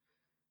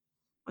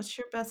 what's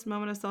your best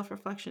moment of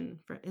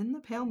self-reflection for In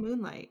the Pale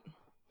Moonlight?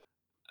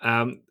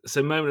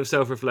 So moment of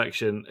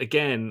self-reflection,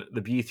 again,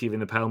 the beauty of In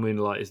the Pale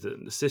Moonlight is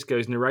that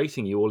Sisko's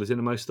narrating you all his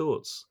innermost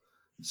thoughts.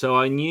 So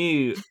I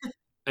knew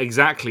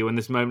exactly when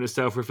this moment of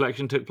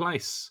self-reflection took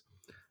place.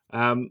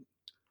 Sisko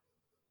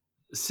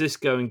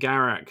and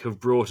Garak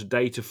have brought a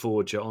data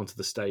forger onto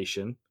the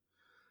station,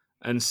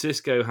 and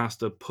Sisko has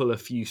to pull a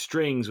few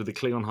strings with the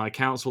Klingon High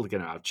Council to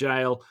get him out of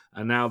jail,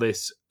 and now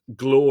this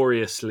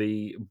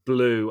gloriously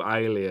blue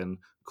alien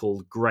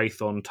called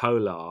Grathon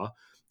Tolar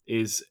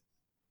is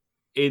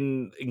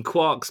in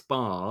Quark's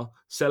bar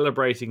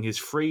celebrating his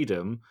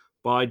freedom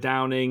by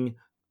downing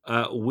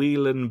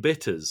Whelan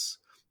bitters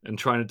and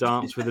trying to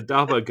dance with a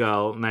dubber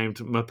girl named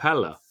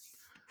Mapella.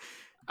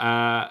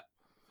 So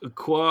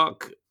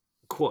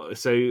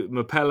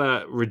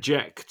Mapella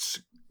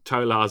rejects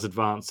Tolar's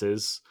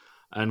advances,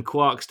 and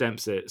Quark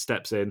steps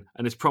in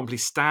and is promptly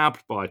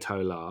stabbed by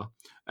Tolar.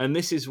 And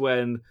this is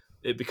when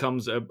it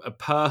becomes a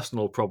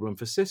personal problem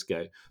for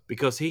Sisko,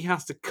 because he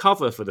has to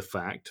cover for the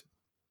fact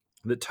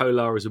that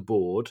Tolar is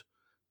aboard,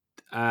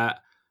 and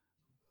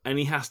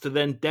he has to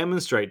then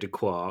demonstrate to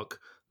Quark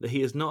that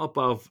he is not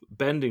above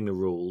bending the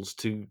rules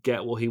to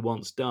get what he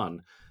wants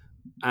done.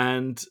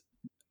 And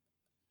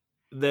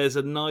there's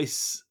a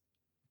nice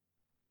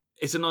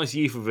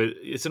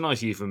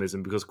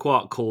euphemism because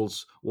Quark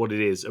calls what it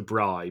is a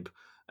bribe,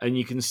 and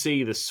you can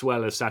see the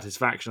swell of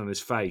satisfaction on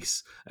his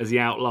face as he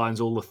outlines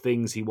all the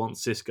things he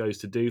wants Sisko's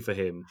to do for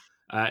him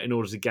in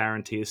order to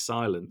guarantee his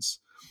silence.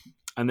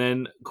 And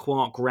then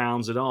Quark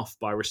rounds it off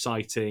by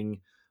reciting,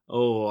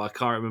 I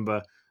can't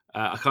remember.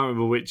 I can't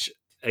remember which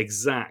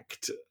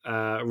exact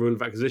rule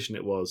of acquisition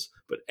it was,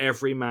 but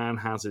every man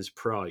has his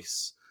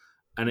price,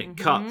 and it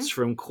cuts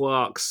from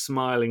Quark's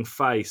smiling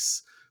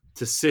face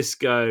to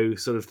Sisko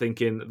sort of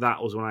thinking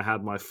that was when I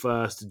had my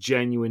first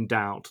genuine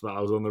doubt that I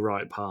was on the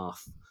right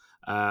path.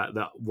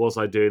 That was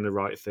I doing the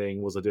right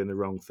thing? Was I doing the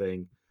wrong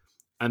thing?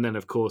 And then,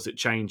 of course, it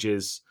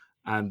changes,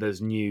 and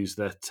there's news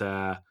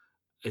that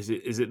is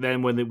it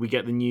then when we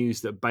get the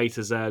news that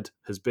Beta Z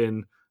has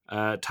been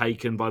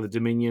taken by the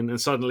Dominion, and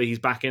suddenly he's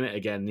back in it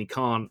again.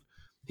 And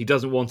he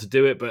doesn't want to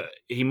do it, but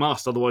he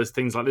must, otherwise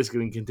things like this are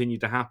going to continue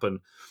to happen.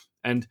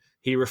 And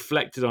he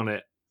reflected on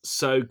it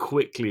so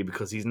quickly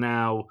because he's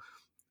now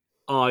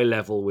eye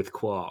level with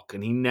Quark,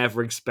 and he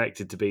never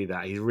expected to be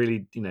that. He's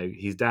really,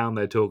 he's down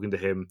there talking to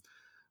him,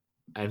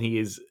 and he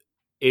is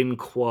in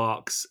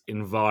Quark's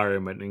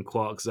environment, in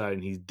Quark's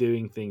zone. He's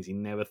doing things he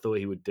never thought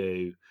he would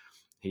do.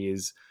 He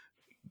is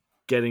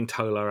getting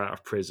Tolar out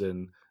of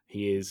prison.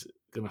 He is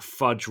going to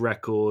fudge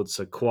records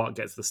so Quark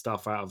gets the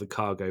stuff out of the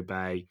cargo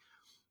bay.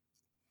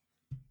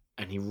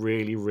 And he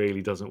really,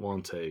 really doesn't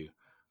want to,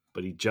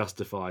 but he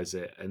justifies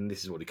it. And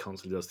this is what he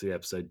constantly does through the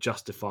episode,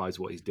 justifies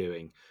what he's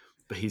doing.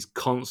 But he's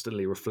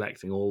constantly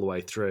reflecting all the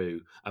way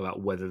through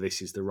about whether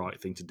this is the right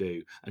thing to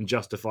do and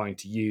justifying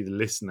to you, the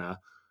listener,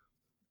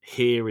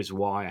 here is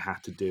why I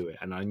had to do it.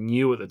 And I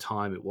knew at the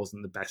time it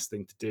wasn't the best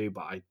thing to do,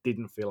 but I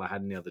didn't feel I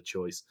had any other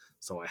choice.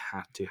 So I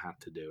had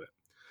to do it.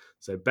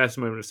 So best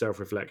moment of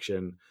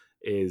self-reflection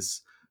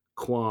is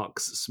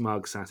Quark's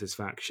smug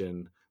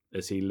satisfaction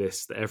as he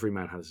lists that every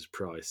man has his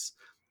price,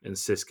 and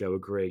Sisko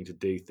agreeing to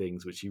do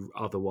things which he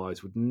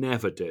otherwise would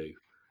never do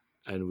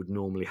and would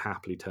normally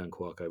happily turn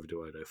Quark over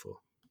to Odo for.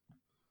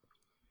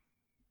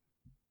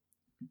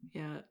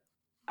 Yeah.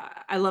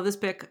 I love this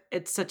pick.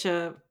 It's such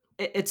a...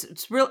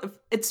 It's real.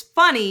 It's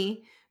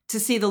funny to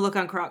see the look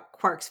on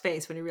Quark's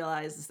face when he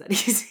realizes that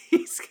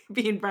he's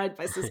being bribed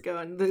by Sisko,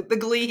 and the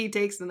glee he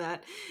takes in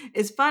that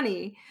is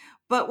funny.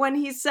 But when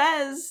he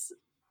says,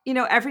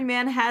 every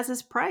man has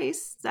his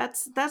price,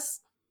 that's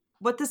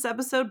what this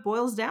episode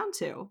boils down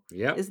to.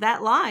 Yeah, is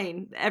that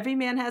line? Every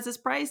man has his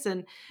price,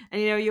 and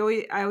I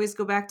always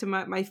go back to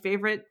my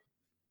favorite.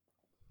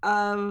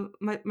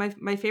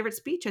 My favorite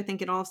speech, I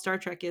think, in all of Star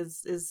Trek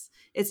is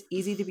it's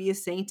easy to be a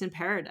saint in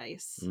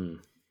paradise.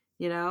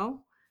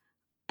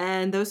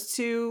 And those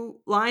two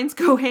lines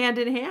go hand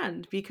in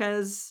hand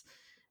because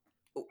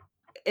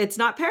it's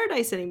not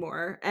paradise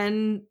anymore.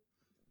 And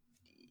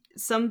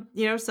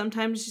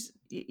sometimes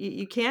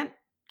you can't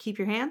keep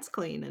your hands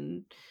clean,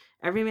 and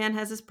every man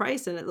has his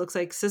price. And it looks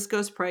like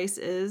Sisko's price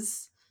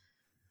is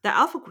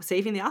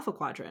saving the Alpha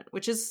Quadrant,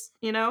 which is,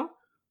 what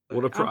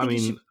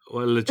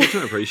a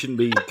legitimate price. You shouldn't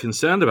be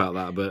concerned about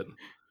that, but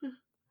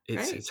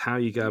it's how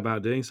you go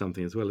about doing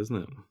something as well, isn't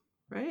it?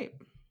 Right.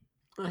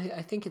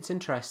 I think it's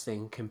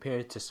interesting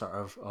compared to sort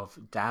of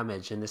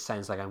Damage, and this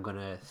sounds like I'm going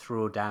to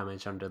throw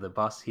Damage under the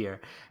bus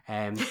here.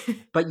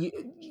 But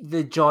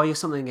the joy of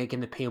something like In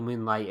the Pale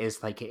Moonlight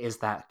is like, it is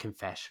that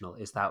confessional,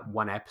 is that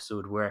one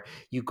episode where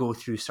you go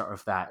through sort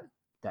of that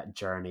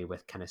journey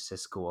with kind of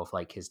Sisko of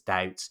like his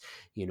doubts,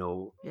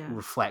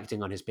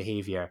 reflecting on his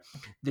behavior.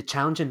 The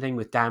challenging thing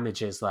with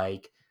Damage is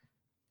like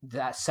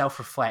that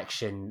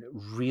self-reflection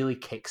really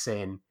kicks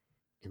in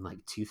like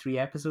 2-3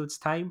 episodes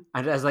time,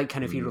 and as like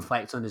kind of he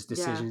reflects on his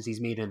decisions he's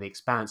made in The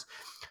Expanse,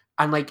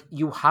 and like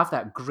you have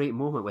that great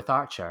moment with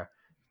Archer,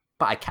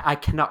 but I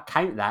cannot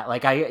count that.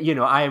 Like I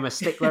am a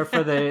stickler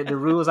for the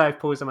rules I've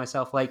posed on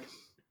myself. Like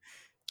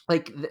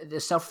the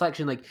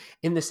self-reflection, like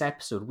in this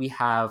episode we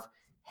have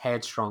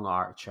headstrong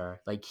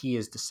Archer, like he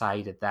has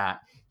decided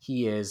that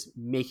he is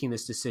making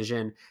this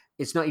decision.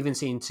 It's not even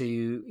saying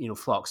to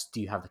Phlox,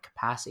 do you have the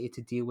capacity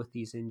to deal with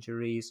these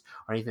injuries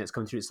or anything that's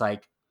coming through. It's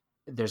like,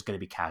 there's going to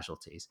be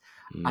casualties.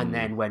 And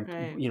then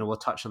when we'll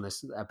touch on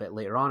this a bit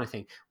later on, I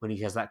think when he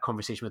has that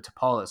conversation with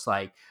T'Pol, it's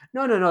like,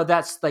 no,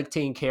 that's like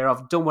taken care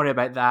of, don't worry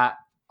about that,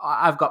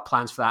 I've got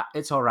plans for that,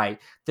 it's all right.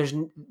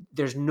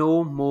 There's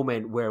no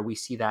moment where we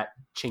see that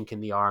chink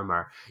in the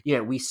armor.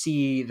 We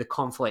see the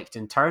conflict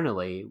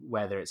internally,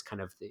 whether it's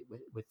kind of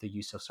with the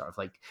use of sort of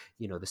like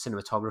the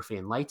cinematography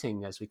and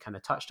lighting, as we kind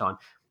of touched on.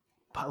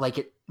 But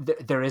like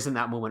there isn't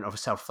that moment of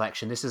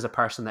self-reflection. This is a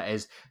person that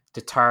is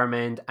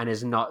determined and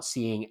is not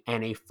seeing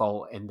any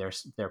fault in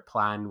their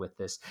plan with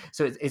this.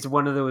 So it's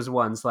one of those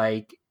ones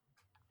like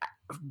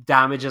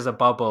Damage as a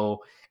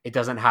bubble. It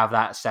doesn't have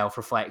that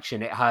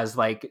self-reflection. It has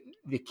like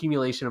the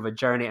accumulation of a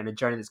journey, and a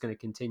journey that's going to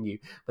continue.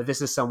 But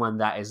this is someone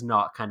that is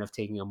not kind of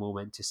taking a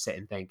moment to sit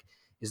and think,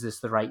 is this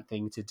the right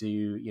thing to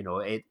do?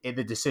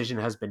 The decision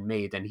has been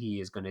made, and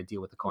he is going to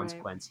deal with the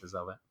consequences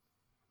of it.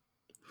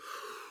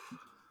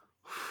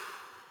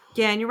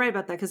 Yeah, and you're right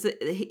about that, because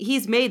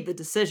he's made the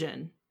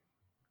decision,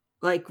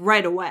 like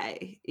right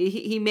away.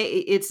 He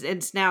made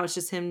it's now it's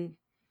just him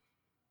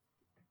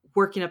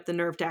working up the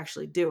nerve to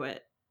actually do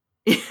it,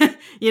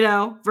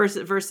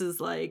 versus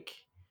like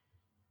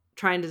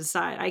trying to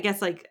decide. I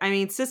guess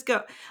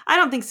Sisko. I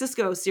don't think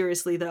Sisko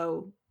seriously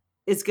though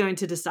is going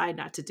to decide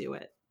not to do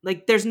it.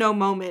 Like, there's no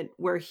moment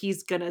where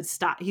he's gonna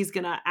stop. He's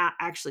gonna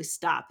actually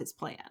stop his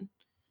plan.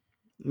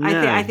 No.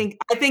 I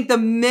think the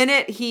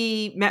minute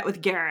he met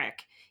with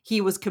Garrick,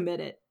 he was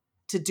committed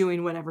to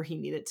doing whatever he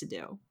needed to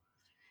do.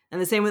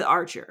 And the same with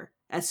Archer.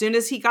 As soon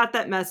as he got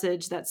that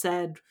message that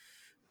said,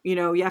 you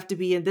know, you have to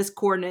be in this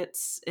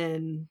coordinates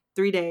in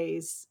 3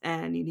 days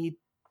and you need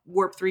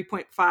warp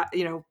 3.5,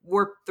 you know,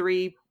 warp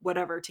 3,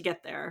 whatever to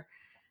get there,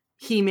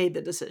 he made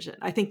the decision.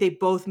 I think they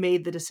both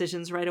made the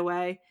decisions right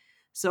away.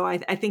 So I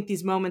think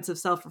these moments of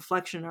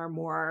self-reflection are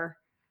more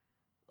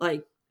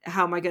like,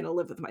 how am I going to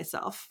live with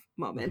myself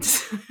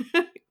moments?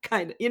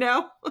 Kind of, you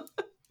know?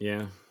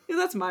 Yeah.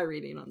 That's my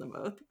reading on them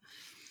both.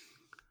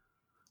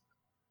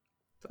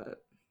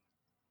 But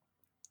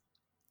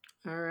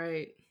all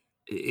right.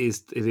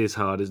 It is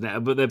hard, isn't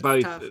it? But they're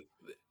both. Tough.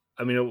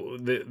 I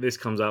mean, this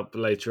comes up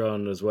later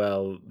on as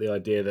well. The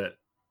idea that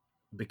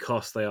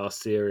because they are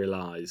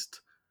serialized,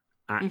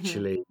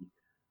 actually,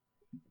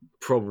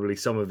 probably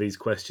some of these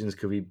questions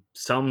could be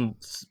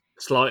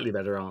slightly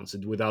better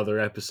answered with other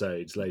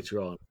episodes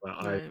later on.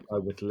 But Right. I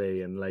with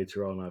Lee, and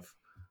later on,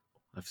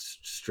 I've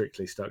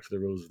strictly stuck to the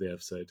rules of the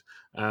episode.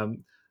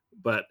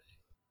 But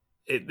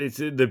it's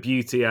the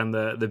beauty, and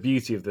the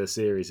beauty of the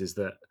series is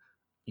that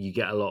you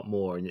get a lot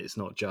more, and it's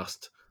not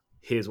just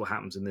here's what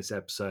happens in this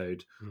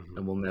episode,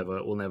 and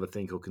we'll never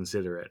think or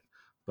consider it.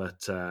 But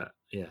to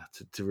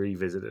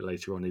revisit it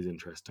later on is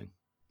interesting.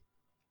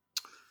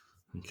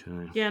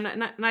 Okay. Yeah,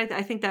 and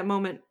I think that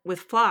moment with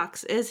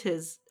Phlox is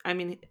his. I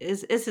mean,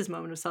 is his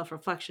moment of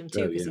self-reflection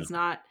too, because he's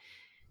not.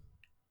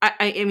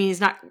 I mean,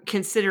 he's not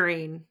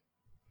considering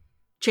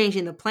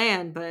changing the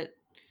plan, but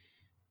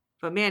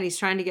man, he's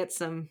trying to get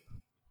some.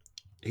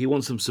 He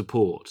wants some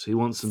support. He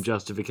wants some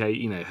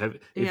justification. You know,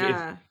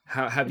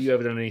 have you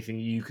ever done anything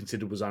you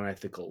considered was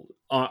unethical?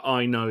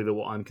 I know that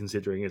what I'm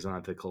considering is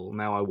unethical.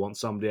 Now I want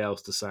somebody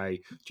else to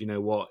say, do you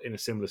know what? In a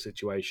similar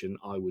situation,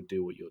 I would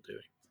do what you're doing.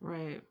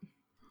 Right.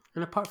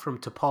 And apart from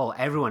T'Pol,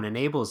 everyone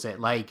enables it.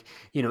 Like,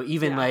 you know,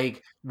 even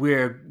like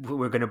we're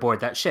going to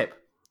board that ship.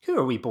 Who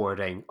are we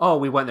boarding? Oh,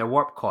 we want their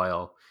warp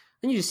coil.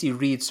 And you just see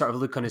Reed sort of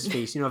look on his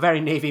face, you know, a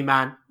very Navy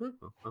man.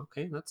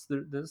 Okay, that's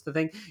the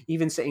thing.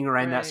 Even sitting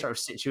around that sort of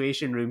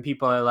situation room,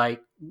 people are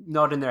like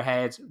nodding their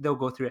heads. They'll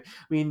go through it.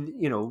 I mean,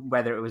 you know,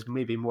 whether it was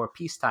maybe more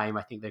peacetime,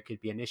 I think there could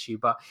be an issue.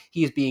 But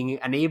he is being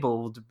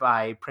enabled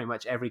by pretty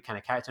much every kind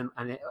of character.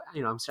 And,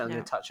 you know, I'm certainly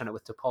going to touch on it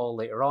with T'Pol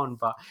later on.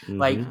 But,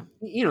 like,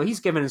 you know, he's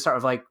given sort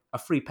of like a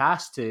free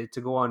pass to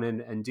go on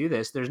and do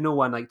this. There's no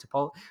one like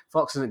T'Pol.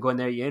 Fox isn't going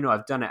there, you know,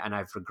 I've done it and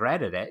I've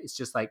regretted it. It's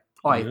just like,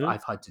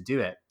 I've had to do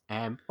it.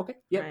 Okay,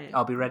 yeah,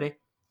 I'll be ready.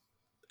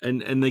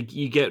 And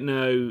you get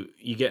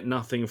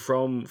nothing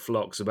from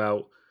Phlox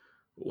about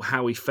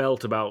how he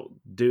felt about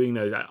doing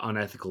those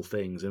unethical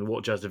things and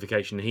what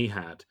justification he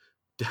had.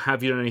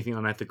 Have you done anything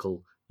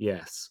unethical?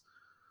 Yes.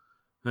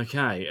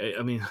 Okay.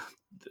 I mean,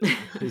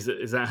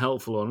 is that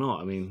helpful or not?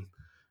 I mean,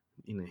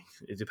 you know,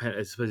 it depends.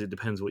 I suppose it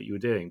depends what you were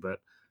doing, but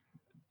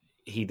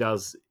he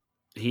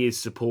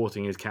is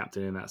supporting his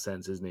captain in that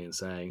sense, isn't he? And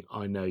saying,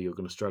 I know you're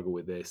going to struggle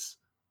with this,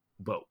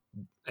 but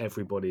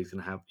everybody's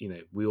going to have, you know,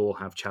 we all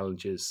have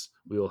challenges.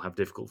 We all have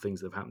difficult things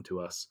that have happened to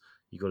us.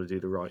 You've got to do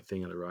the right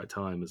thing at the right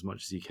time as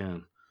much as you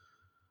can.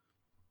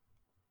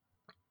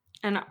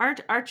 And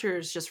Archer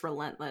is just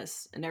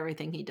relentless in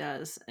everything he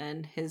does.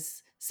 And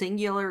his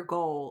singular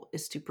goal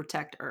is to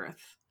protect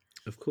Earth.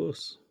 Of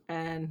course.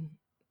 And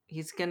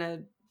he's going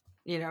to,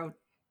 you know,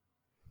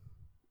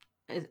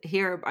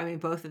 here, I mean,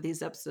 both of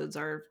these episodes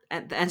are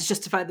ends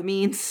justify the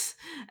means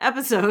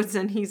episodes.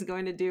 And he's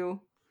going to do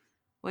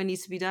what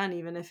needs to be done,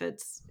 even if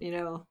it's, you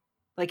know,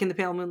 like in The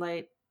Pale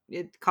Moonlight,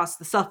 it costs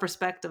the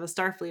self-respect of a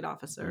Starfleet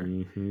officer.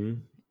 Mm-hmm.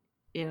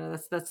 You know,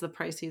 that's the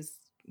price he's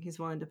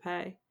willing to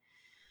pay.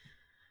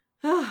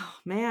 Oh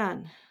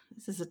man,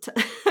 this is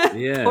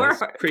poor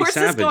savage,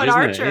 Sisko and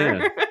Archer.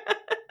 Yeah.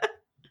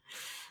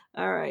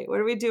 All right,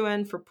 what are we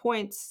doing for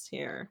points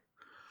here?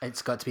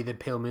 It's got to be The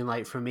Pale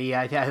Moonlight for me.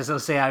 As I'll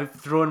say, I've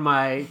thrown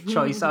my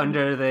choice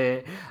under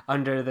the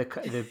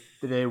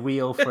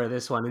wheel for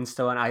this one, and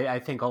so on. I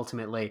think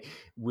ultimately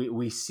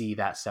we see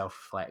that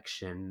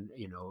self-reflection,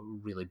 you know,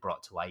 really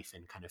brought to life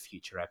in kind of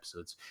future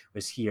episodes.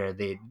 Whereas here,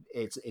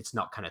 it's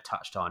not kind of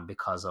touched on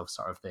because of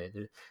sort of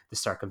the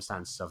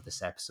circumstances of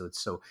this episode.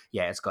 So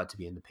yeah, it's got to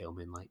be in The Pale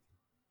Moonlight.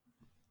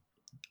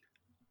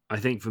 I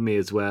think for me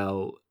as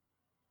well,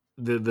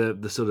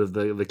 the sort of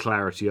the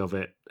clarity of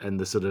it and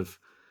the sort of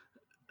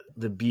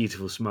the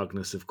beautiful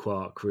smugness of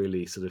Quark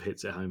really sort of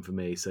hits it home for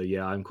me. So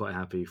yeah, I'm quite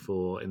happy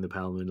for In the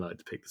Pale Moonlight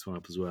to pick this one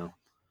up as well.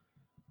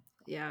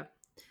 Yeah,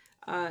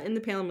 In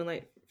the Pale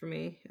Moonlight for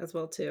me as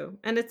well too.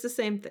 And it's the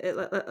same.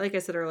 Like I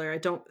said earlier, I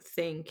don't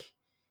think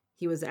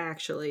he was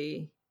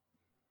actually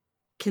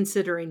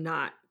considering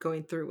not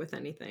going through with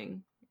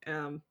anything.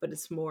 But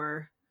it's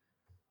more.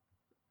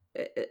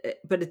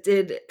 But it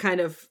did kind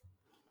of,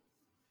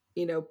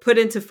 you know, put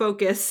into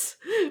focus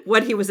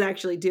what he was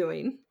actually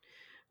doing.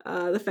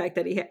 The fact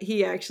that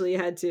he actually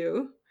had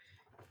to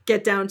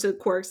get down to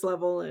Quark's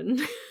level and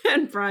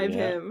bribe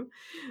him.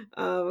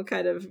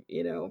 Kind of,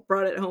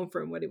 brought it home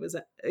for him what he was,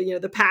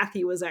 the path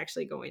he was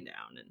actually going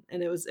down,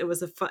 and it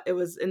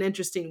was an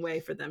interesting way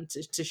for them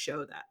to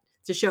show that,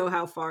 to show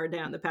how far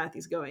down the path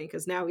he's going,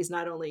 because now he's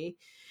not only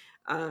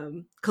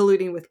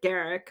colluding with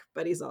Garrick,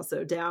 but he's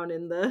also down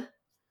in the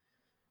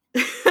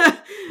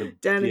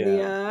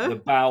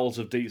the bowels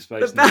of Deep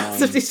Space Nine,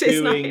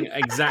 doing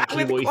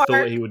exactly what he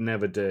thought he would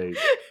never do.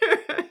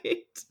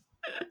 Right.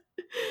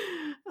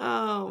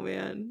 Oh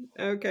man.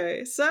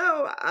 Okay.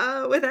 So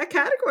with that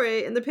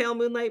category, In the Pale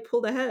Moonlight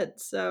pulled ahead.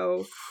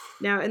 So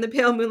now In the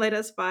Pale Moonlight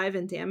has 5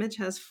 and Damage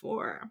has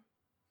 4.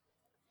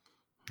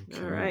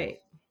 Okay. All right.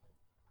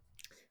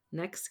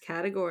 Next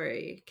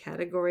category.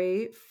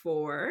 Category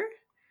 4.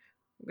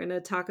 We're going to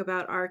talk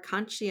about our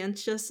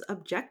conscientious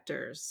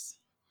objectors.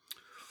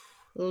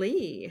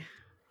 Lee.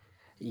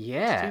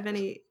 Yeah. Do you have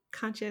any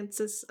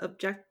conscientious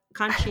objectors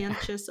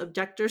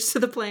to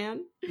the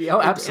plan? Oh,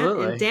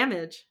 absolutely. And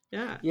Damage.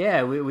 Yeah.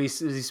 Yeah, we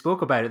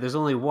spoke about it. There's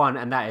only one,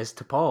 and that is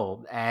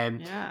T'Pol.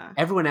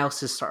 Everyone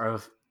else is sort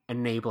of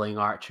enabling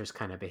Archer's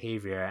kind of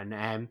behavior,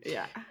 and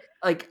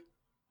like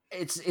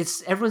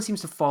it's everyone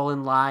seems to fall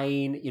in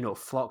line.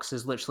 Phlox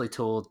is literally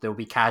told there'll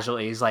be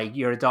casualties. Like,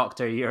 you're a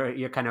doctor,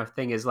 your kind of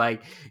thing is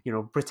like,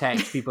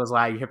 protect people's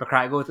lives.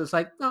 Hippocratic Oath. It's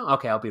like, oh,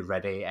 okay, I'll be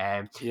ready.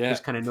 There's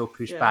kind of no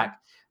pushback.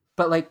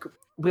 But like,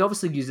 we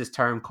obviously use this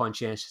term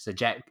conscientious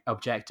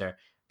objector.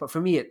 But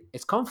for me,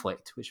 it's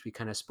conflict, which we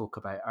kind of spoke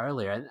about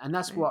earlier. And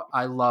that's what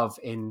I love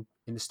in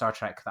the Star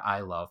Trek that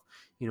I love.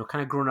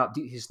 Kind of growing up,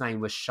 Deep Space Nine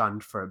was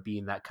shunned for it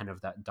being that kind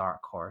of that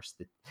dark horse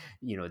that,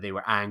 they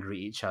were angry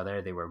at each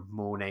other. They were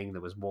moaning.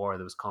 There was war.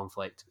 There was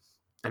conflict.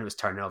 And it was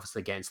turning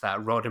obviously against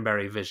that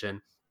Roddenberry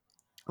vision.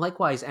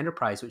 Likewise,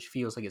 Enterprise, which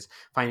feels like it's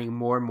finding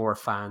more and more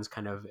fans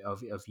kind of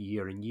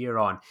year and year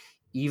on.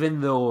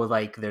 Even though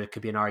like there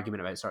could be an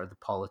argument about sort of the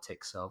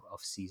politics of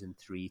season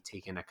 3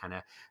 taking a kind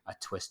of a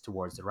twist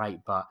towards the right.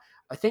 But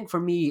I think for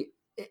me,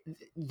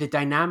 the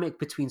dynamic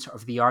between sort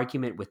of the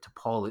argument with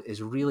T'Pol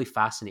is really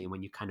fascinating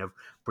when you kind of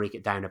break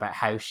it down about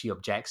how she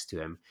objects to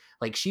him.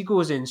 Like, she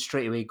goes in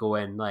straight away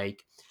going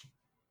like,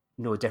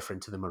 no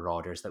different to the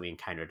Marauders that we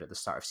encountered at the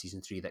start of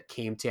season 3 that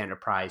came to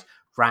Enterprise,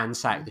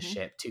 ransacked the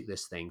ship, took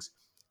these things.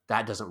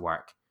 That doesn't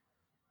work.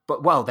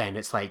 But, well, then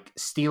it's like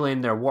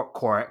stealing their warp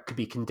core could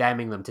be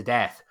condemning them to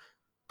death.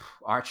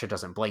 Archer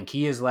doesn't blink.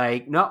 He is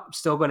like, nope,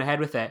 still going ahead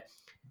with it.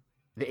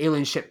 The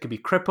alien ship could be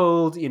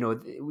crippled.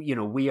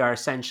 We are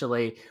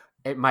essentially,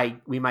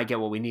 we might get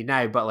what we need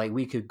now, but like,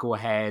 we could go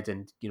ahead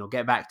and,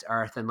 get back to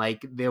Earth, and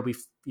like, they'll be,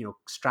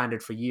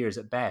 stranded for years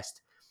at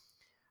best.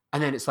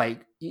 And then it's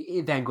like,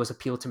 it then goes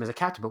appeal to him as a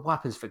captain, but what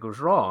happens if it goes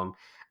wrong?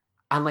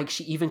 And like,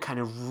 she even kind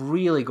of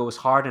really goes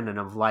hard on him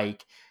of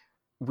like,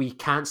 we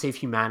can't save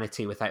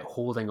humanity without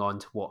holding on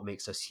to what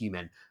makes us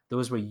human.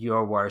 Those were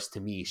your words to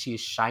me. She is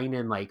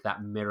shining like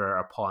that mirror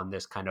upon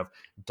this kind of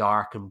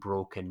dark and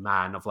broken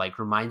man, of like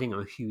reminding him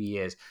of who he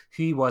is,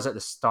 who he was at the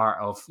start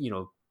of,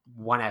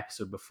 one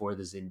episode before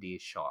the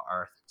Xindi shot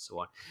Earth and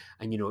so on.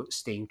 And,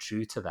 staying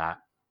true to that.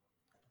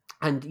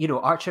 And,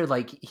 Archer,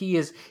 like,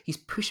 he's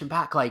pushing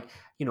back, like,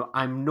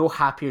 I'm no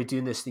happier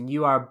doing this than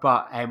you are,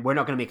 but we're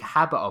not going to make a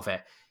habit of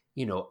it.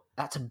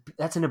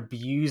 That's an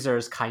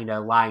abuser's kind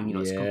of line.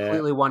 It's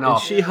completely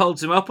one-off. And she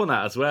holds him up on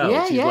that as well.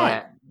 Yeah, She's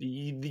like,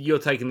 you're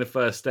taking the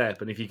first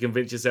step, and if you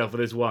convince yourself of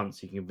this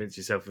once, you can convince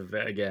yourself of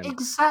it again.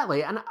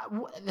 Exactly. And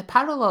the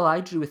parallel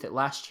I drew with it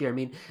last year,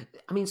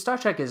 I mean, Star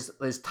Trek is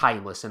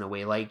timeless in a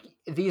way. Like,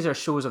 these are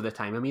shows of the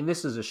time. I mean,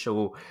 this is a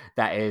show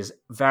that is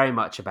very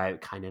much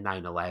about kind of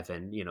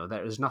 9/11.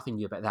 There's nothing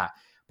new about that.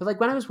 But like,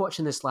 when I was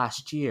watching this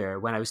last year,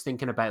 when I was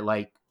thinking about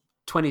like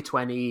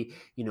 2020,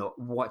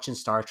 watching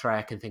Star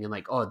Trek and thinking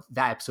like, oh,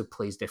 that episode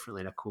plays differently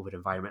in a COVID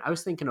environment. I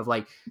was thinking of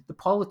like the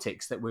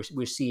politics that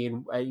we're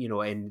seeing,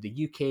 in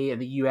the UK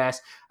and the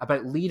US,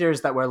 about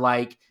leaders that were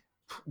like,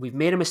 we've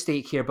made a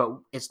mistake here, but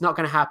it's not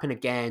going to happen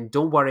again.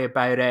 Don't worry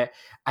about it.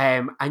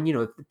 And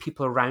the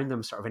people around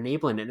them sort of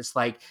enabling it. And it's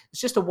like,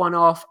 it's just a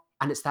one-off.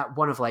 And it's that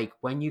one of like,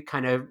 when you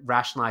kind of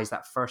rationalize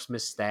that first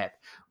misstep,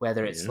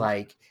 whether it's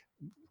like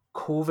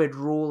COVID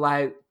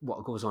rollout,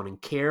 what goes on in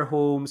care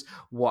homes,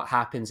 what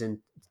happens in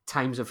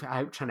times of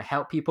trying to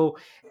help people,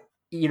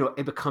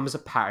 it becomes a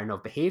pattern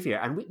of behavior.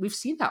 And we've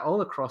seen that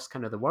all across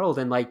kind of the world.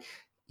 And like,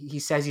 he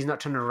says he's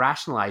not trying to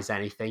rationalize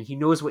anything. He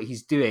knows what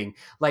he's doing.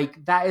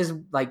 Like, that is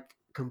like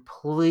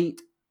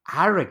complete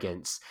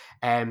arrogance.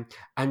 And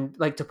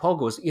like T'Pol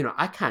goes,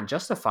 I can't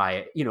justify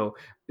it.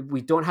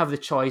 We don't have the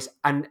choice.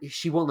 And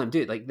she won't let him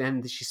do it. Like,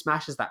 then she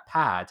smashes that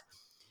pad.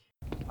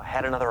 If I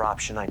had another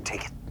option, I'd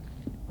take it.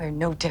 We're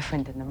no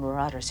different than the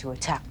Marauders who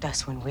attacked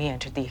us when we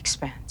entered the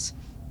Expanse.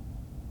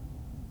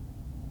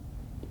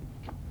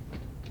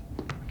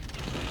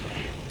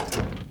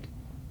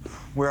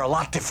 We're a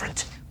lot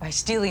different. By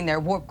stealing their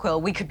warp quill,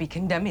 we could be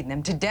condemning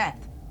them to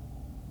death.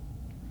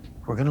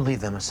 We're gonna leave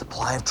them a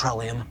supply of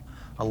Trellium,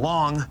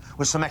 along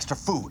with some extra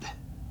food.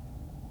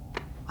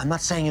 I'm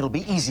not saying it'll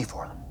be easy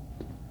for them,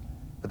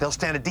 but they'll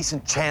stand a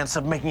decent chance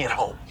of making it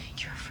home.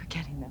 You're forgetting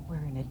forgetting that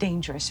we're in a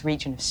dangerous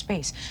region of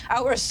space.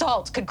 Our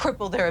assaults could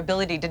cripple their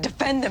ability to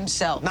defend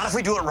themselves. Not if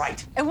we do it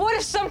right. And what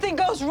if something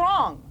goes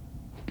wrong?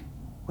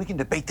 We can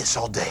debate this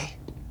all day.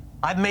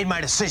 I've made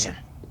my decision.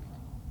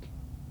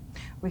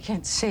 We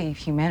can't save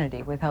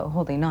humanity without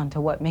holding on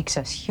to what makes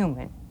us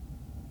human.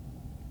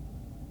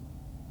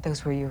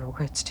 Those were your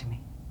words to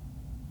me.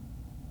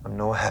 I'm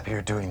no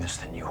happier doing this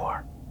than you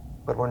are.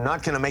 But we're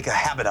not going to make a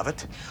habit of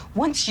it.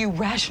 Once you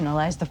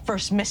rationalize the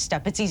first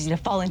misstep, it's easy to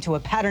fall into a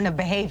pattern of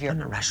behavior. I'm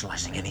not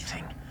rationalizing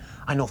anything.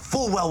 I know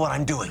full well what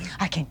I'm doing.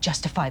 I can't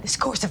justify this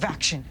course of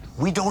action.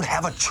 We don't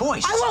have a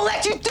choice. I won't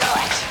let you do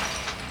it!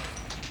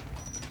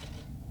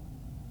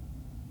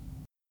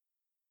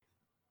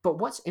 But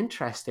what's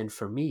interesting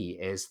for me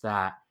is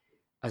that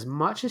as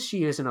much as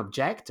she is an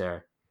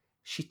objector,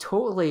 she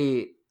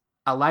totally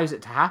allows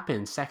it to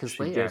happen seconds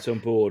later. She gets on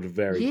board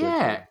very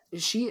quickly.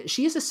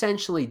 She is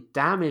essentially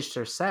damaged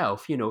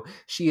herself. You know,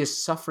 she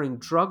is suffering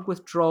drug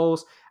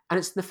withdrawals, and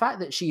it's the fact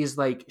that she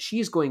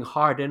is going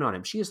hard in on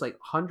him. She is like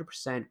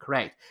 100%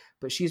 correct,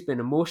 but she's been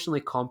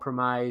emotionally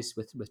compromised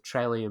with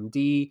Trillium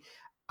D.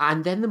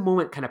 And then the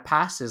moment kind of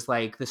passes,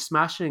 like the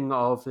smashing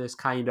of this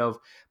kind of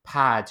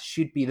pad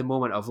should be the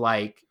moment of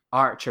like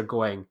Archer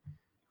going,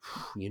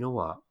 you know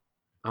what?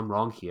 I'm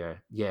wrong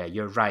here. Yeah,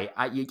 you're right.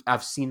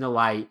 I've seen the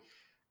light.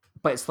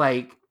 But it's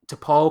like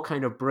T'Pol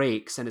kind of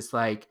breaks, and it's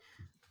like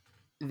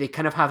they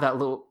kind of have that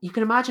little. You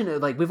can imagine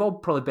it, like we've all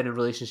probably been in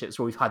relationships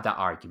where we've had that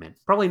argument.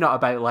 Probably not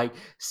about like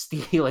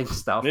stealing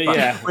stuff, but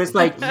yeah. where it's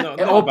like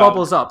it all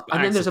bubbles up,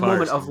 and then there's a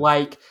moment of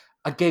like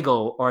a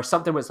giggle or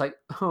something where it's like,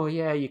 oh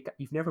yeah,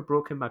 you've never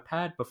broken my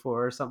pad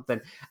before or something,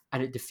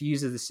 and it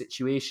diffuses the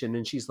situation.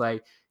 And she's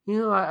like, you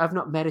know, I've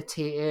not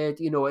meditated.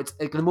 You know, it's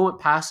like the moment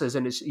passes,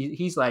 and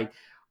he's like,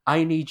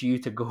 I need you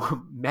to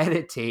go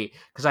meditate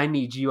because I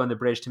need you on the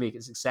bridge to make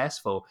it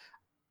successful.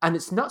 And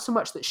it's not so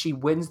much that she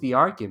wins the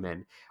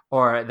argument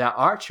or that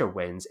Archer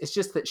wins. It's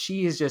just that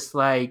she is just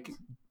like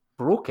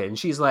broken.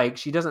 She's like,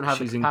 she doesn't have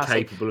She's the capacity.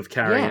 incapable of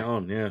carrying it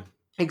on. Yeah,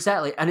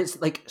 exactly. And it's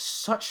like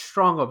such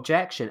strong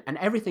objection, and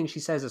everything she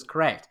says is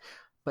correct,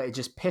 but it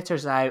just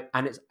pitters out.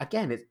 And it's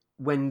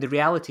when the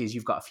reality is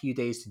you've got a few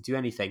days to do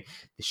anything.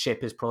 The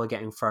ship is probably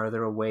getting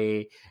further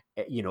away.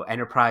 You know,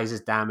 Enterprise is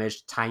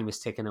damaged. Time is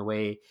taken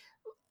away.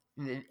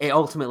 It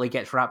ultimately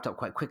gets wrapped up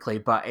quite quickly,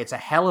 but it's a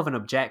hell of an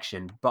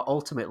objection. But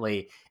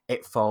ultimately,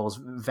 it falls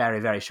very,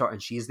 very short,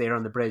 and she's there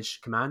on the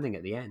bridge commanding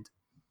at the end.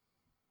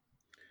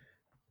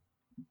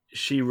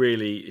 She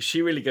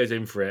really goes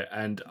in for it,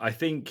 and I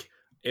think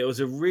it was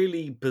a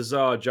really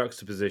bizarre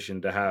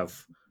juxtaposition to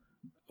have.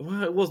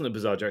 Well, it wasn't a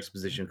bizarre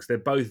juxtaposition because they're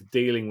both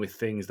dealing with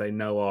things they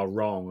know are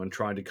wrong and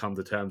trying to come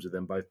to terms with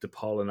them. Both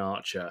T'Pol and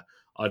Archer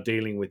are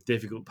dealing with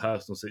difficult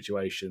personal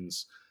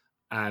situations,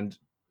 and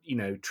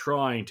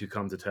trying to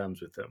come to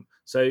terms with them.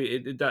 So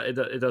it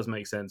does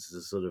make sense as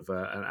a sort of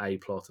an A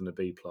plot and a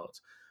B plot.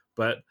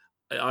 But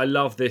I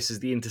love this as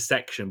the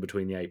intersection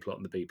between the A plot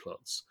and the B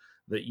plots.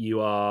 That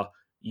you're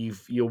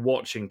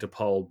watching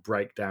T'Pol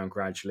break down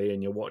gradually,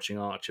 and you're watching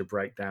Archer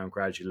break down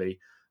gradually.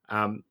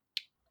 And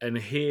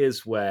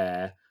here's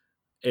where,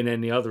 in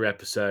any other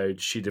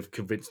episode, she'd have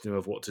convinced him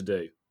of what to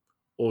do,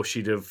 or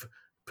she'd have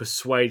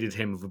persuaded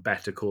him of a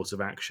better course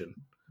of action,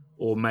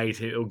 or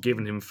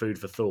given him food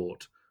for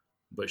thought.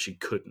 But she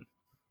couldn't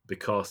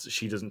because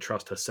she doesn't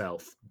trust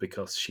herself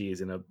because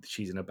she's in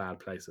a bad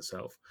place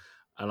herself.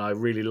 And I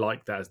really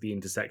like that as the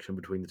intersection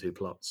between the two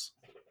plots.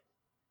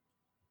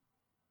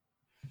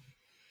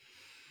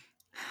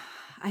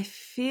 I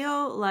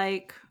feel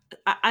like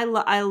I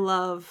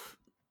love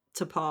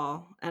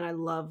T'Pol, and I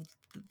love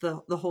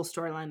the whole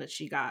storyline that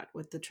she got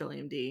with the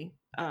Trillium D.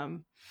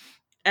 And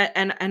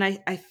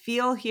I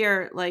feel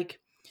here like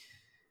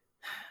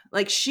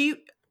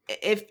she.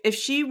 If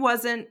she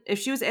was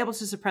able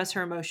to suppress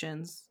her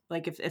emotions,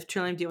 like if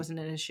Trillium D wasn't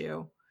an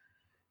issue,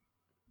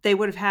 they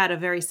would have had a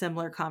very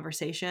similar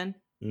conversation.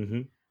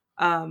 Mm-hmm.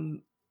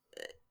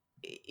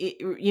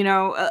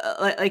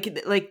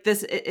 Like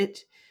this,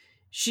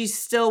 she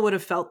still would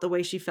have felt the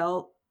way she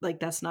felt.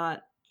 Like that's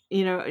not, I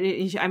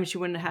mean, she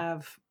wouldn't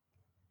have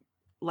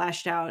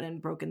lashed out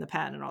and broken the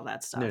pad and all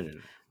that stuff.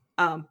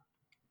 No.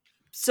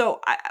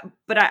 So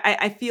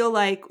I feel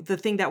like the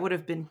thing that would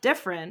have been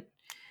different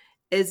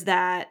is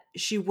that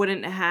she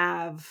wouldn't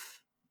have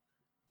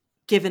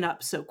given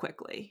up so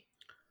quickly.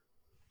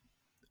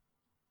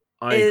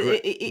 I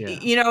agree.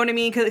 You know what I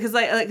mean? Because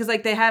they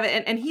have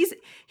it, and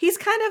he's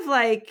kind of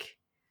like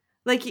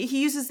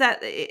he uses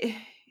that.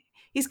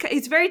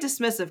 He's very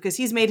dismissive because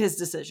he's made his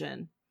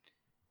decision.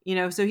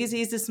 So he's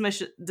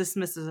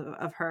dismissive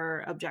of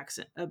her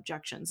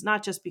objections,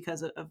 not just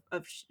because of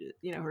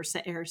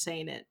her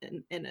saying it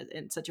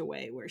in such a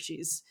way where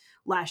she's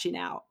lashing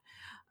out.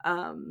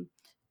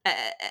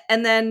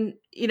 And then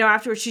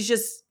afterwards she's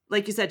just,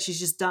 like you said, she's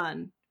just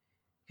done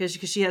because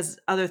she has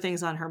other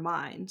things on her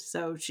mind.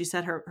 So she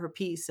said her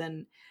piece,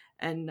 and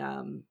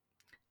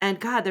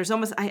God, there's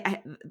almost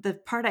the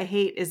part I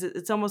hate is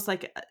it's almost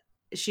like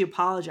she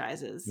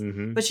apologizes,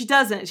 mm-hmm. but she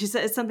doesn't. She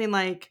said it's something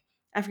like,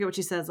 I forget what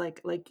she says,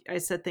 like I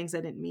said things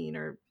I didn't mean,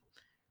 or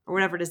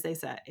whatever it is they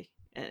say.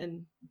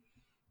 and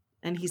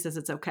he says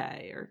it's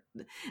okay, or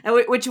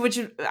which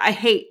I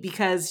hate,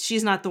 because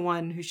she's not the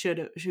one who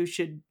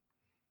should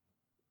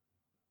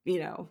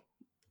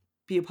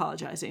be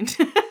apologizing.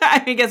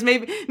 I guess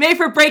maybe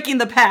for breaking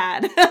the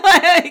pad.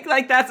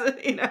 like that's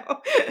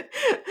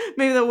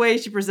maybe the way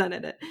she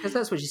presented it, because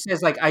that's what she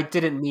says. Like, I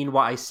didn't mean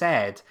what I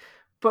said.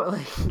 But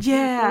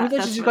yeah,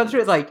 she's gone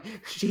through it. Like,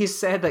 she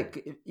said,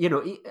 like,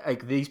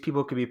 like, these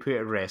people could be put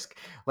at risk.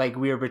 Like,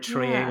 we are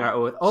betraying our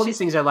oath. All these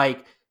things are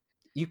like,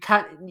 you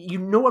can't.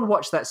 No one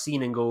watched that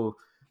scene and go,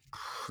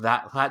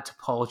 that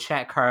T'Pol,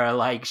 check her.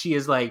 Like, she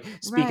is like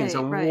speaking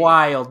some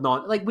wild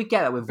like, we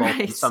get that with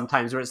Vulcans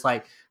sometimes, where it's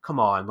like, come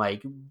on,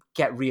 like,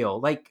 get real.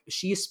 Like,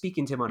 she is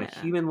speaking to him on a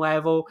human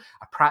level,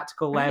 a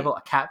practical level,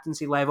 a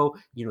captaincy level,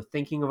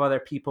 thinking of other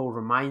people,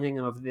 reminding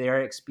them of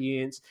their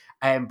experience.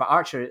 But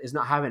Archer is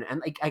not having it.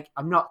 And like,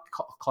 I'm not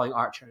calling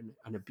Archer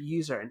an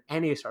abuser in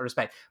any sort of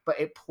respect, but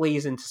it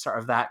plays into sort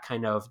of that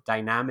kind of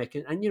dynamic.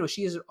 And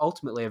she is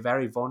ultimately a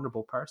very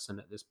vulnerable person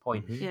at this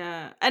point. Mm-hmm.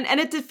 Yeah. And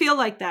it did feel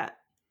like that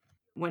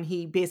when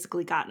he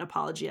basically got an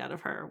apology out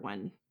of her,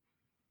 when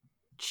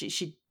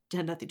she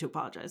had nothing to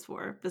apologize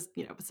for,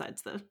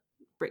 besides the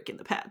breaking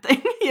the pad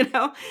thing,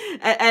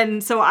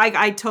 and so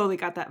I totally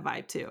got that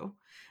vibe too.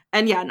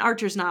 And yeah, and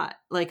Archer's not,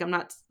 like, I'm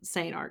not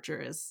saying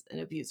Archer is an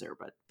abuser,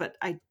 but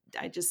I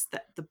just,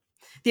 that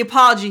the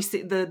apology,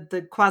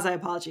 the quasi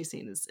apology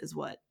scene is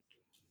what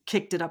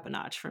kicked it up a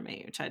notch for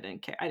me, which I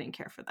didn't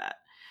care for that.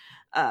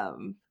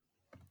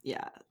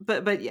 Yeah,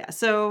 but yeah,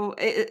 so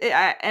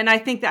I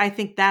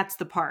think that's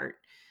the part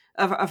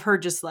of her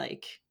just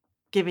like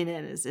giving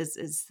in is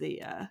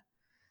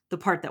the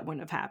part that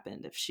wouldn't have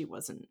happened if she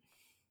wasn't,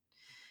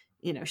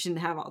 she didn't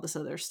have all this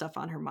other stuff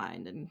on her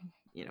mind, and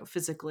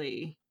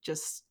physically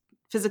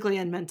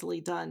and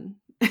mentally done.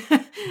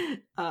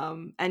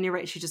 And you're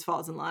right, she just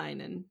falls in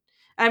line, and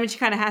I mean, she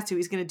kind of has to.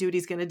 He's going to do what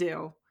he's going to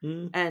do,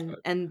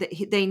 and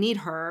they need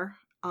her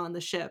on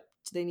the ship.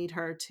 They need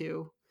her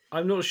to.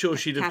 I'm not sure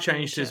she'd have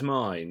changed his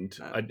mind,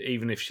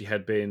 even if she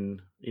had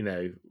been,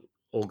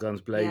 all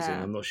guns blazing.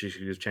 Yeah. I'm not sure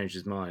she'd have changed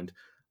his mind.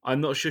 I'm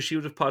not sure she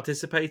would have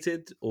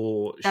participated,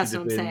 or that's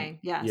what I'm saying.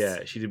 Yes.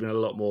 Yeah, she'd have been a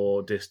lot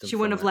more distant. She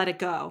wouldn't have let it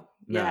go.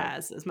 No. Yeah,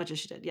 as much as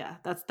she did. Yeah,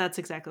 that's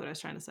exactly what I was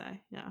trying to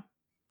say. Yeah.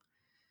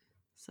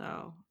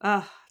 So,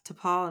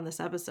 T'Pol in this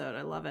episode,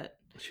 I love it.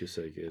 She's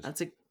so good.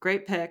 That's a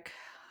great pick.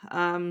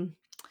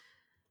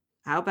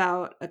 How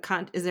about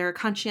is there a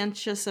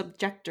conscientious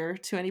objector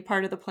to any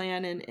part of the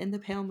plan in the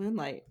Pale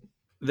Moonlight?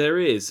 There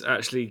is,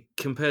 actually,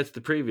 compared to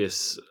the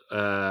previous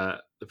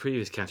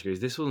categories.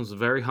 This one's a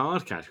very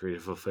hard category to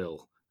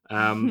fulfill,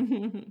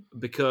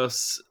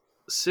 because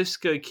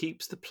Sisko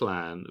keeps the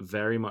plan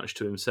very much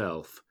to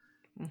himself.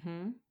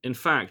 Mm-hmm. In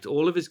fact,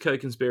 all of his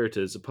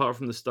co-conspirators, apart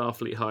from the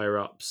Starfleet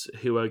higher-ups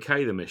who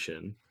okay the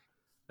mission,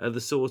 are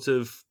the sort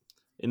of,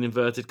 in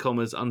inverted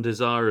commas,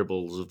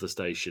 undesirables of the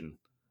station,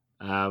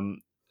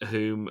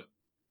 whom,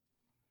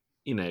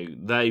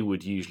 they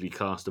would usually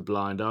cast a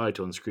blind eye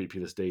to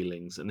unscrupulous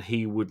dealings, and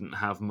he wouldn't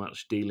have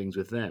much dealings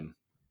with them.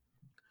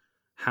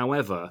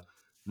 However,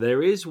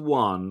 there is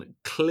one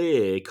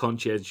clear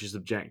conscientious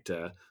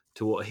objector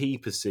to what he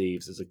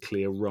perceives as a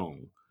clear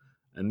wrong,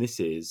 and this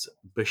is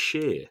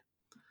Bashir.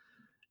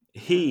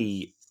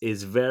 He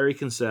is very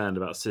concerned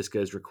about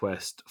Sisko's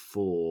request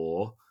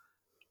for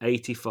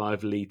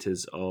 85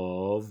 litres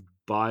of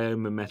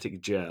biomimetic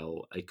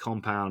gel, a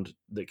compound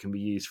that can be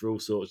used for all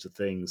sorts of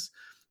things,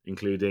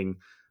 including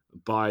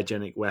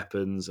biogenic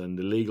weapons and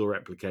illegal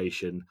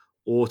replication,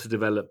 or to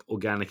develop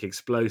organic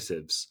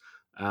explosives.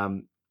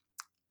 And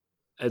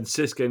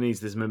Sisko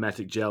needs this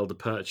mimetic gel to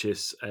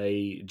purchase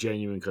a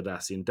genuine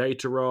Cardassian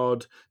data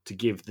rod to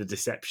give the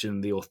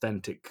deception the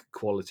authentic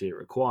quality it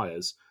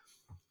requires.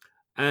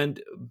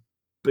 And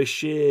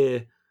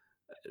Bashir,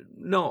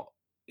 not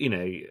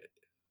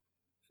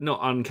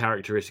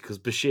uncharacteristic, because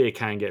Bashir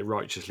can get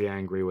righteously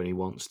angry when he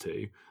wants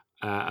to,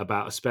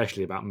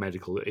 especially about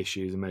medical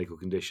issues and medical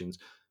conditions,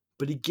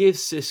 but he gives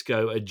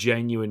Sisko a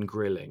genuine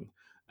grilling,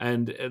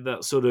 and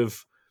that sort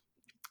of,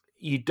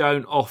 you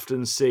don't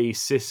often see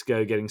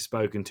Sisko getting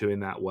spoken to in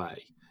that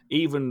way.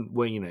 Even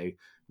when,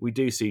 we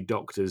do see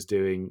doctors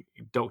telling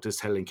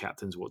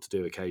captains what to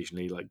do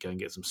occasionally, like go and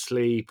get some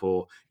sleep,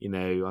 or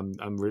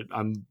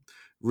I'm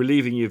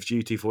relieving you of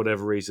duty for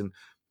whatever reason.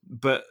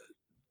 But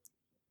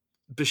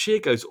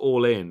Bashir goes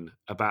all in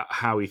about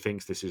how he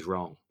thinks this is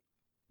wrong,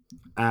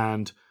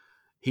 and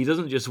he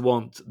doesn't just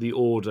want the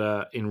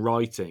order in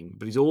writing,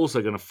 but he's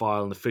also going to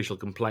file an official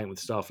complaint with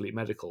Starfleet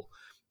Medical.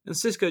 And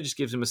Sisko just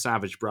gives him a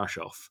savage brush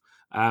off.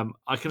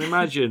 I can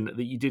imagine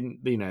that you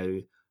didn't,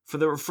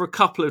 for a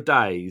couple of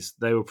days,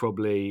 there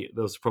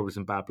was probably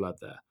some bad blood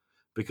there,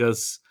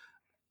 because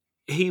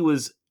they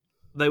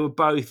were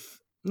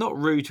both not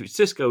rude to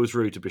Sisko was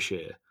rude to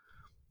Bashir,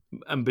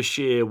 and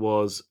Bashir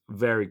was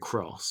very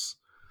cross,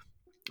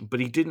 but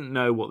he didn't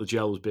know what the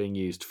gel was being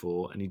used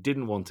for, and he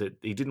didn't want it.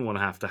 He didn't want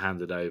to have to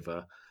hand it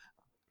over,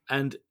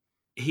 and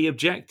he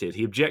objected.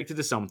 He objected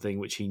to something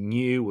which he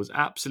knew was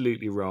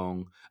absolutely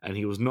wrong, and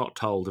he was not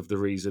told of the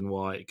reason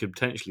why it could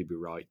potentially be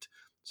right.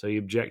 So he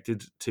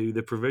objected to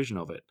the provision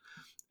of it.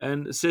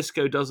 And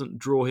Sisko doesn't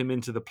draw him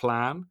into the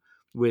plan,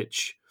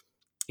 which,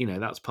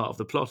 that's part of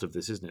the plot of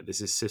this, isn't it?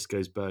 This is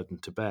Sisko's burden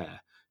to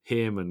bear.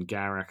 Him and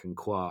Garak and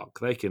Quark,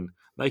 they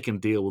can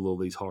deal with all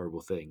these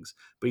horrible things.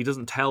 But he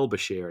doesn't tell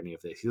Bashir any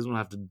of this. He doesn't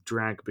have to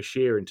drag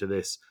Bashir into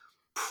this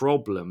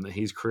problem that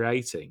he's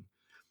creating,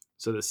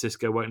 so that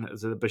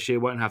Bashir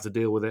won't have to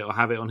deal with it or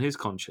have it on his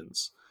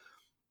conscience.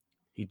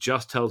 He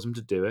just tells him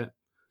to do it,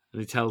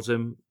 and he tells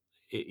him,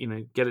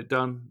 get it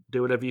done,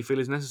 do whatever you feel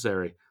is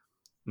necessary,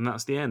 and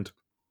that's the end.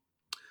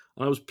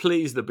 And I was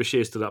pleased that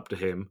Bashir stood up to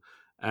him,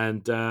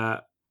 and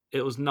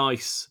it was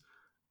nice.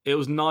 It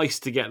was nice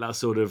to get that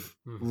sort of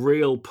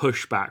real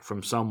pushback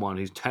from someone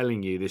who's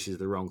telling you this is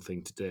the wrong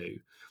thing to do,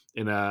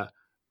 in a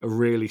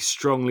really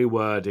strongly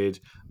worded,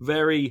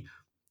 very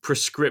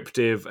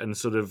prescriptive and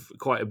sort of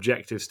quite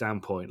objective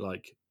standpoint.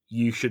 Like,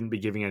 you shouldn't be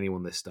giving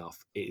anyone this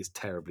stuff. It is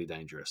terribly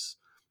dangerous.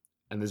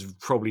 And there's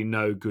probably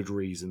no good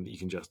reason that you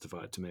can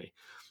justify it to me.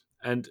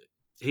 And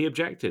he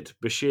objected.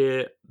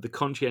 Bashir, the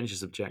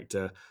conscientious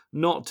objector,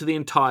 not to the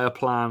entire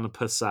plan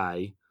per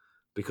se,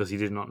 because he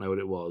did not know what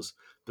it was,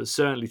 but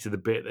certainly to the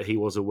bit that he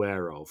was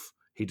aware of.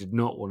 He did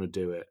not want to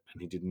do it,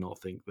 and he did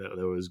not think that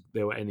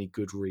there were any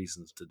good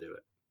reasons to do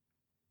it.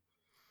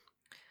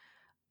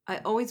 I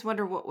always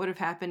wonder what would have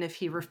happened if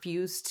he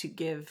refused to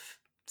give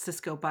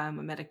Sisko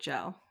biomimetic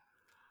gel.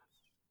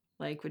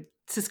 Like, would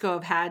Sisko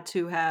have had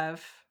to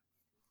have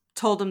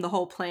told him the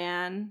whole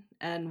plan,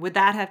 and would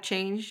that have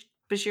changed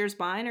Bashir's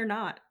mind or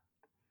not?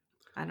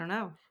 I don't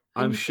know.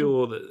 I'm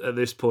sure that at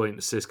this point,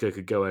 Sisko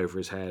could go over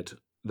his head.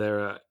 There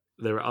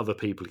are other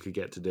people who could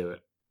get to do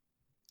it.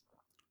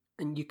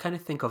 And you kind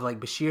of think of, like,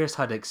 Bashir's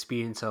had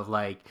experience of,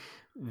 like,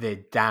 the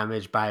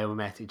damage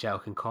biomimetic gel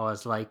can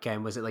cause. Like,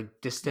 was it,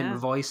 like, Distant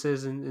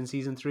Voices in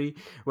season 3,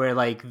 where,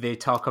 like, they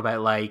talk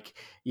about, like,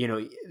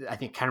 I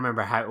can't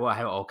remember how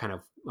it all kind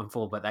of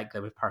unfold, but like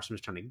the person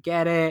was trying to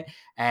get it.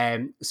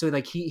 So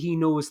like he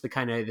knows the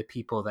kind of the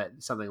people that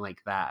something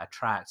like that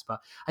attracts. But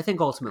I think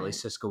ultimately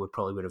Sisko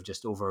would have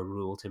just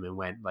overruled him and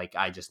went like,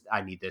 I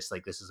need this,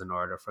 like, this is an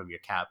order from your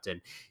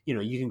captain.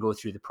 You can go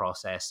through the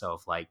process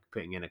of like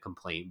putting in a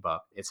complaint,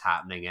 but it's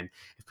happening. And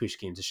if push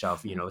came to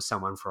shove,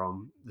 someone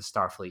from the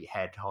Starfleet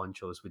head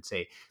honchos would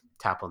say,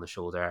 tap on the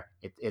shoulder,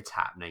 it's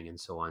happening, and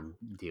so on,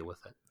 deal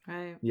with it.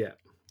 Right. Yeah.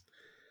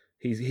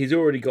 He's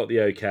already got the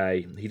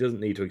okay. He doesn't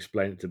need to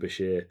explain it to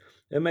Bashir.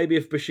 And maybe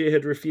if Bashir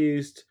had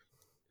refused,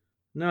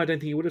 no, I don't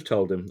think he would have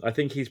told him. I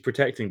think he's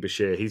protecting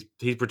Bashir.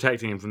 He's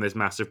protecting him from this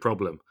massive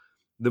problem.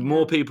 The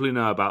more people who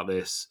know about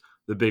this,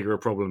 the bigger a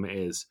problem it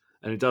is,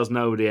 and it does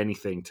nobody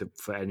anything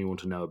for anyone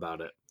to know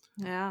about it.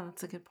 Yeah,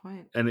 that's a good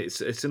point. And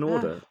it's an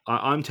order.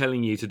 I'm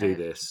telling you to do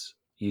this.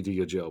 You do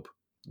your job.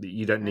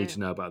 You don't need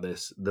to know about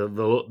this. There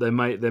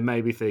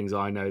may be things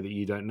I know that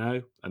you don't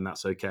know, and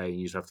that's okay. And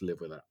you just have to live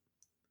with that.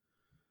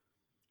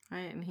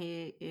 Right, and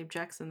he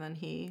objects, and then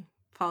he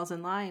falls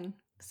in line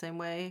the same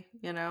way,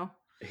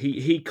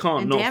 He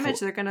can't not damage.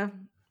 They're gonna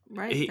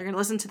they're gonna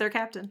listen to their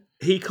captain.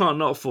 He can't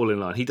not fall in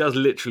line. He does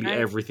literally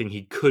everything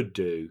he could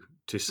do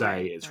to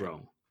say it's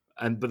wrong,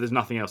 but there's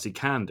nothing else he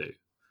can do.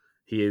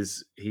 He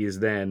is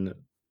then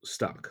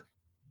stuck.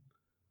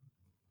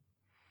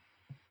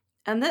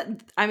 And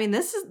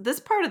this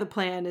part of the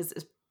plan is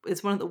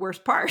one of the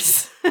worst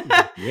parts.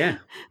 Yeah.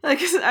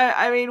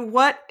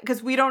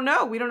 Because we don't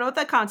know what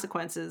the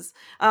consequences.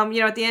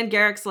 At the end,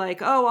 Garak's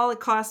like, oh, all it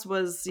cost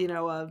was,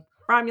 a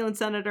Romulan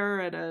senator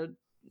and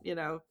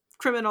a,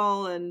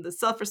 criminal and the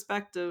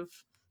self-respect of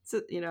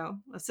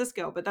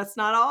Sisko, but that's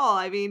not all.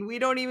 I mean, we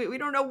don't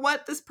know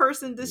what this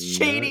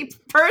shady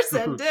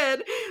person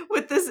did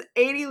with this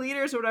 80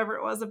 liters or whatever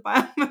it was of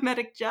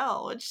biomimetic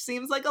gel, which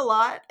seems like a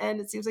lot, and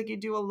it seems like you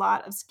do a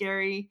lot of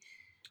scary,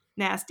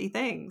 nasty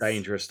things,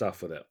 dangerous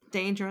stuff with it.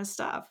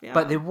 Yeah.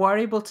 But they were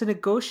able to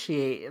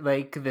negotiate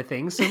like the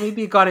things, so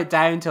maybe got it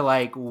down to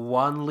like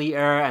 1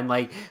 liter and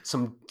like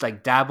some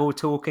like Dabo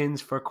tokens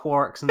for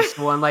quarks and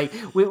so on. Like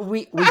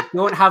we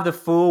don't have the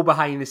full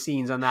behind the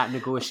scenes on that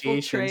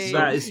negotiation. So,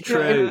 that is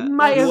true. It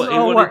might he as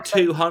well wanted work.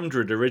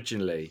 200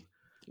 originally.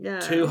 Yeah.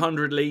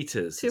 200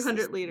 liters.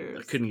 200 liters.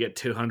 I couldn't get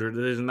 200.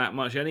 There isn't that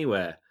much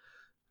anywhere.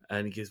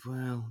 And he goes,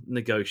 well,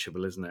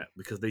 negotiable, isn't it?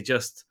 Because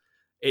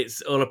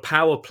it's all a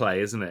power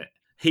play, isn't it?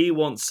 He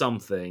wants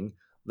something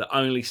that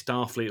only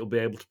Starfleet will be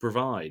able to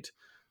provide.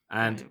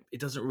 And it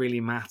doesn't really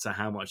matter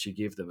how much you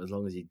give them as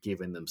long as you're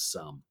giving them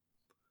some.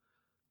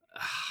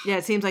 Yeah,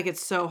 it seems like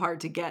it's so hard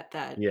to get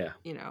that. Yeah.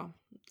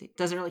 He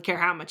doesn't really care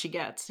how much he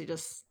gets. He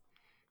just,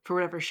 for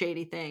whatever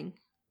shady thing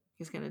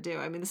he's going to do.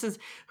 I mean,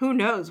 who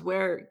knows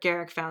where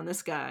Garak found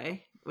this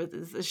guy with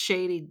this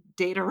shady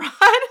data rod.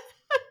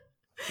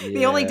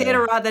 The only data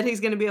rod that he's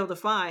going to be able to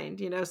find,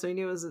 so he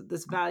knew it was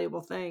this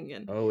valuable thing.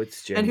 And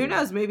it's genuine. And who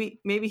knows?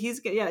 Maybe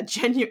he's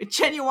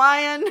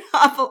genuine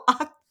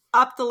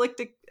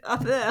optolytic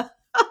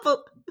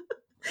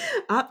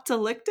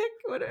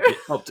whatever.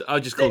 I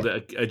just called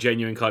it a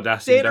genuine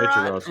Cardassian data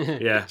rod.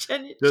 Yeah,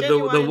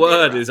 the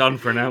word is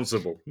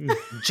unpronounceable.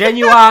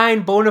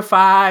 Genuine, bona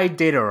fide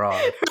data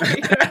rod.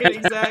 Right,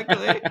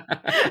 exactly.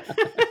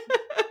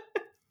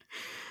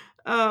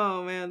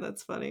 Oh man,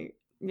 that's funny.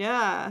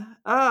 Yeah.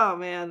 Oh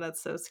man,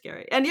 that's so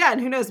scary. And yeah,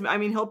 and who knows? I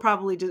mean, he'll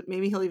probably just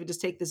maybe he'll even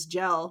just take this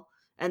gel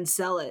and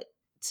sell it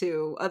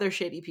to other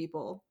shady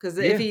people. Because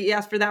if he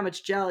asks for that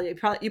much gel, you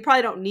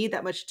probably don't need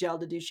that much gel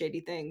to do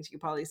shady things. You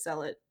probably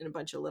sell it in a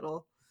bunch of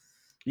little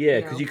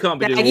because you can't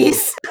be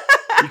baggies.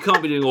 you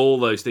can't be doing all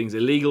those things.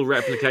 Illegal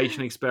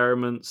replication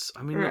experiments.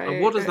 I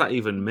mean, what does that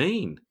even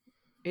mean?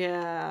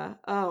 Yeah.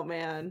 Oh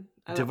man.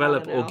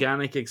 Develop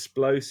organic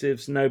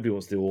explosives. Nobody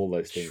wants to do all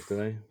those things, do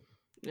they?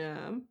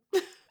 Yeah.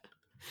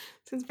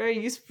 Seems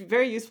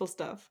very useful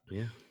stuff.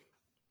 Yeah.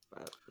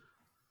 But,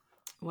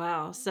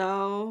 wow.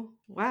 So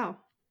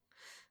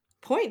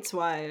points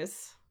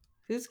wise,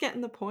 who's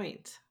getting the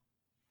point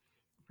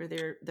for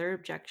their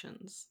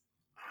objections?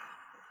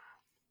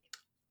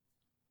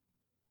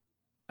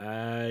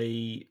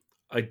 I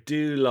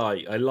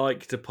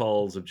like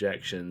T'Pol's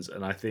objections,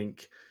 and I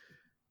think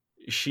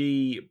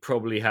she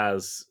probably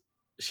has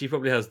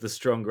the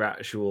stronger,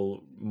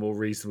 actual, more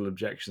reasonable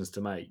objections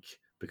to make,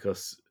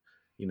 because,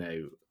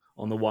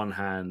 on the one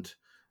hand,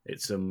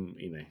 it's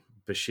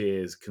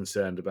Bashir's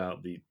concerned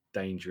about the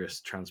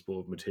dangerous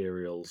transport of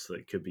materials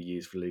that could be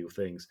used for illegal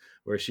things,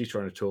 whereas she's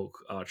trying to talk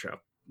Archer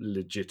up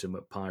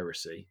legitimate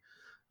piracy.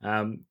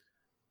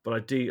 But I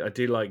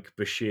do like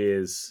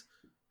Bashir's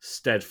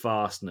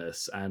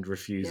steadfastness and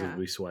refusal to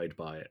be swayed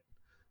by it.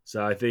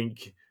 So I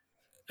think,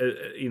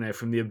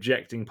 from the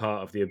objecting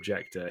part of the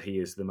objector, he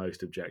is the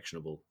most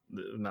objectionable,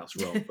 and that's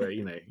wrong. But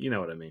you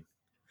know what I mean.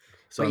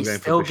 So he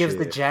still gives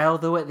the gel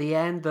though at the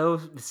end, though.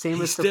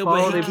 Same as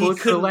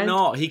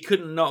T'Pol. He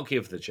couldn't not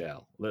give the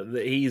gel.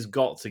 He's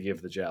got to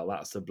give the gel.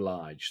 That's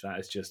obliged. That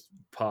is just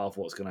part of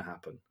what's going to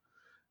happen.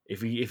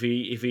 If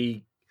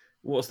he,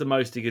 what's the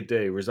most he could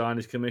do? Resign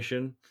his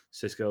commission?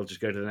 Sisko will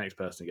just go to the next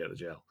person to get the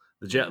gel.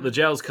 The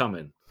gel's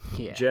coming.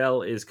 Yeah.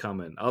 Gel is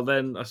coming. Oh,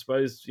 then I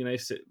suppose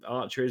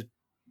Archer is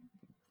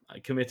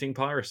committing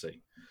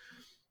piracy.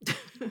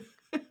 God.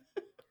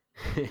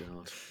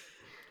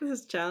 This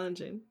is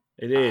challenging.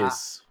 It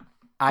is.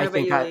 I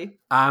think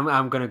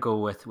I'm going to go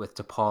with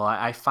T'Pol.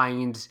 I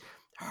find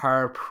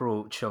her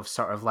approach of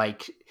sort of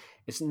like,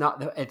 it's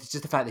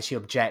just the fact that she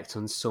objects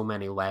on so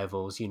many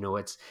levels.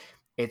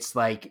 It's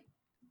like,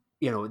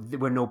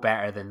 we're no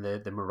better than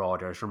the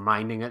Marauders,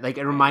 reminding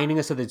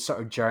us of the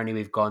sort of journey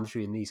we've gone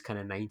through in these kind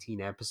of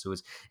 19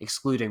 episodes,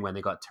 excluding when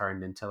they got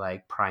turned into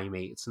like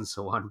primates and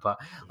so on. But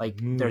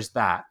there's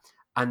that.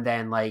 And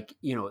then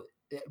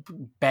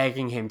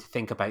begging him to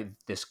think about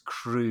this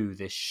crew,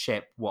 this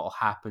ship, what will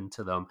happen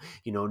to them.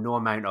 No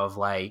amount of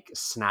like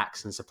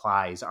snacks and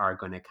supplies are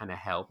going to kind of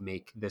help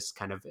make this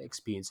kind of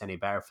experience any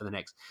better for the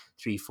next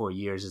 3-4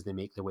 years as they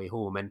make their way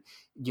home. And,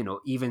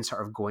 even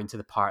sort of going to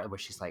the part where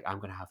she's like, I'm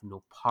going to have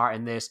no part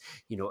in this,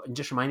 and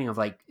just reminding of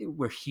like,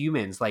 we're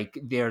humans, like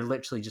they're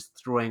literally just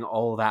throwing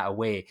all that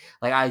away.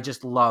 Like, I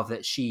just love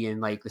that she,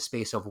 in like the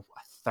space of a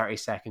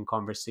 30-second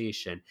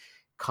conversation,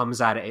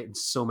 comes at it in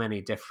so many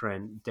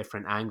different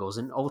angles,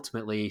 and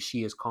ultimately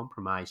she is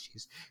compromised.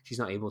 She's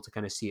not able to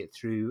kind of see it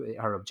through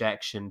her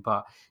objection,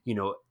 but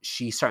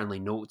she certainly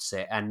notes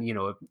it. And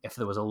if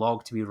there was a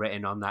log to be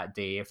written on that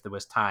day, if there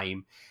was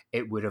time,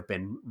 it would have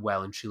been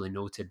well and truly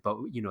noted. But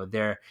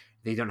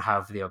they don't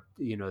have the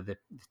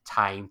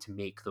time to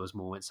make those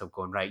moments of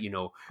going, right,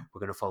 we're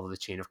going to follow the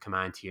chain of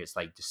command here. It's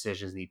like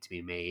decisions need to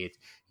be made,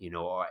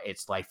 or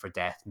it's life or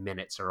death,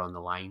 minutes are on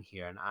the line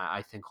here. And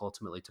I think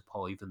ultimately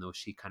T'Pol, even though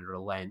she kind of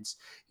relents,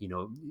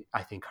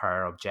 I think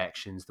her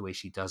objections, the way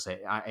she does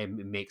it, it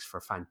makes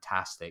for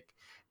fantastic,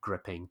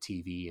 gripping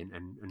TV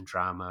and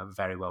drama,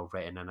 very well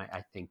written. And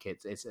I think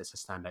it's a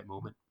standout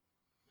moment.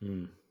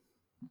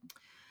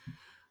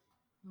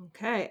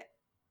 Okay.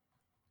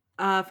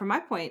 For my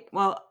point,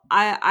 well,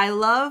 I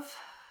love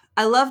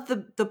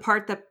the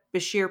part that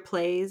Bashir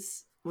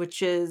plays,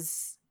 which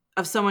is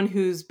of someone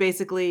who's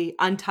basically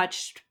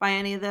untouched by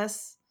any of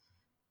this.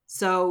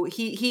 So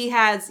he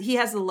has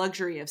the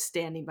luxury of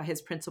standing by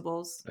his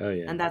principles. Oh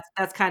yeah, and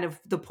that's kind of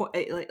the point.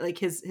 Like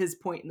his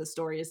point in the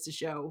story is to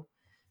show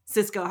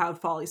Sisko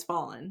how he's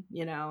fallen,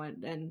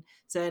 and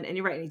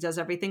you're right. He does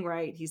everything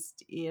right. He's,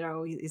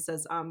 he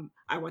says,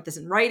 I want this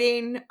in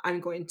writing. I'm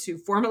going to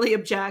formally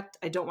object.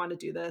 I don't want to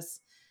do this,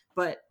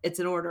 but it's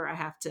an order. I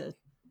have to,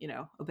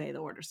 obey the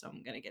order. So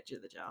I'm going to get you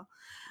the gel.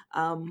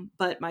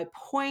 But my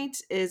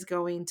point is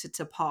going to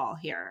T'Pol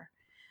here,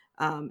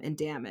 in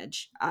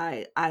Damage.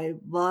 I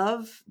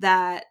love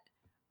that.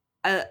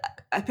 I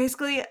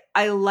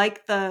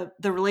like the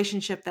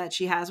relationship that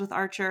she has with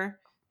Archer,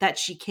 that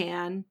she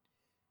can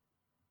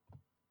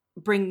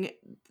bring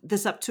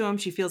this up to him.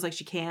 She feels like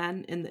she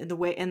can in the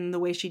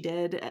way she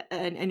did.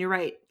 And you're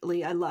right,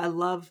 Lee. I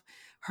love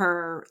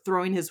her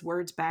throwing his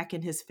words back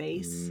in his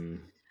face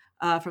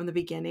from the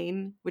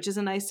beginning, which is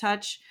a nice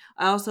touch.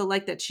 I also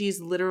like that she's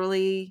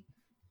literally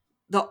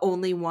the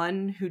only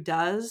one who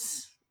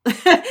does.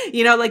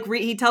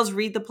 He tells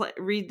read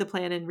the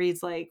plan, and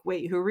Reed's like,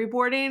 wait, who are we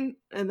boarding?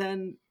 And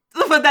then,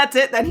 but that's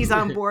it. Then he's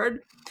on board.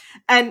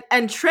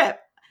 And Trip,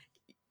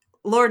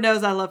 Lord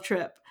knows I love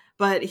Trip,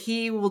 but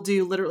he will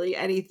do literally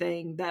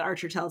anything that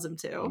Archer tells him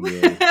to.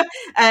 Yeah.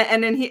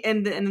 and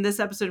in this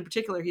episode in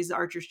particular, he's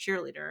Archer's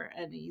cheerleader,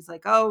 and he's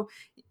like, oh,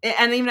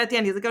 and even at the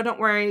end, he's like, oh, don't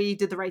worry, you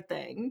did the right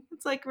thing.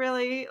 It's like,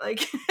 really?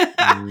 Like,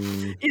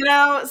 you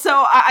know?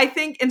 So I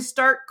think in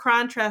stark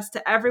contrast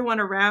to everyone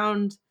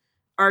around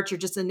Archer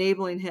just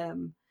enabling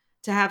him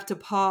to have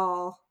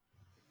T'Pol,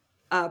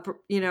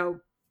 you know,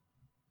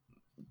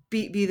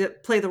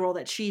 play the role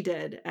that she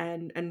did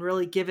and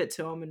really give it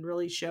to him and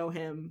really show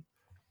him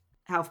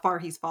how far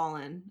he's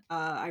fallen.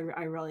 I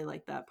really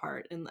like that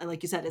part. And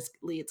like you said,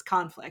 it's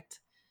conflict,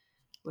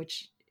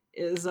 which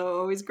is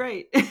always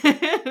great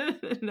in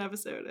an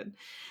episode.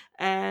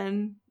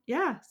 And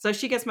yeah, so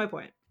she gets my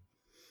point.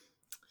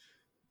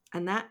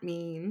 And that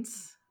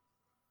means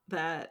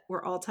that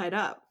we're all tied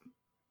up.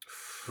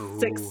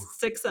 Ooh.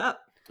 6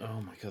 up.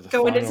 Oh my God.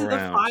 Going into the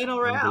final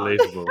round.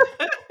 Unbelievable.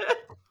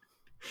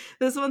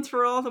 This one's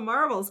for all the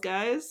marbles,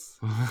 guys.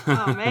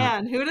 Oh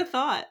man, who'd have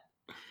thought?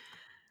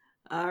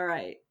 All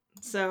right.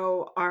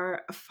 So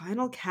our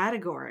final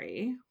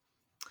category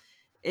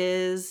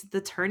is the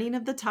turning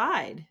of the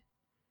tide.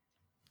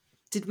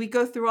 Did we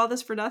go through all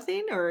this for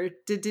nothing, or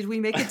did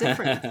we make a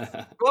difference?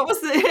 What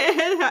was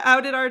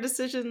how did our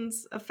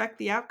decisions affect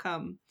the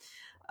outcome?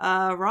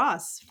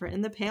 Ross, for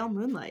In the Pale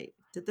Moonlight,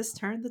 did this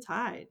turn the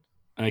tide?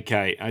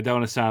 Okay, I don't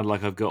want to sound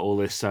like I've got all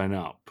this sewn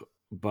up,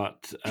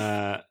 but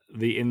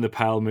the In the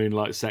Pale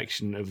Moonlight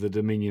section of the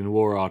Dominion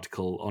War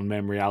article on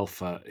Memory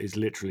Alpha is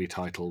literally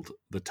titled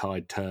 "The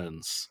Tide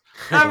Turns."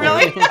 Oh,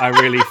 really? I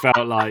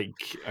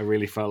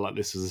really felt like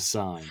this was a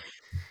sign.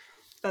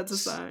 That's a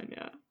sign,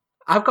 yeah.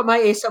 I've got my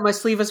ace up my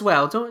sleeve as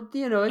well. Don't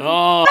you know?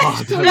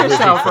 Oh, kill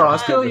yourself,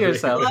 Ross. Kill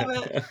yourself.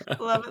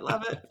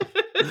 Love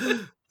it.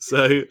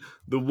 So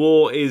the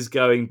war is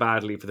going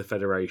badly for the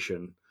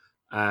Federation,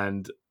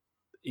 and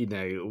you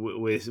know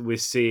we're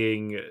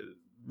seeing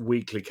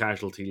weekly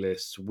casualty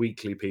lists,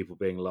 weekly people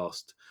being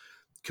lost,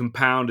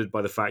 compounded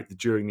by the fact that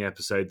during the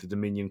episode the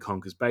Dominion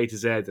conquers Beta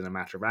Z in a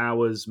matter of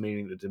hours,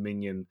 meaning the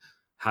Dominion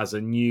has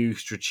a new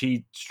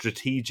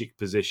strategic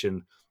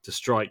position to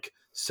strike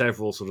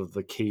several sort of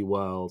the key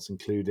worlds,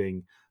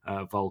 including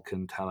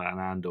Vulcan, Tela, and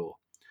Andor.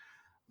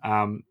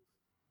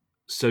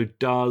 So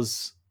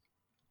does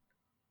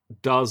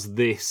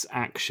this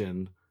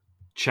action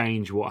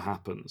change what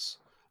happens?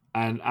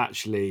 And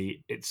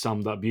actually, it's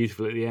summed up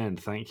beautifully at the end.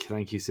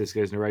 Thank you,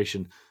 Sisko's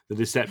narration. The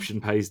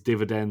deception pays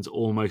dividends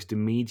almost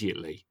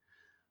immediately.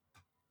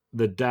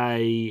 The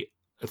day,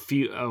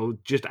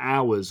 just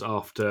hours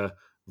after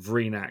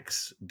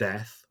Vreenak's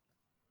death,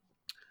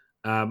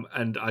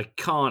 and I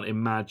can't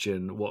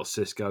imagine what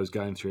Sisko was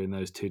going through in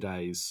those 2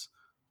 days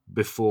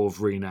before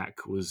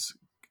Vreenak was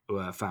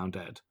found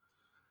dead.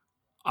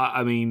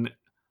 I mean,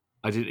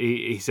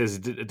 he says,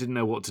 I didn't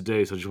know what to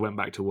do, so I just went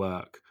back to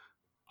work.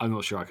 I'm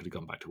not sure I could have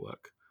gone back to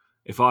work.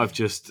 If I've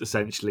just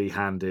essentially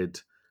handed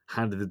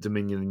the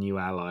Dominion a new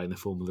ally in the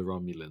form of the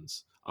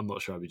Romulans, I'm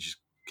not sure I'd be just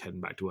heading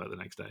back to work the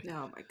next day.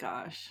 Oh my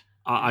gosh.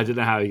 I don't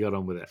know how he got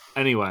on with it.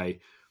 Anyway,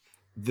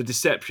 the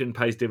deception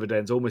pays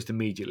dividends almost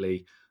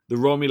immediately. The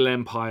Romulan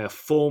Empire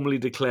formally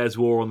declares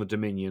war on the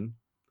Dominion,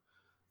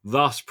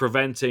 thus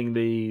preventing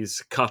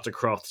these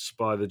cut-across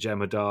by the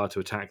Jem'Hadar to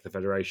attack the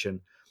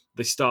Federation.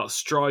 They start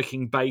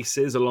striking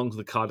bases along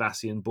the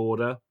Cardassian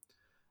border,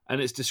 and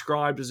it's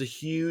described as a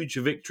huge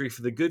victory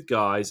for the good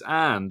guys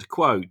and,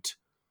 quote,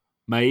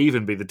 may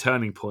even be the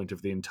turning point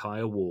of the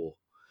entire war.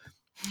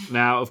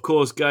 Now, of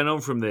course, going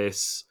on from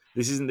this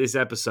isn't this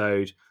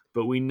episode,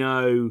 but we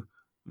know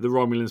the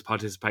Romulans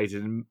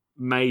participated in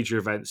major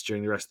events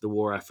during the rest of the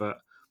war effort,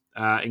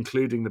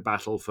 including the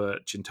battle for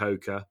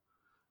Chintoka,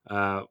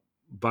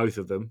 both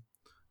of them.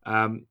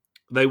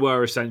 They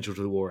were essential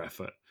to the war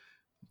effort.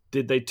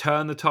 Did they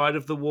turn the tide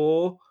of the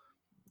war?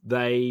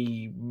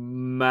 They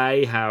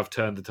may have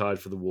turned the tide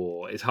for the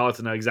war. It's hard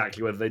to know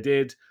exactly whether they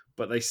did,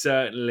 but they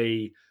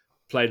certainly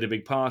played a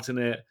big part in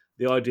it.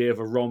 The idea of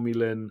a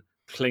Romulan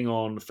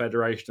Klingon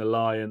Federation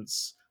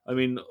alliance, I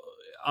mean,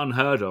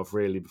 unheard of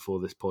really before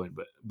this point,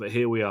 but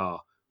here we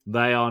are.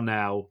 They are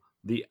now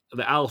the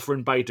Alpha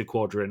and Beta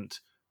Quadrant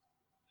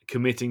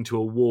committing to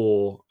a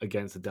war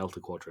against the Delta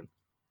Quadrant.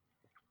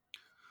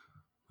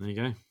 There you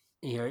go.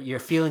 You're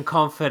feeling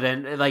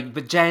confident,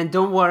 but Jen,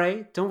 don't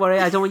worry.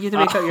 I don't want you to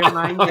make up your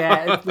mind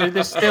yet.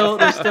 They're still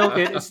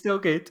good. It's still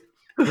good.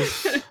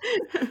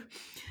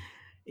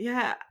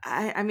 Yeah,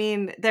 I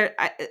mean,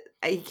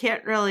 I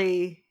can't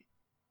really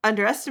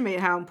underestimate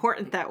how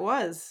important that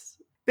was.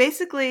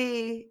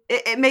 Basically,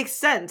 it makes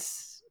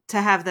sense to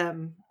have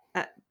them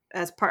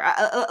as part.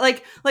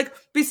 Like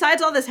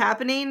besides all this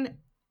happening,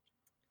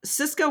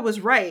 Sisko was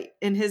right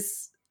in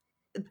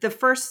the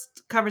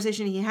first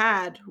conversation he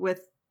had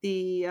with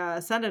the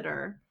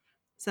Senator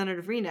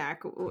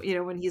Vreenak, you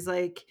know, when he's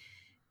like,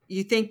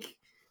 you think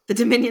the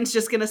Dominion's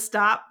just gonna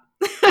stop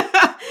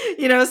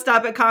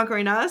stop at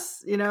conquering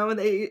us, you know,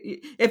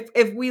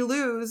 if we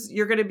lose,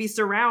 you're gonna be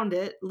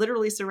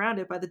literally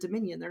surrounded by the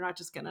Dominion. They're not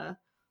just gonna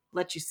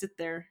let you sit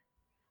there.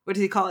 What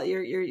does he call it?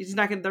 They're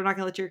not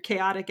gonna let your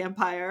chaotic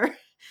empire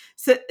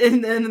sit in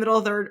the middle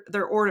of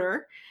their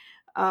order.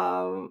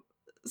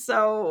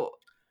 So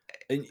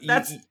And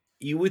that's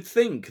you would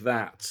think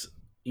that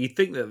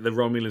the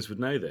Romulans would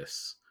know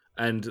this,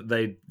 and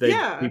they'd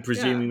be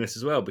presuming this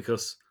as well,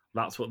 because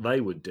that's what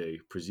they would do,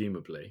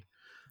 presumably.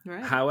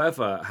 Right.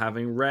 However,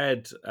 having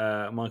read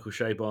Michael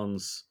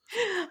Chabon's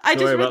I just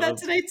story read about that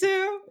today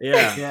too.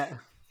 yeah,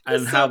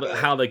 and It's how so good.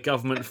 how the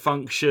government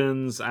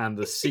functions and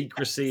the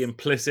secrecy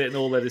implicit in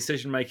all their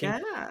decision making.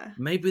 Yeah.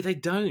 Maybe they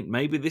don't.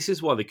 Maybe this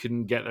is why they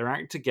couldn't get their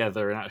act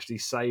together and actually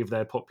save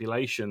their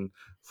population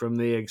from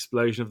the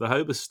explosion of the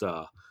Hobus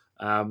Star.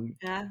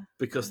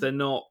 Because they're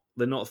not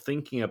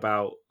thinking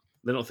about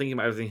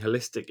everything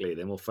holistically.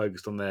 They're more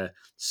focused on their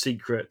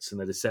secrets and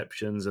their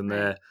deceptions, and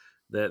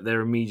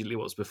they're immediately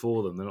what's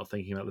before them. They're not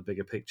thinking about the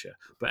bigger picture.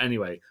 But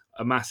anyway,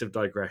 a massive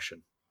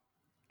digression.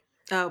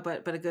 Oh,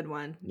 but a good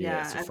one.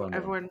 Yeah, it's a fun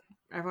one.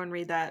 Everyone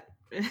read that.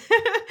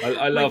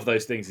 I love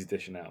those things he's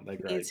dishing out. They're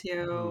great. Me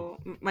too.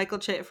 Michael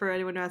for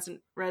anyone who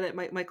hasn't read it,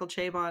 Michael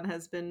Chabon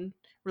has been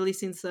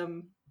releasing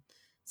some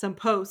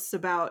posts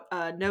about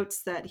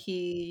notes that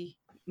he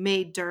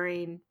made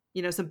during,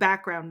 some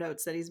background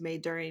notes that he's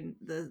made during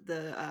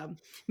the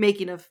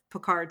making of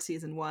Picard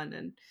season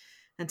 1,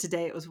 and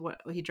today it was what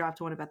he dropped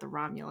one about the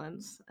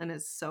Romulans, and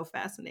it's so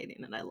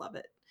fascinating, and I love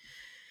it.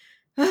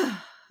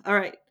 All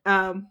right.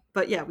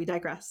 But yeah, we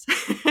digress.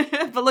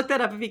 But look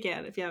that up if you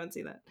can, if you haven't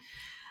seen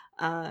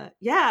that.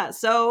 Yeah.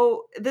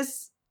 So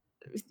this,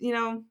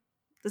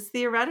 this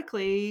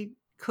theoretically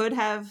could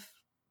have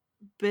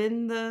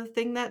been the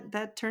thing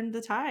that turned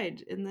the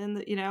tide. And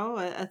then,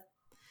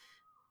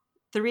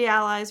 3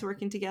 allies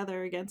working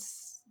together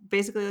against,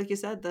 basically, like you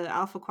said, the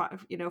Alpha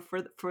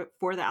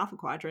for the Alpha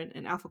Quadrant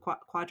and Alpha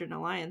Quadrant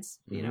Alliance,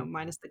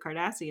 minus the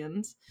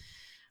Cardassians,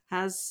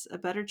 has a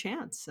better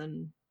chance.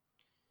 And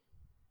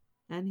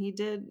he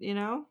did,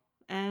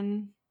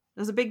 and it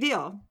was a big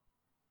deal.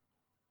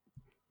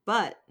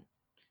 But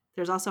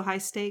there's also high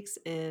stakes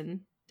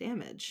in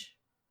damage.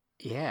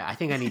 Yeah, I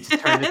think I need to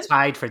turn the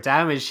tide for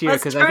damage here,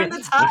 because turn the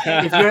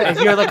tide.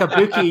 if you're like a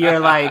bookie, you're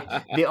like,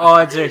 the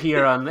odds are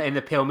here in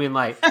the pale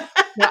moonlight.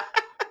 Now,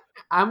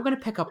 I'm going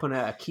to pick up on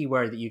a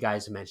keyword that you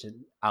guys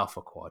mentioned,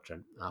 Alpha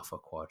Quadrant. Alpha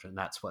Quadrant,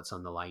 that's what's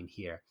on the line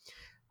here.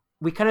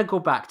 We kind of go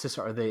back to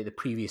sort of the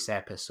previous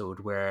episode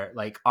where,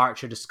 like,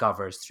 Archer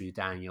discovers through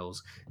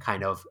Daniels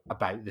kind of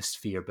about the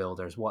sphere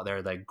builders, what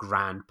their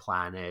grand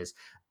plan is.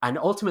 And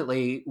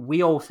ultimately,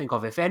 we all think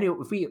of, if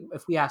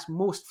we ask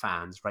most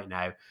fans right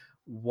now,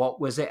 what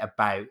was it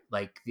about,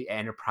 like, the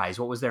Enterprise?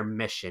 What was their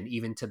mission,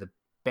 even to the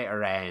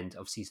bitter end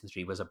of season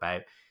 3, was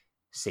about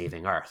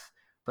saving Earth.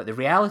 But the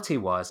reality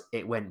was,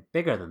 it went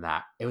bigger than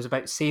that. It was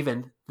about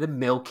saving the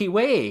Milky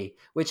Way,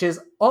 which is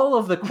all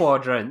of the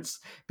quadrants,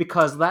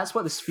 because that's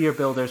what the Sphere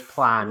Builders'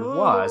 plan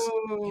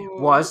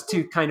was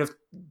to kind of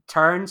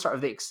turn sort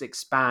of the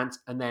expanse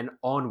and then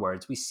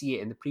onwards. We see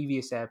it in the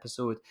previous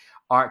episode.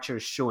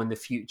 Archer's showing the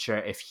future.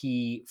 If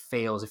he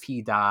fails, if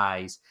he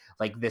dies,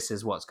 like, this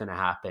is what's going to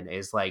happen,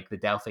 is like the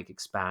Delphic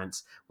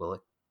expanse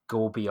will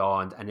go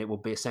beyond, and it will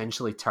be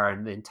essentially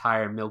turn the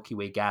entire Milky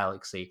Way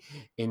galaxy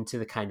into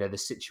the kind of the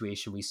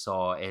situation we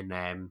saw in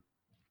I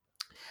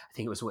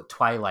think it was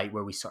Twilight,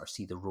 where we sort of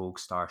see the rogue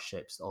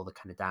starships, all the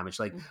kind of damage.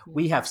 Like,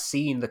 we have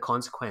seen the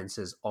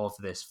consequences of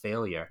this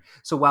failure.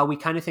 So while we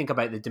kind of think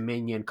about the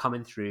Dominion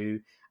coming through,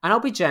 and I'll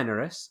be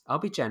generous,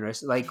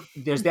 like,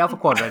 there's the Alpha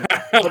Quadrant,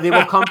 but they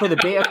will come for the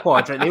Beta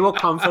Quadrant, they will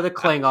come for the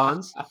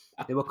Klingons,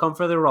 they will come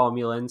for the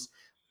Romulans.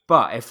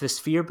 But if the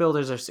Sphere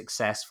Builders are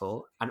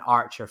successful and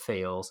Archer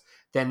fails,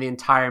 then the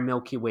entire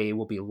Milky Way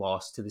will be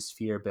lost to the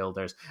Sphere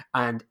Builders.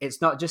 And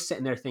it's not just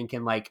sitting there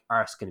thinking, like,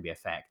 Earth's going to be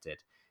affected.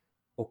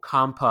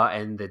 Ocampa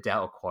in the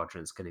Delta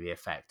Quadrant is going to be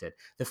affected.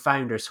 The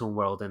Founder's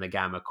homeworld in the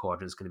Gamma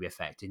Quadrant is going to be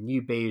affected.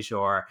 New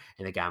Bajor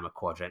in the Gamma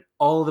Quadrant.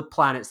 All the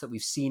planets that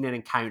we've seen and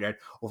encountered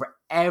over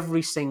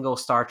every single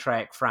Star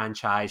Trek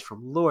franchise,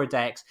 from Lower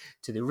Decks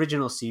to the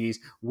original series,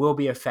 will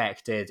be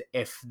affected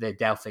if the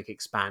Delphic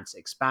expanse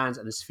expands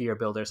and the Sphere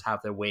Builders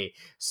have their way.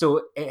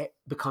 So it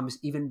becomes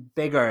even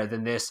bigger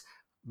than this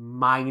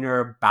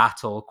minor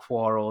battle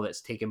quarrel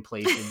that's taking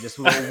place in just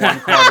one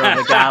corner of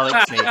the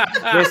galaxy.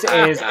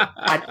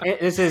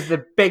 This is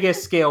the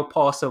biggest scale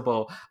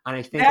possible, and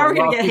I think a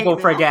lot of people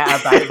forget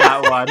about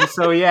that one.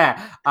 So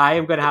yeah, I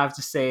am going to have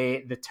to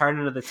say the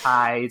turning of the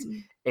tide.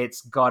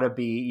 It's got to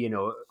be,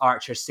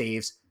 Archer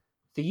saves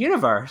the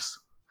universe.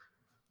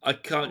 I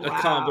can't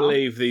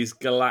believe these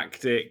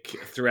galactic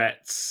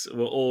threats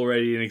were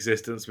already in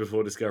existence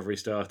before Discovery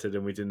started,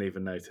 and we didn't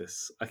even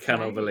notice. I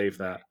cannot believe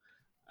that.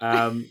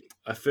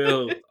 I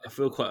feel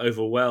quite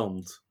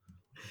overwhelmed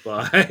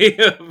by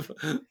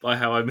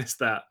how I missed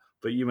that.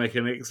 But you make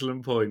an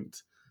excellent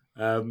point.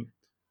 The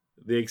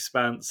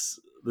expanse,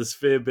 the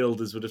Sphere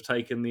Builders would have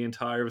taken the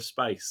entire of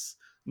space,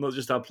 not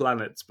just our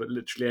planets, but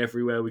literally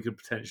everywhere we could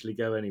potentially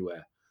go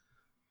anywhere.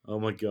 Oh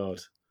my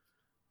god!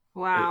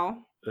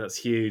 Wow, that's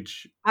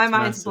huge. My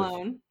mind's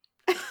blown.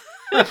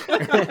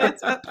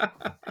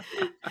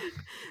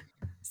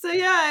 So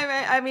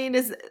yeah, I mean,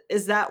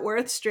 is that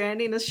worth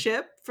stranding a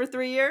ship for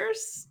 3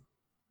 years?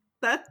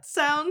 That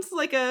sounds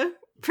like a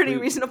pretty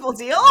reasonable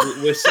deal.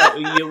 We're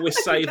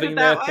saving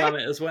their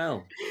planet as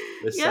well.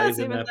 We're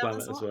saving their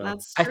planet as well.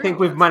 That's I true. think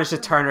we've managed to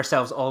turn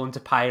ourselves all into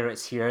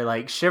pirates here.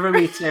 Like, shiver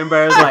me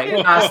timbers,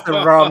 like, pass the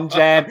rum,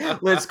 Jen.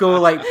 Let's go,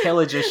 like,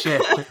 pillage a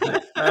ship.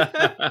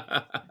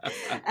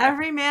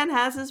 Every man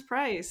has his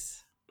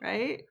price,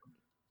 right?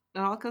 It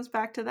all comes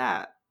back to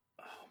that.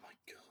 Oh my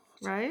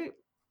god! Right?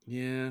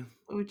 Yeah.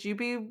 Would you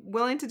be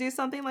willing to do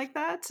something like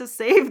that to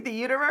save the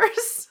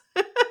universe?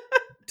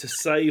 To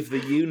save the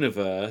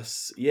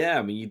universe, yeah.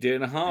 I mean, you'd do it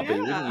in a heartbeat,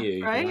 wouldn't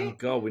you? Right? Oh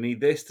god, we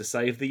need this to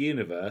save the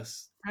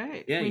universe.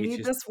 Right. Yeah, we you need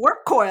just- this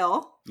warp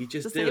coil You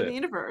just to do save it. the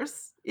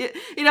universe. You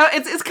know,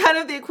 it's kind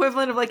of the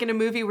equivalent of like in a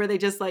movie where they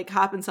just like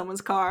hop in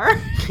someone's car.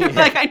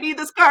 Like, I need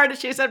this car to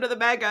chase after the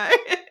bad guy.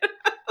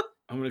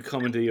 I'm going to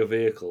commandeer your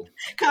vehicle.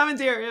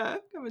 Commandeer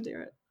it.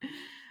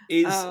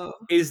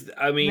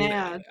 I mean,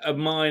 man. a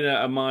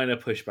minor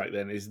pushback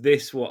then. Is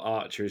this what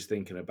Archer is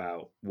thinking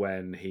about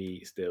when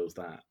he steals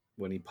that?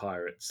 When he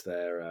pirates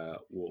their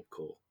warp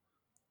core?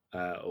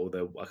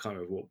 Although I can't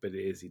remember what bit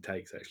it is he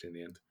takes actually in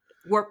the end.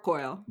 Warp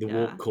coil. The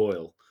warp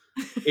coil.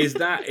 Is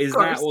that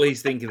what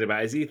he's thinking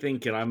about? Is he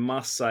thinking, I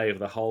must save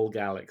the whole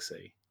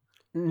galaxy?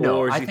 No,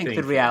 Or is I he think the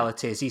thinking,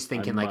 reality is he's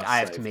thinking, like, must I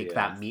have to save make the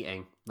that Earth?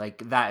 meeting.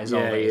 Like, that is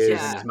all Yeah, that he is in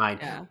is. his mind.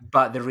 Yeah.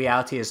 But the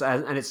reality is,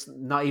 and it's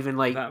not even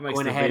like That makes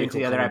going the ahead into the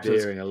vehicle other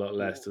episodes. commandeering a lot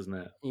less, doesn't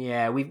it?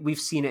 Yeah, we've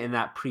seen it in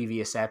that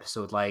previous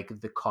episode, like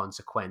the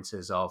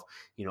consequences of,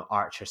 you know,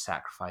 Archer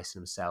sacrificing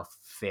himself,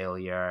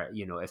 failure,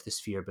 you know, if the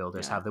sphere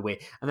builders have the way.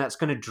 And that's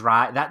going to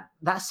drive that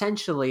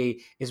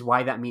essentially is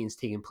why that meeting's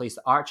taking place.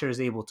 The Archer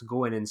is able to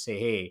go in and say,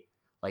 hey,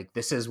 like,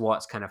 this is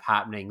what's kind of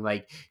happening.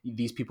 Like,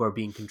 these people are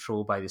being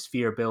controlled by the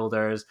sphere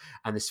builders,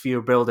 and the sphere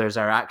builders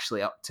are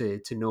actually up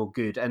to no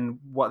good. And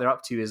what they're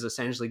up to is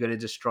essentially going to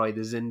destroy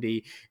the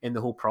Xindi in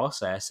the whole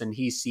process. And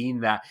he's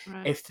seen that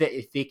if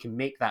they can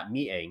make that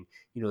meeting,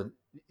 you know,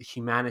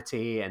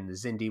 humanity and the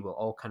Xindi will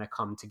all kind of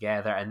come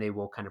together and they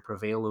will kind of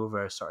prevail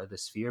over sort of the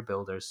sphere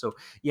builders. So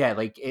yeah,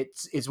 like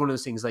it's one of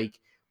those things, like,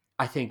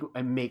 I think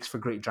it makes for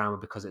great drama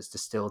because it's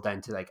distilled down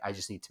to, like, I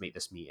just need to make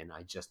this meeting.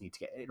 I just need to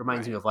get it.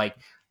 Reminds me of, like,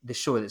 the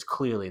show that's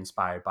clearly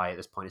inspired by at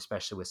this point,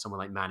 especially with someone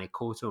like Manny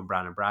Koto and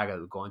Brandon Braga that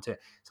would go into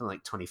something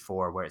like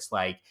 24, where it's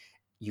like,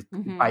 you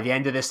by the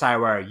end of this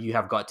hour, you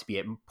have got to be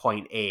at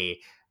point A.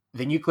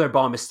 The nuclear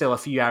bomb is still a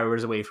few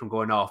hours away from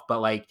going off,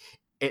 but like,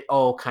 it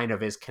all kind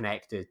of is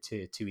connected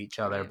to each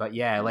other. But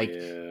yeah, like,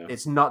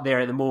 it's not there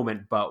at the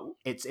moment, but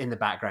it's in the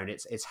background.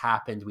 It's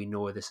happened. We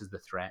know this is the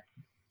threat.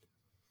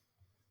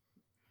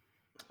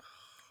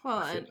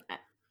 Well,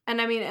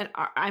 and I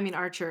mean,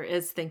 Archer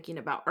is thinking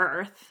about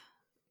Earth,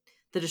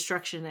 the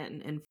destruction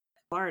in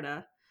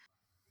Florida.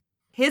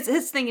 His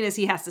thinking is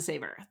he has to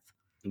save Earth.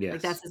 Yes.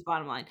 Like, that's his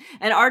bottom line.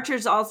 And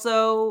Archer's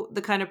also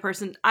the kind of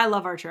person, I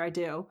love Archer, I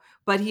do,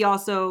 but he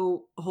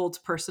also holds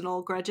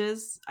personal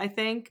grudges. I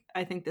think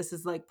this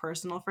is like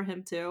personal for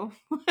him too.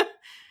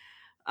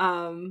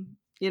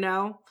 You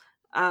know,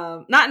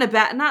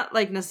 not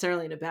like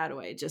necessarily in a bad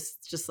way.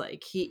 Just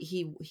like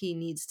he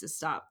needs to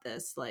stop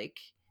this, like,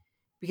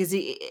 because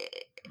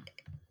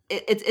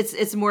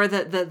it's more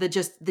the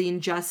just the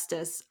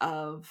injustice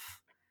of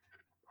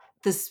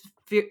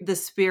the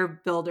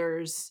sphere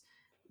builders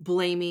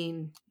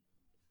blaming,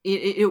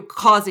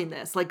 causing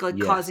this, like yes.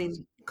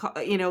 Causing,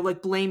 you know,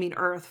 like blaming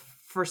Earth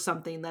for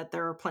something that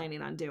they're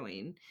planning on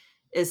doing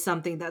is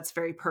something that's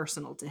very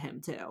personal to him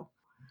too.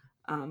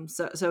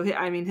 So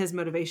I mean, his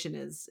motivation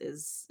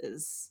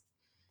is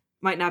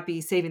might not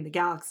be saving the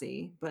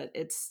galaxy, but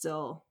it's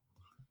still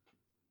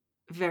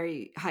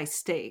very high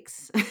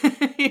stakes,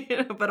 you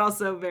know, but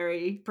also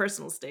very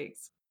personal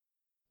stakes.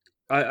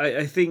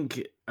 I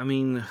think, I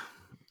mean,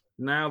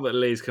 now that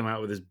Lee's come out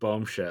with his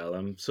bombshell,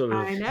 I'm sort of...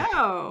 I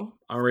know.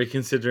 I'm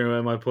reconsidering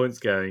where my point's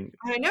going.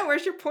 I know.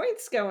 Where's your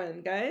points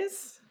going,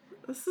 guys?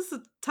 This is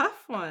a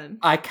tough one.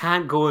 I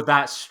can't go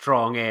that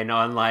strong in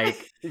on,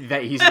 like,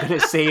 that he's going to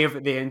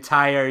save the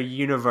entire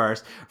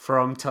universe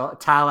from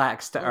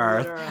Talax to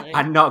Earth. Literally.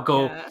 And not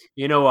go,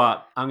 you know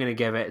what, I'm going to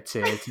give it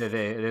to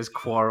this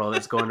quarrel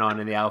that's going on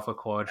in the Alpha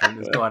Quadrant.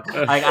 That's going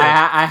on. Like,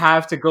 I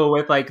have to go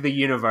with, like, the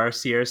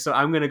universe here, so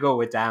I'm going to go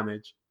with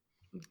damage.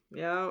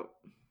 Yep.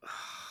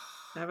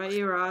 How about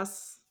you,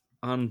 Ross?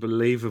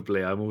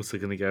 Unbelievably, I'm also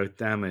going to go with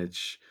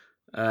damage.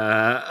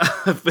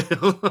 I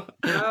feel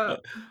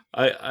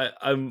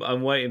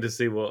I'm waiting to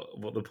see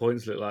what the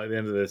points look like at the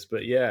end of this,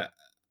 but yeah,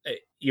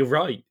 you're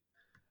right.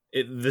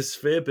 The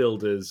sphere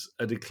builders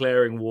are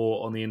declaring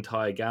war on the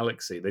entire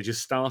galaxy. They're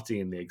just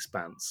starting in the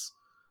expanse,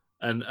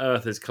 and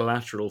Earth is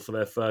collateral for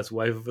their first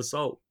wave of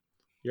assault.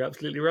 You're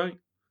absolutely right.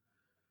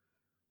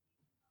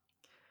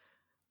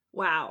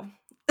 Wow.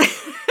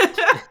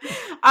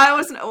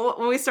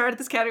 When we started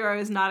this category, I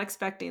was not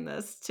expecting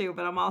this too,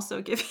 but I'm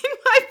also giving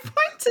my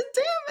point to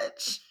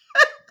damage.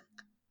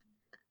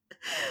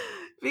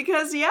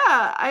 Because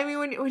yeah, I mean,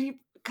 when you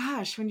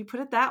put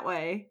it that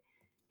way,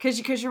 because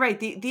you're right.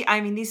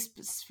 These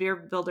sphere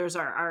builders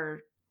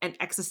are an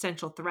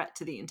existential threat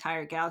to the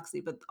entire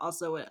galaxy, but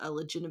also a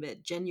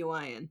legitimate,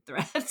 genuine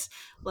threat.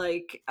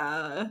 Like,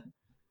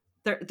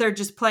 they're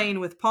just playing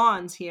with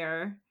pawns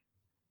here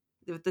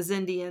with the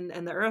Xindi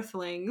and the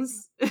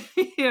Earthlings,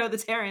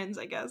 the Terrans,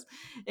 I guess,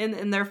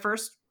 in their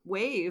first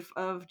wave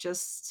of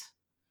just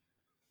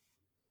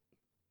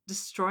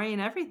destroying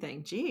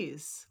everything.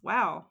 Jeez,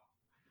 wow.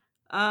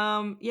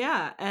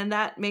 Yeah, and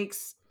that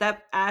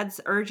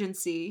adds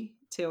urgency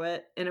to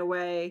it in a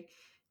way.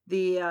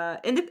 The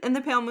in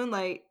the Pale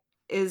Moonlight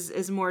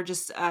is more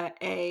just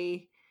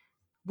a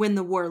win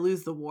the war,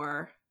 lose the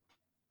war,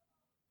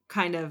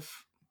 kind of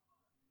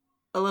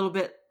a little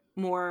bit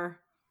more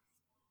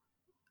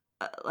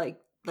like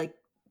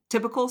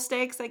typical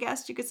stakes, I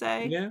guess you could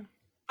say. Yeah.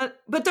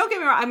 But don't get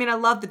me wrong. I mean, I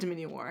love the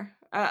Dominion War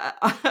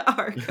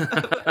arc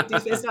of Deep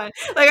Space Nine.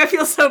 Like, I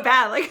feel so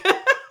bad. Like,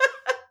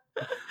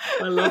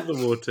 I love the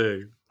war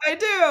too. I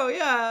do,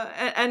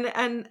 yeah.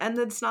 And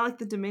it's not like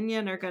the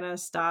Dominion are gonna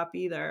stop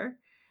either.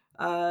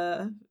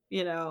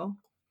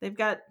 They've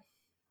got,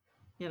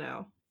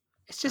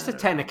 It's just I a don't know.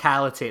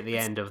 technicality at the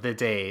end of the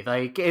day.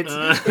 Like it's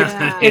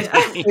Yeah.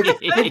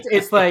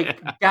 it's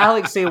like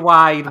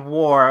galaxy-wide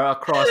war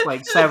across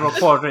like several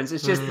quadrants.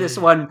 It's just this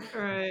one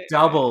Right.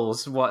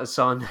 doubles what's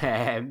on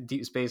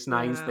Deep Space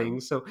Nine's Yeah. thing.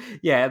 So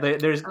yeah,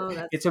 there's Oh,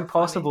 that's it's so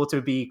impossible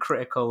to be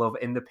critical of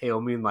In the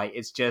Pale Moonlight.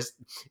 It's just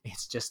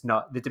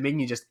not, the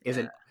Dominion just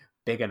isn't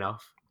big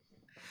enough.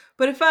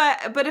 But if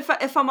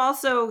I'm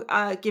also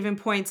giving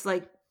points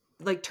like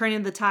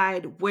turning the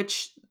tide,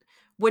 which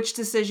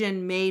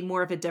decision made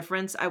more of a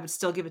difference, I would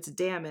still give it to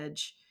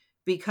Damage,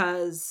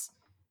 because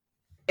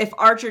if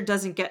Archer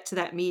doesn't get to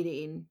that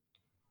meeting,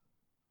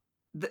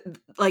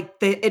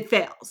 it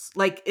fails.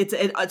 Like it's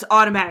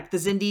automatic. The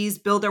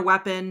Xindis build their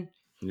weapon,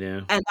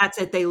 Yeah. and that's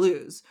it. They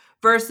lose.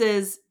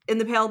 Versus in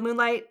the Pale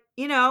Moonlight,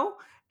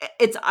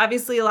 it's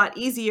obviously a lot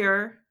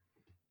easier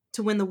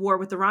to win the war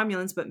with the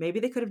Romulans, but maybe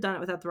they could have done it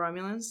without the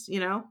Romulans. We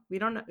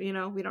don't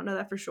know. We don't know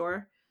that for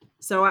sure.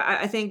 So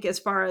I think as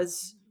far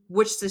as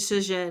which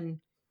decision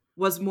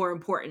was more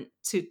important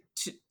to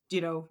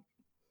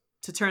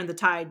turn the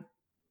tide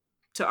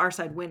to our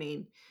side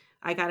winning,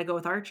 I got to go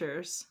with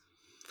Archers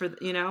for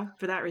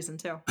that reason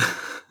too.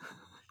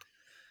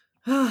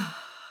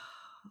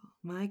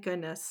 My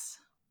goodness.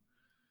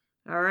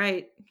 All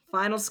right.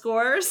 Final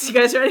scores. You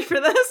guys ready for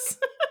this?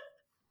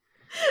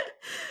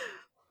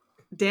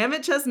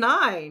 Damage has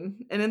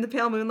 9, and In the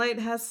Pale Moonlight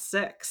has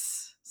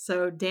 6.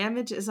 So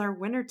Damage is our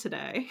winner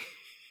today.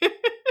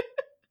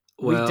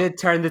 We did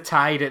turn the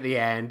tide at the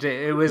end.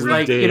 It was We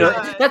like, did.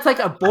 that's like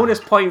a bonus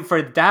point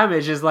for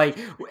Damage, is like,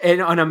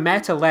 on a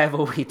meta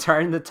level, we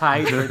turned the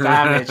tide for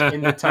Damage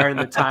in the turn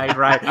the tide,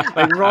 right?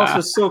 Like, Ross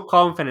was so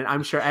confident.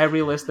 I'm sure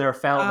every listener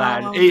felt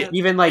that. And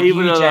even you,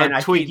 on Jen, a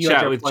I tweet think you had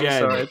chat your with point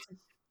Jen. sorted.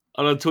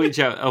 On my tweet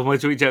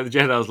chat with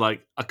Jen, I was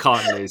like, I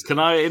can't lose. Can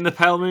I? In the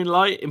Pale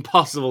Moonlight,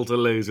 impossible to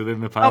lose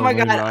within the Pale Oh my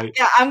Moonlight. god!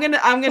 Yeah, I'm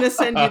gonna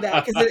send you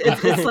that, because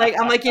it's like,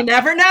 I'm like, you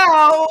never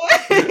know.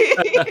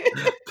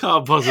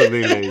 Can't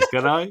possibly lose,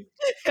 can I?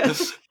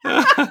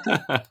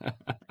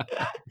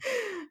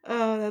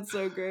 Oh, that's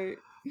so great.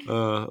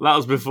 That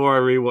was before I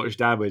rewatched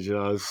Damage, and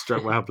I was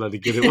struck by how bloody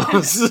good it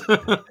was.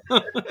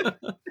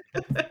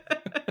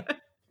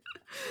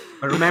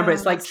 But remember,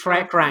 it's like that's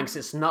Trek ranks.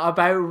 It's not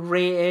about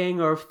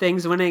rating or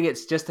things winning.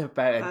 It's just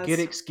about a good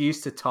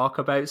excuse to talk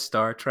about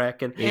Star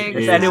Trek. And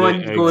if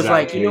anyone goes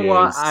like, you know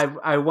what,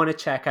 I want to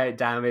check out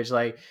Damage,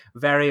 like,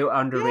 very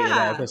underrated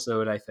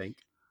episode, I think.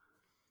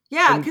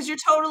 Yeah, because you're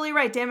totally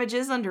right. Damage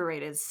is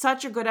underrated.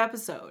 Such a good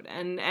episode,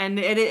 and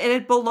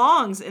it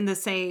belongs in the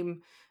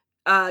same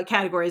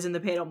categories in the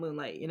Pale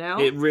Moonlight.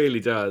 It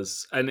really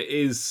does, and it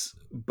is.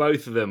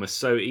 Both of them are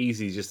so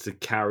easy just to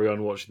carry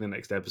on watching the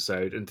next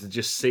episode and to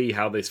just see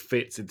how this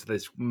fits into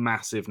this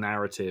massive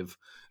narrative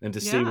and to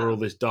see where all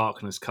this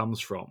darkness comes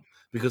from.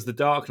 Because the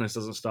darkness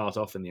doesn't start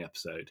off in the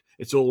episode.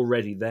 It's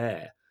already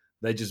there.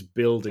 They're just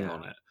building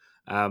on it.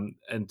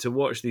 And to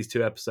watch these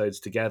 2 episodes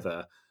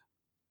together,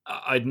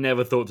 I'd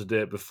never thought to do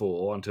it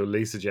before until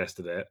Lee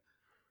suggested it.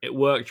 It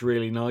worked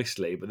really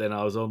nicely, but then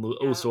I was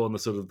also on the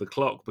sort of the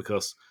clock,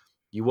 because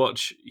you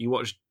watch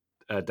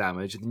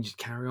Damage, and then you just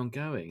carry on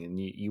going, and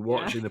you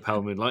watch In the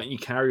Pale Moonlight, and you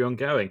carry on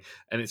going,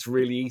 and it's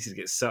really easy to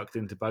get sucked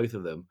into both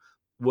of them.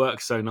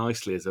 Works so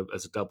nicely as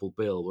a double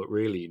bill, but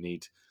really you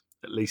need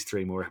at least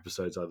 3 more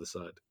episodes either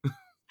side.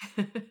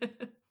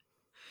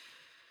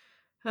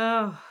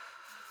 Oh,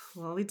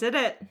 well, we did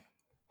it.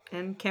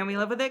 And can we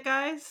live with it,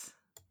 guys?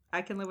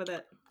 I can live with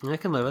it. I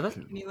can live with it.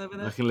 Can you live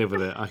with it? I can live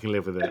with it. I can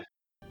live with it.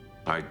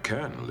 I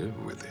can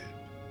live with it.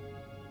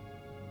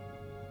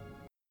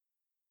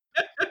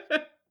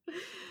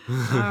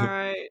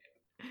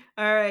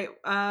 All right.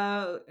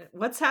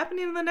 What's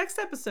happening in the next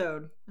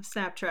episode of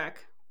Snap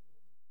Trek?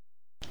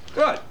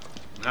 Good.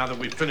 Now that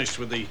we've finished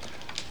with the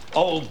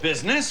old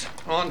business,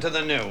 on to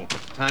the new.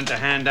 Time to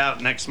hand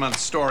out next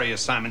month's story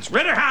assignments.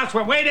 Ritterhouse,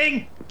 we're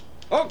waiting!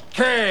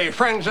 Okay,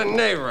 friends and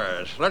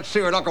neighbors, let's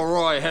see what Uncle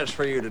Roy has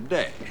for you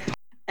today.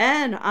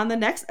 And on the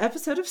next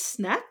episode of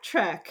Snap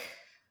Trek,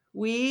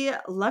 we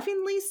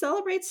lovingly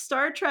celebrate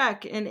Star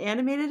Trek and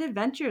animated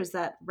adventures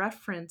that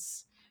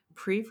reference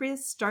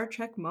previous Star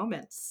Trek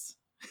moments.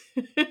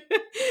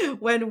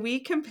 when we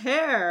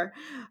compare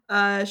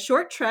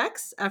Short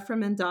Treks,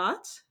 Ephraim and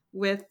Dot,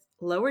 with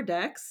Lower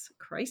Decks,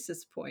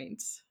 Crisis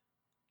Point.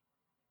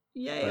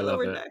 Yay, I love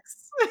Lower it.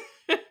 Decks.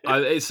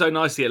 It's so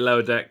nice to get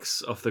Lower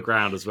Decks off the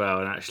ground as well,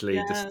 and actually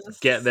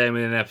just get them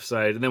in an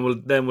episode, and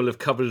then we'll have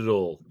covered it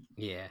all.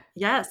 Yeah.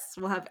 Yes,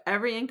 we'll have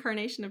every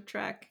incarnation of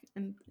Trek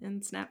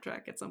in Snap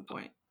Trek at some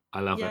point. I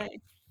love it.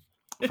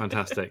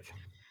 Fantastic.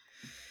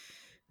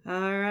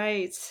 All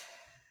right.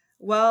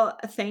 Well,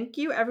 thank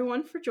you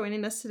everyone for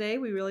joining us today.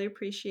 We really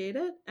appreciate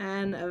it.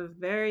 And a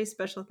very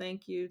special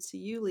thank you to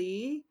you,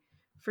 Lee,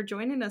 for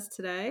joining us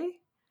today.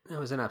 It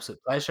was an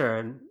absolute pleasure.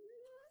 And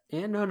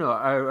yeah,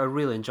 I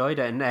really enjoyed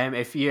it. And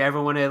if you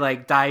ever want to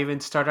like dive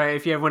into Star Trek,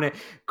 if you ever want to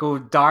go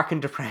dark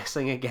and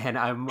depressing again,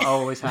 I'm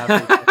always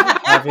happy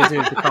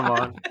to come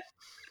on.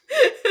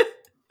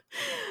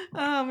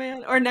 Oh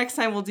man! Or next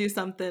time we'll do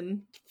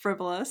something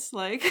frivolous,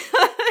 like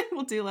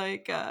we'll do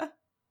like.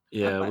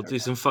 We'll do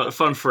some fun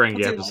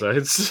Ferengi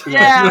episodes.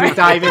 Yeah,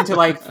 dive into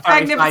like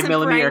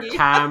 35mm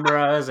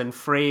cameras and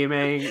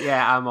framing.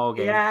 Yeah, I'm all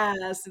game.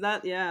 Yeah,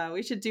 so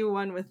we should do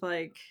one with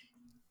like.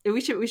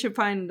 We should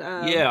find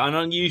an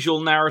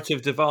unusual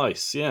narrative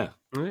device. Yeah,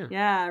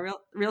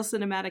 real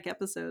cinematic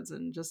episodes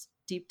and just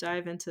deep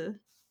dive into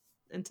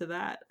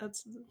that.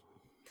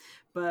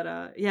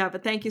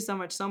 But thank you so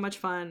much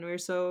fun. We're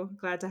so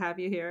glad to have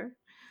you here.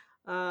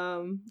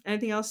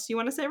 Anything else you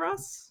want to say,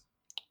 Ross?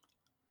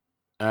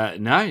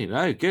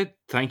 No, good.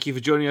 Thank you for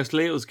joining us,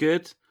 Lee. It was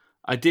good.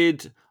 I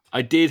did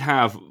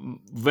have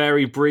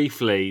very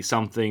briefly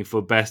something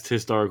for best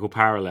historical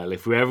parallel.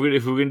 If we were going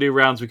to do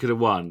rounds, we could have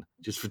won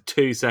just for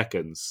 2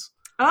 seconds.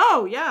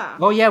 Oh yeah.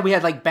 Oh yeah, we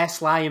had like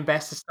best lie and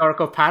best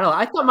historical parallel.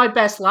 I thought my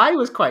best lie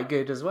was quite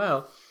good as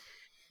well.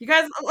 You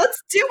guys,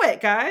 let's do it,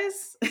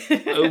 guys.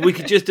 We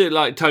could just do it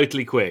like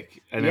totally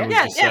quick, and then we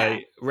just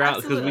say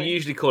rounds, because we absolutely.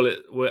 usually call it,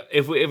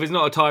 if it's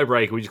not a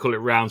tiebreaker, we just call it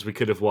rounds we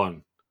could have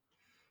won.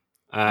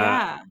 So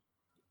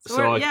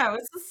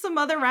let's do some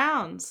other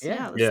rounds.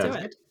 Let's do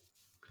it.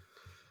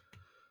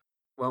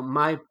 Well,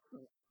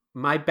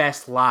 my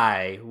best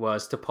lie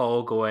was to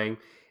Paul going,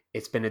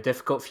 "It's been a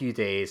difficult few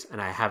days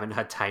and I haven't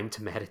had time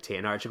to meditate,"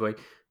 and Archie going,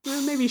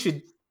 "Maybe you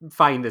should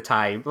find the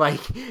time."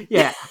 Like,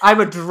 yeah, I'm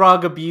a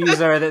drug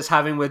abuser that's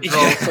having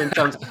withdrawal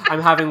symptoms.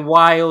 I'm having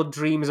wild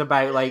dreams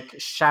about like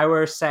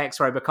shower sex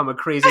where I become a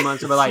crazy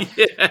monster. But like,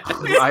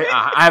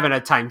 I haven't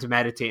had time to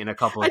meditate in a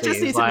couple of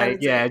days. Just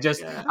need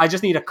I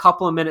just need a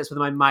couple of minutes with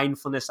my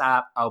mindfulness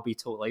app. I'll be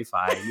totally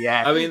fine.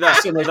 Yeah, I mean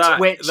that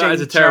twitching,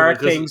 is a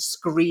terrible, jerking,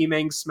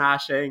 screaming,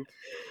 smashing.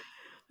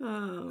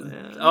 Oh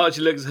man.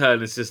 Archie looks at her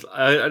and it's just,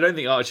 I don't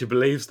think Archie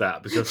believes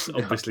that, because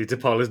obviously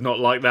T'Pol is not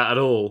like that at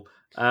all.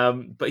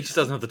 But he just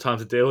doesn't have the time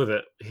to deal with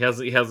it. He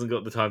hasn't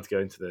got the time to go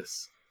into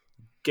this.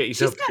 Get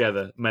yourself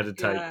together,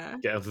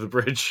 meditate, get over the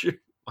bridge.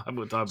 I haven't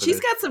got time for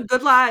She's this. got some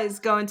good lies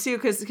going too,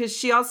 because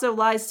she also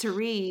lies to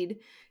Reed.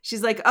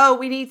 She's like, "Oh,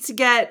 we need to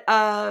get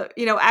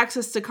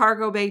access to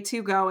Cargo Bay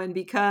 2 going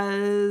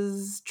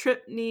because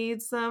Trip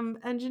needs some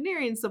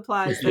engineering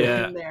supplies that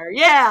are in there."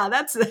 Yeah,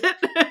 that's it.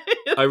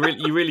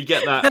 You really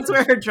get that. That's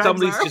where her drugs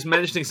Somebody's are. just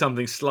mentioning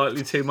something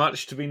slightly too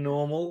much to be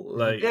normal.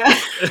 Like, Yeah.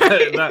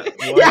 why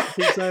do you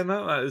keep saying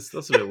that?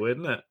 That's a bit weird,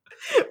 isn't it?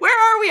 Where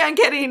are we on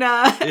getting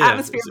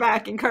atmosphere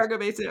back in Cargo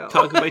Bay 2?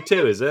 Cargo Bay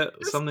 2, is it?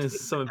 Something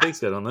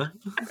big's going on there.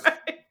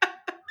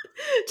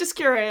 Just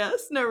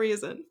curious, no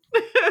reason.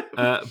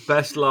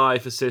 Best lie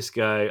for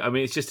Sisko. I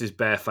mean, it's just his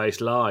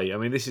barefaced lie. I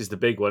mean, this is the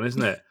big one,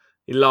 isn't it?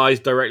 He lies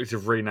directly to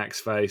Renak's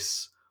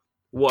face.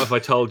 What if I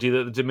told you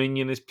that the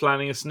Dominion is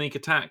planning a sneak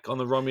attack on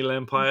the Romulan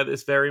Empire at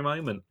this very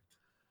moment?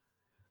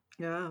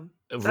 Yeah.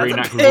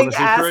 Renak would want to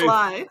see proof.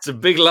 Lie. It's a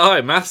big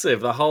lie,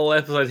 massive. The whole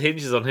episode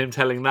hinges on him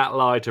telling that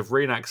lie to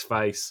Renak's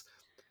face.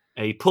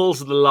 And he pulls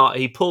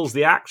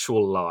the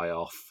actual lie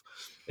off.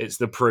 It's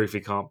the proof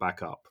he can't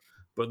back up.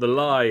 But the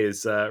lie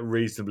is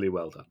reasonably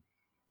well done.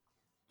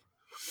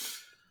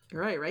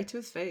 Right to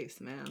his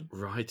face, man.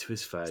 Right to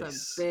his face.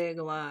 It's a big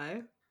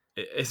lie.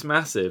 It's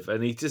massive,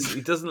 and he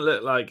doesn't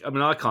look like. I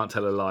mean, I can't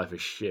tell a lie for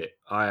shit.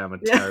 I am a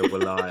terrible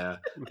liar.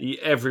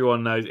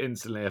 Everyone knows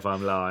instantly if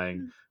I'm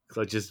lying,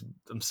 because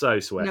I'm so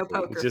sweaty. No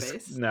poker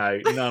face. No,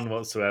 none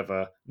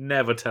whatsoever.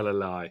 Never tell a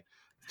lie.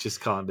 Just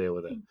can't deal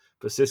with it.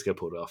 But Sisko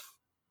pulled off.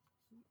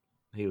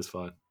 He was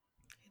fine.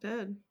 He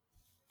did.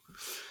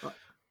 Well,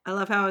 I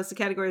love how it's the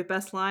category of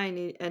best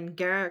line, and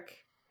Garak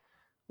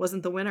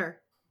wasn't the winner.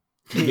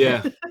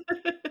 Yeah.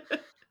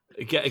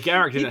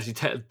 Garak didn't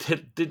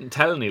actually didn't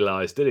tell any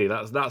lies, did he?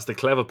 That's the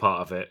clever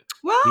part of it.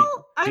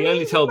 Well, he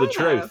only told the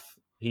truth.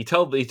 He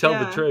told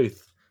the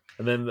truth,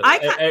 and then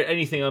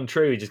anything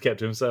untrue he just kept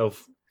to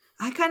himself.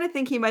 I kind of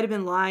think he might have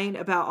been lying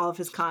about all of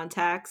his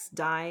contacts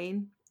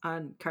dying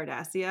on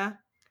Cardassia.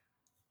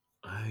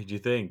 Oh, do you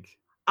think?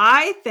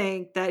 I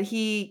think that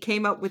he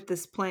came up with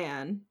this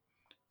plan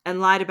and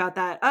lied about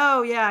that.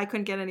 Oh yeah, I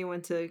couldn't get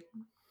anyone to,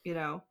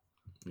 Yeah.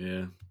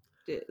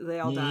 They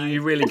all died.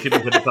 You really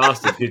couldn't put it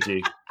past him, could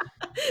you?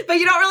 But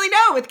you don't really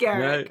know with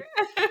Garak.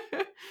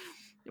 No.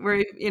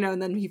 Where,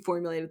 and then he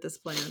formulated this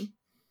plan.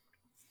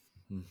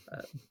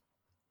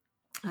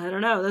 I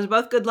don't know. Those are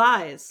both good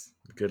lies.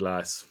 Good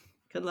lies.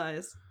 Good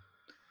lies.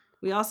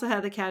 We also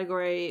had the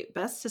category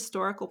Best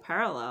Historical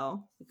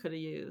Parallel we could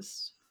have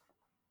used.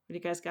 What do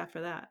you guys got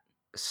for that?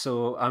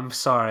 So I'm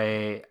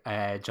sorry,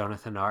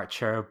 Jonathan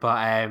Archer,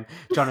 but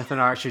Jonathan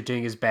Archer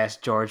doing his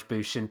best George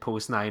Bush in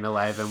post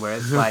 9/11, where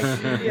it's like,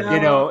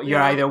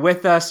 you're either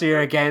with us or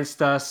you're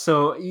against us.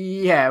 So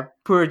yeah,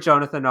 poor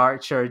Jonathan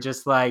Archer,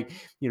 just like,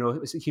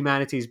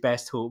 humanity's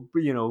best hope,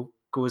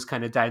 goes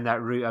kind of down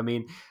that route. I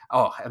mean,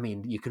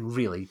 you can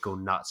really go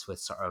nuts with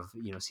sort of,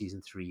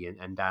 season 3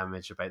 and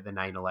Damage about the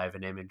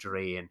 9/11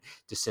 imagery and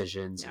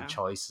decisions and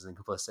choices and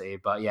complicity.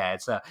 But yeah,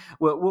 it's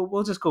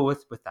we'll just go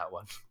with that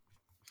one.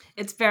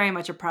 It's very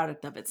much a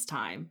product of its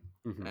time,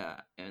 Mm-hmm.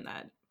 and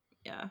that,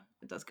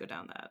 it does go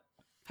down that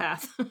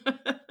path.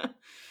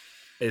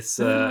 It's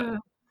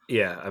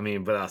yeah. I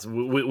mean, but that's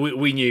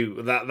we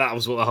knew that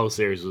was what the whole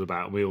series was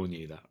about. We all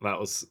knew that. That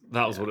was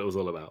what it was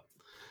all about.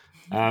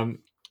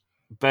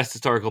 Best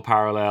historical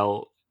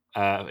parallel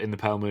in the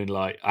Pale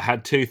Moonlight. I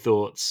had two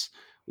thoughts.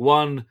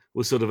 One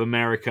was sort of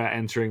America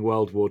entering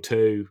World War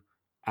II,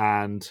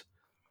 and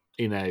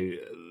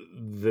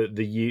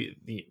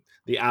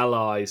the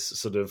Allies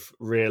sort of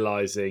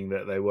realizing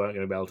that they weren't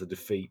going to be able to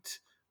defeat,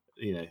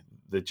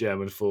 the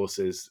German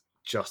forces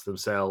just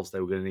themselves.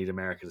 They were going to need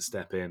America to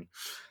step in.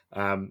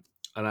 And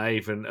I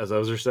even, as I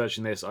was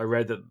researching this, I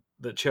read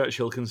that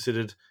Churchill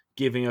considered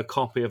giving a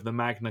copy of the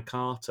Magna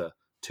Carta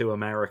to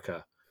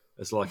America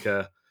as like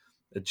a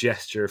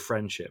gesture of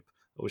friendship,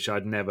 which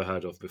I'd never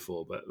heard of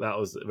before. But that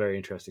was very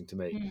interesting to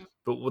me. Mm.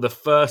 But the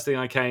first thing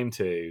I came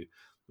to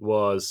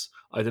was,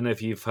 I don't know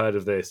if you've heard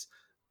of this,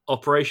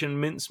 Operation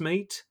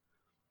Mincemeat,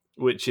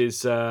 which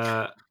is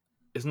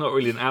it's not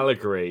really an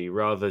allegory,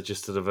 rather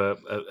just sort of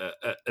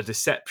a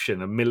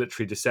deception, a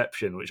military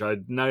deception, which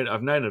I've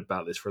known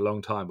about this for a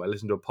long time, but I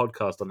listened to a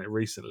podcast on it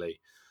recently.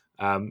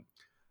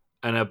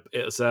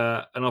 It's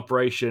an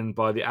operation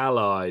by the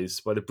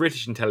Allies, by the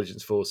British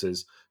intelligence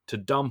forces, to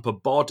dump a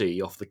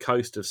body off the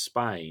coast of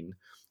Spain,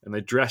 and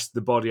they dressed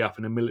the body up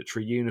in a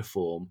military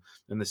uniform,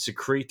 and they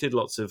secreted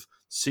lots of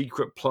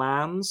secret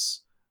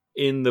plans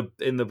in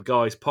the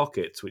guy's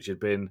pockets, which had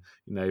been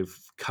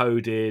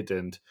coded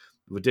and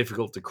were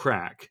difficult to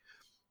crack.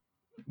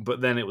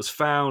 But then it was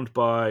found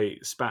by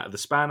the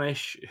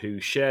Spanish, who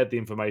shared the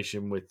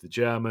information with the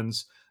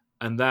Germans,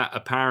 and that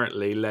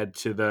apparently led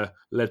to the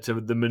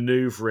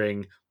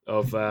manoeuvring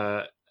of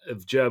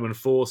German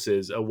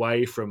forces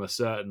away from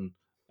Sicily,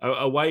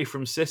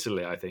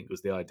 I think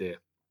was the idea,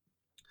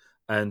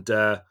 and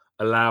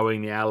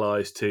allowing the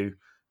Allies to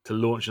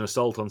launch an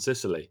assault on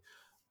Sicily.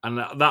 And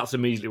that's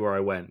immediately where I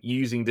went,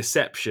 using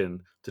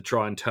deception to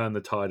try and turn the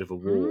tide of a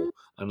war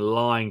and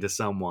lying to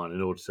someone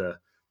in order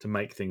to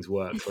make things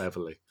work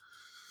cleverly.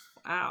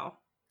 Wow.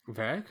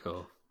 Very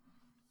cool.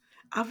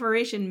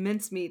 Operation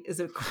Mincemeat is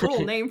a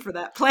cruel name for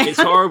that plan.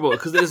 It's horrible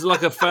because there's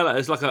like a fella,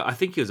 I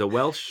think he was a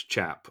Welsh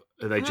chap.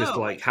 They just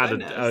had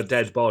a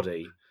dead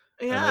body.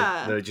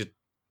 Yeah. And they just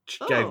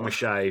gave him a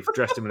shave,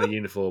 dressed him in a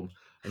uniform,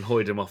 and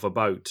hoisted him off a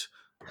boat.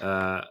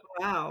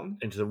 Wow.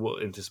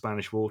 Into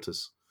Spanish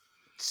waters.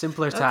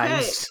 Simpler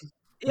times.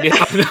 Yeah.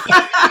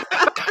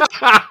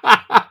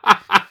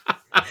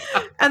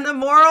 And the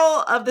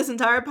moral of this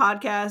entire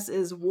podcast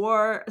is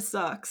war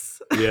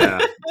sucks. Yeah.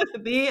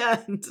 The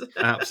end.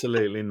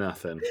 Absolutely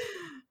nothing.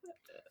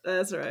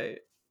 That's right.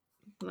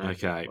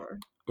 Okay.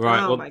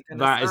 Right. Oh, well,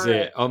 that is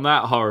it. On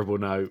that horrible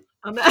note,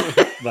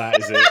 that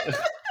is it.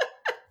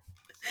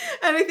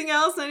 Anything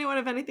else? Anyone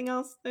have anything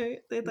else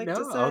they'd like to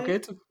say? All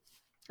good.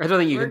 I don't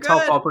think you can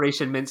top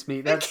Operation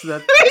Mincemeat. That's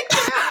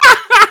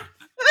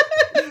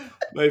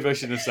Maybe I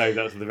shouldn't have saved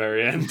that to the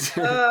very end.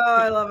 Oh,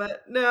 I love it.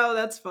 No,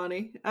 that's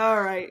funny.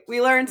 All right.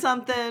 We learned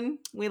something.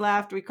 We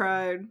laughed. We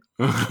cried.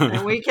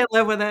 And we can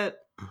live with it.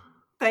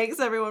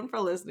 Thanks, everyone, for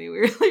listening. We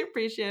really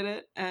appreciate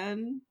it.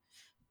 And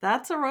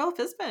that's a Royal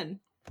Fistbin.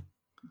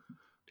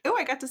 Oh,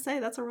 I got to say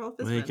that's a Royal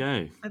Fistbin. There you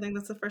go. I think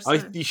that's the first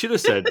time. You should have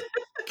said,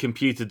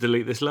 computer,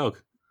 delete this log.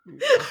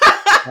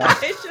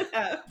 I should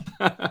have.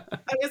 I'm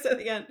going to say it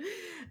again.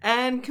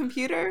 And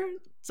computer,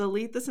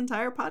 delete this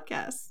entire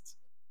podcast.